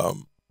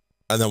 and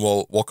then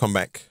we'll come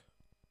back.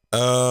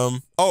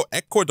 Oh,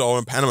 Ecuador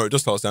and Panama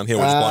just tell us down here.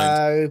 We're just blind.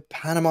 Oh,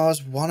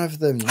 Panama's one of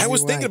them. I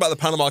was thinking about the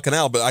Panama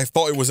Canal, but I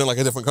thought it was in like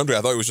a different country.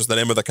 I thought it was just the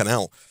name of the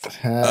canal.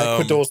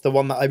 Ecuador's the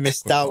one that I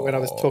missed out when I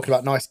was talking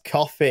about nice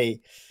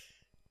coffee.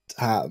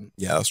 Yeah,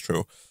 that's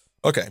true.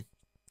 Okay.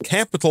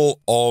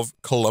 Capital of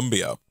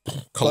Colombia.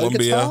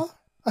 Colombia.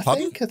 I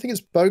think it's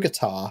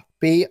Bogota.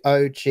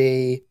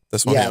 B-O-G.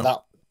 This one. Yeah,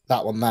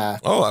 that one there.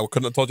 Oh, I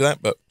couldn't have told you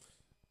that, but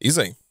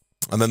easy.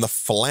 And then the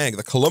flag,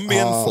 the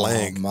Colombian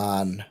flag. Oh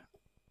man.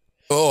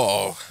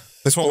 Oh,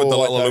 this one with the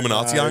little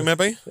Illuminati eye,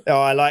 maybe? Oh,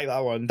 I like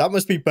that one. That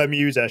must be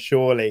Bermuda,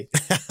 surely.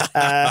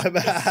 I've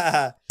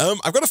got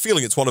a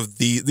feeling it's one of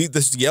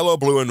this yellow,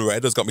 blue, and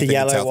red has got me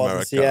thinking South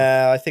America.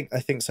 Yeah, I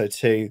think so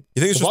too.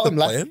 You think it's just the bottom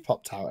plane? left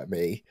popped out at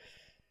me.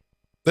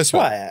 This Try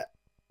one? it.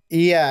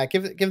 Yeah,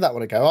 give that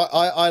one a go.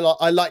 I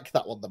like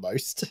that one the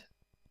most.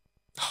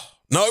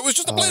 No, it was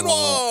just a plain one.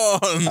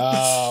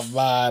 Oh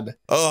man.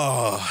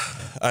 Oh,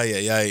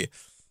 ay.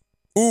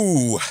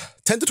 Ooh,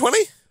 10 to 20?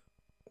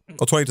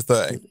 Or 20 to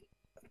 30?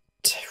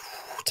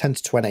 10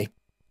 to 20.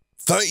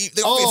 30?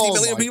 There are 50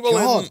 million people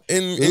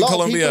in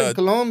Colombia. In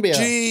Colombia.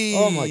 Jeez.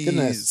 Oh my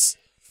goodness.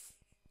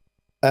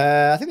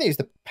 I think they use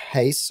the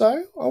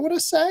peso, I want to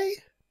say.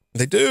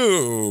 They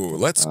do.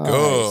 Let's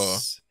go.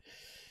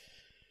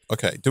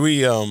 Okay, do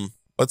we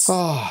let's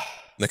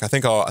Nick, I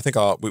think our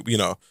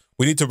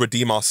we need to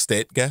redeem our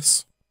state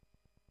guess.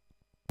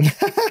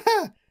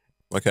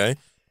 Okay.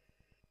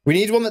 We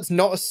need one that's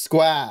not a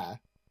square.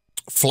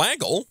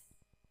 Flagel?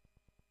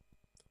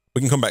 We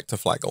can come back to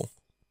Flagel.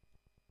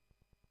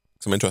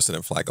 Because I'm interested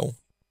in Flagel.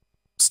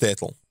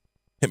 Statel.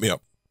 Hit me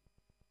up.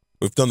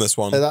 We've done this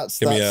one. So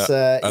Give me an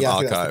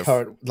archive. That's the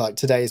current, like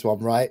today's one,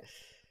 right?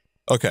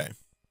 Okay.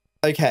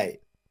 Okay.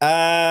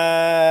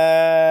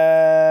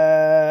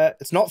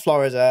 It's not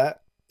Florida.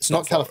 It's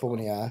not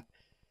California.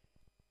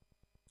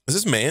 Is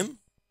this Maine?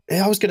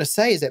 Yeah, I was going to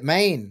say, is it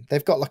Maine?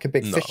 They've got like a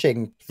big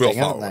fishing thing,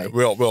 haven't they?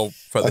 Real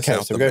further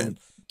south so than Maine.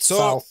 So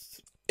south,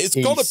 it's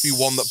got to be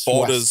one that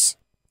borders. West.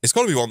 It's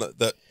got to be one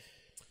that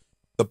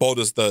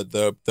borders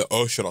the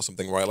ocean or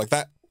something, right? Like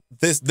that.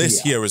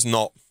 This here is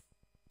not.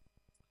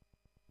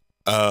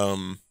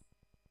 Is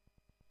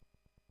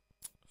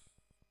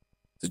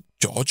it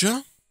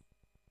Georgia?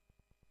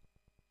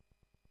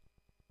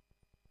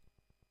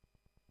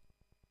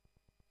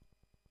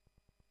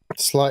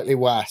 Slightly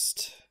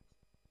west.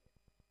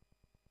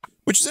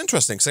 Which is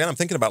interesting. So I'm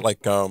thinking about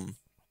like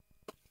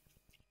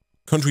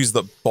countries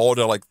that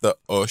border like the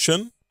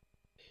ocean.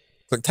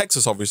 Like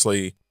Texas,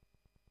 obviously,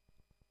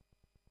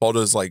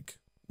 borders like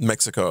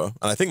Mexico,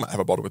 and I think might have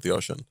a border with the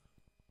ocean.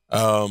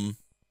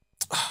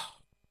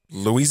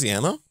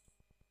 Louisiana?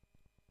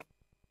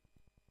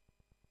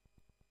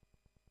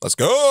 Let's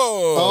go!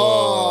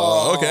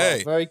 Oh,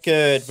 okay. Very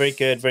good, very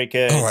good, very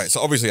good. All right, so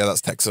obviously, yeah,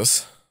 that's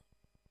Texas.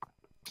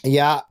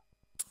 Yeah.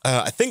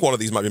 I think one of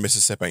these might be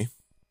Mississippi.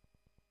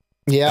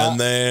 Yeah. And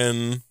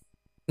then...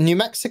 New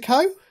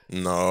Mexico?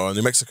 No,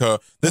 New Mexico.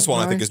 This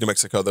one, I think, is New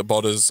Mexico. The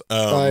borders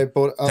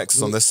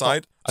Texas on this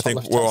side. I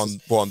think we're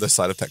on this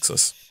side of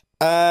Texas.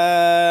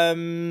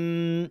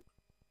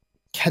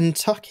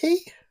 Kentucky?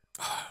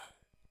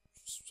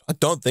 I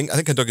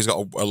think Kentucky's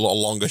got a lot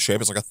longer shape.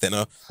 It's like a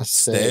thinner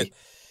state.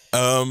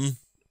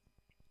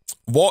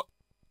 What?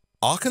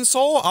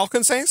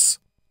 Arkansas?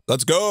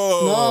 Let's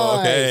go. Nice.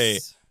 Okay.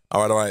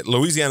 All right.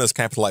 Louisiana's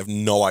capital. I have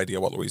no idea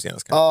what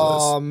Louisiana's capital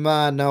is. Oh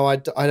man, no, I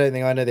don't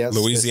think I know the answer.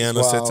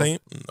 Louisiana City?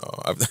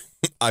 No,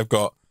 I've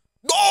got.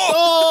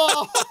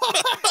 Oh!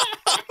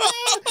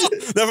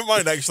 Never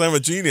mind. Actually, I'm a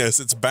genius.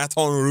 It's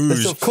Baton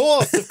Rouge. Of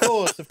course.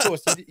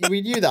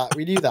 We knew that.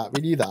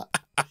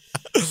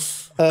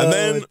 And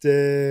then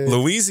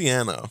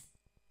Louisiana.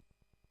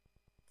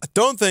 I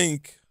don't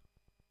think.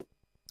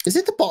 Is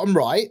it the bottom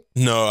right?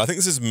 No, I think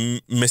this is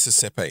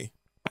Mississippi.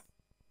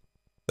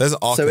 There's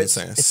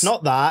Arkansas. So it's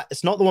not that.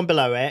 It's not the one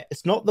below it.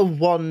 It's not the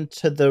one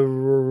to the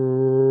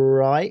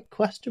right?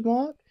 Question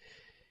mark.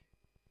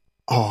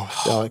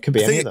 Oh, it could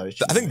be any of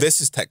those. I think this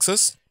is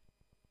Texas.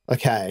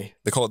 Okay.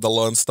 They call it the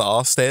Lone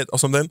Star State or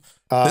something.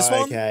 This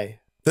one? Okay.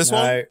 This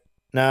one?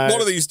 No.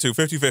 One of these two,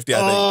 50-50, I think.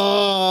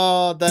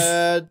 Oh,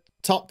 the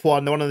top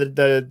one. The one on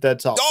the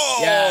top. Oh,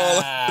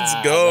 yeah, let's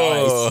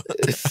go.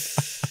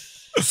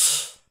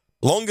 Nice.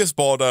 Longest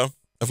border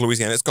of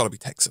Louisiana. It's got to be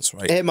Texas,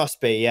 right? It must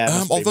be,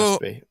 yeah.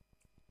 Must be.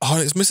 Oh,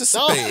 it's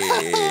Mississippi.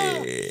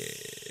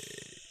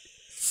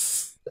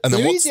 And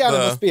then Louisiana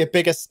must be a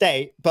bigger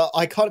state, but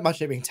I can't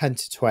imagine it being 10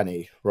 to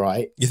 20,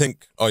 right? You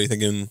think? Oh, you're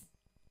thinking?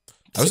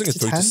 I was thinking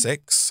 3 to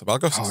 6. But I'll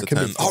go 6 to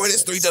 10. Oh, it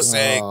is 3 to 6.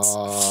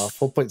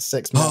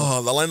 4.6 million.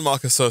 Oh, the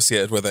landmark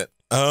associated with it.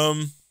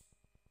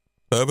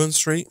 Bourbon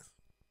Street.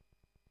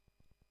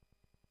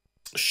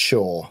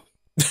 Sure.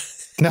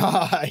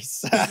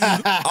 Nice.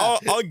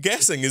 our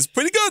guessing is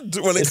pretty good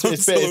when it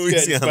comes to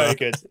Louisiana.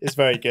 It's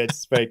very good.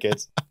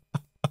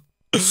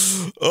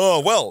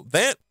 Oh, well,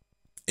 that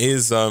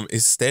is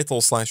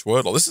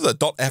Statel/Wordle. This is a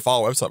 .fr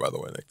website, by the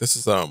way, Nick. This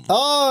is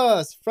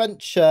it's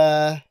French.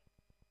 A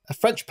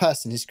French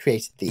person who's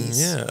created these.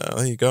 Yeah,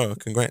 there you go.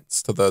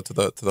 Congrats to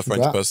the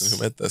French person who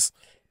made this.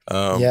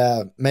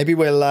 Yeah, maybe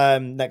we'll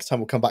next time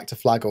we'll come back to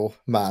Flaggle,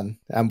 man,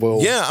 and we'll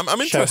I'm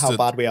interested show how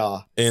bad we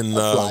are in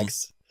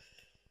flags.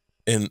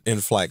 In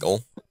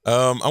Flaggle.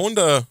 I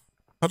wonder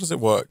how does it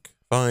work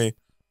if I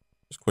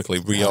just quickly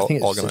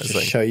reorganize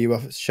things. Show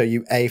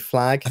you a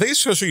flag. I think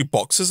it's going to show you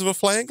boxes of a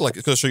flag. Like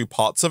it's going to show you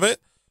parts of it.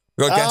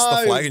 You got to guess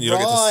the flag, and you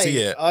don't get to see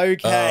it.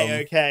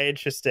 Okay,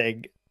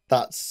 interesting.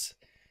 That's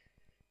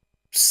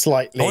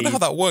slightly. I wonder how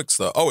that works,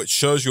 though. Oh, it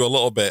shows you a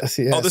little bit.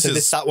 Yeah,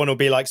 that one will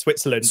be like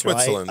Switzerland,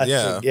 Switzerland, right?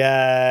 yeah.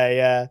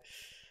 Yeah.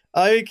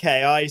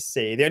 Okay, I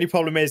see. The only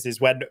problem is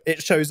when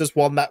it shows us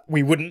one that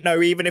we wouldn't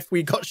know even if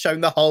we got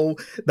shown the whole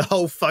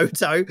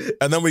photo.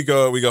 And then we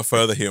go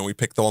further here and we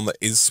pick the one that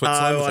is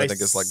Switzerland, which I think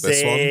is like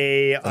this one.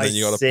 And then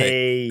you got to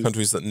pick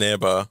countries that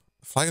neighbor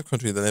flag of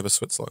country that neighbor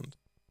Switzerland.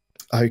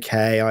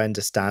 Okay, I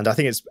understand. I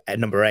think it's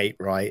number 8,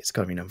 right? It's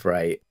got to be number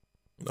 8.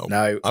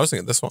 No. I was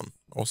thinking this one.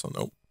 Also,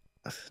 no.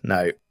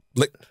 No.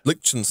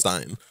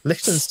 Liechtenstein.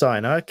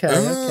 Okay.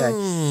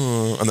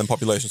 And then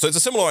population. So it's a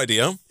similar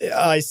idea.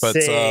 I see.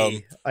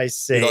 You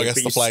gotta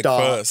guess the flag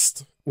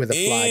first. With a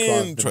flag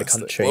rather than the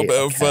country. A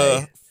little bit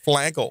of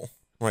Flaggle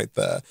right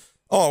there.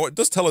 Oh, it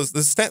does tell us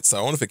there's stats.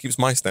 I wonder if it keeps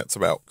my stats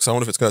about. Because I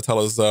wonder if it's going to tell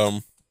us.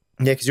 Yeah,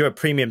 because you're a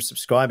premium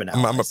subscriber now.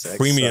 I'm a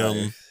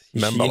premium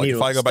member. Like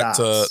if I go back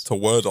to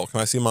Worldle, can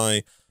I see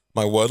my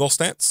Worldle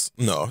stats?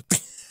 No.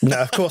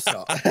 No, of course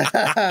not.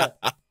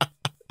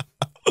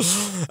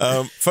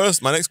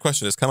 First, my next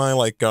question is: can I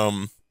like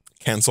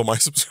cancel my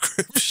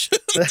subscription?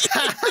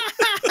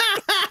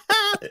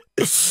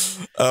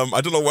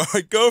 I don't know where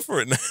I go for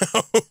it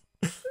now.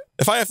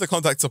 If I have to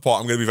contact support,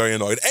 I'm going to be very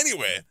annoyed.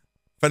 Anyway,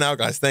 for now,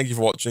 guys, thank you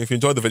for watching. If you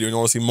enjoyed the video and you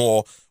want to see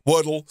more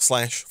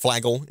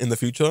Wordle/Flaggle in the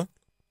future,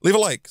 leave a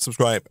like,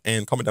 subscribe,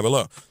 and comment down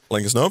below.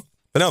 Letting us know.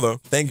 For now, though,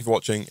 thank you for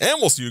watching,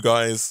 and we'll see you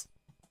guys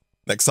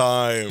next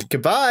time.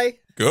 Goodbye.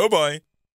 Goodbye.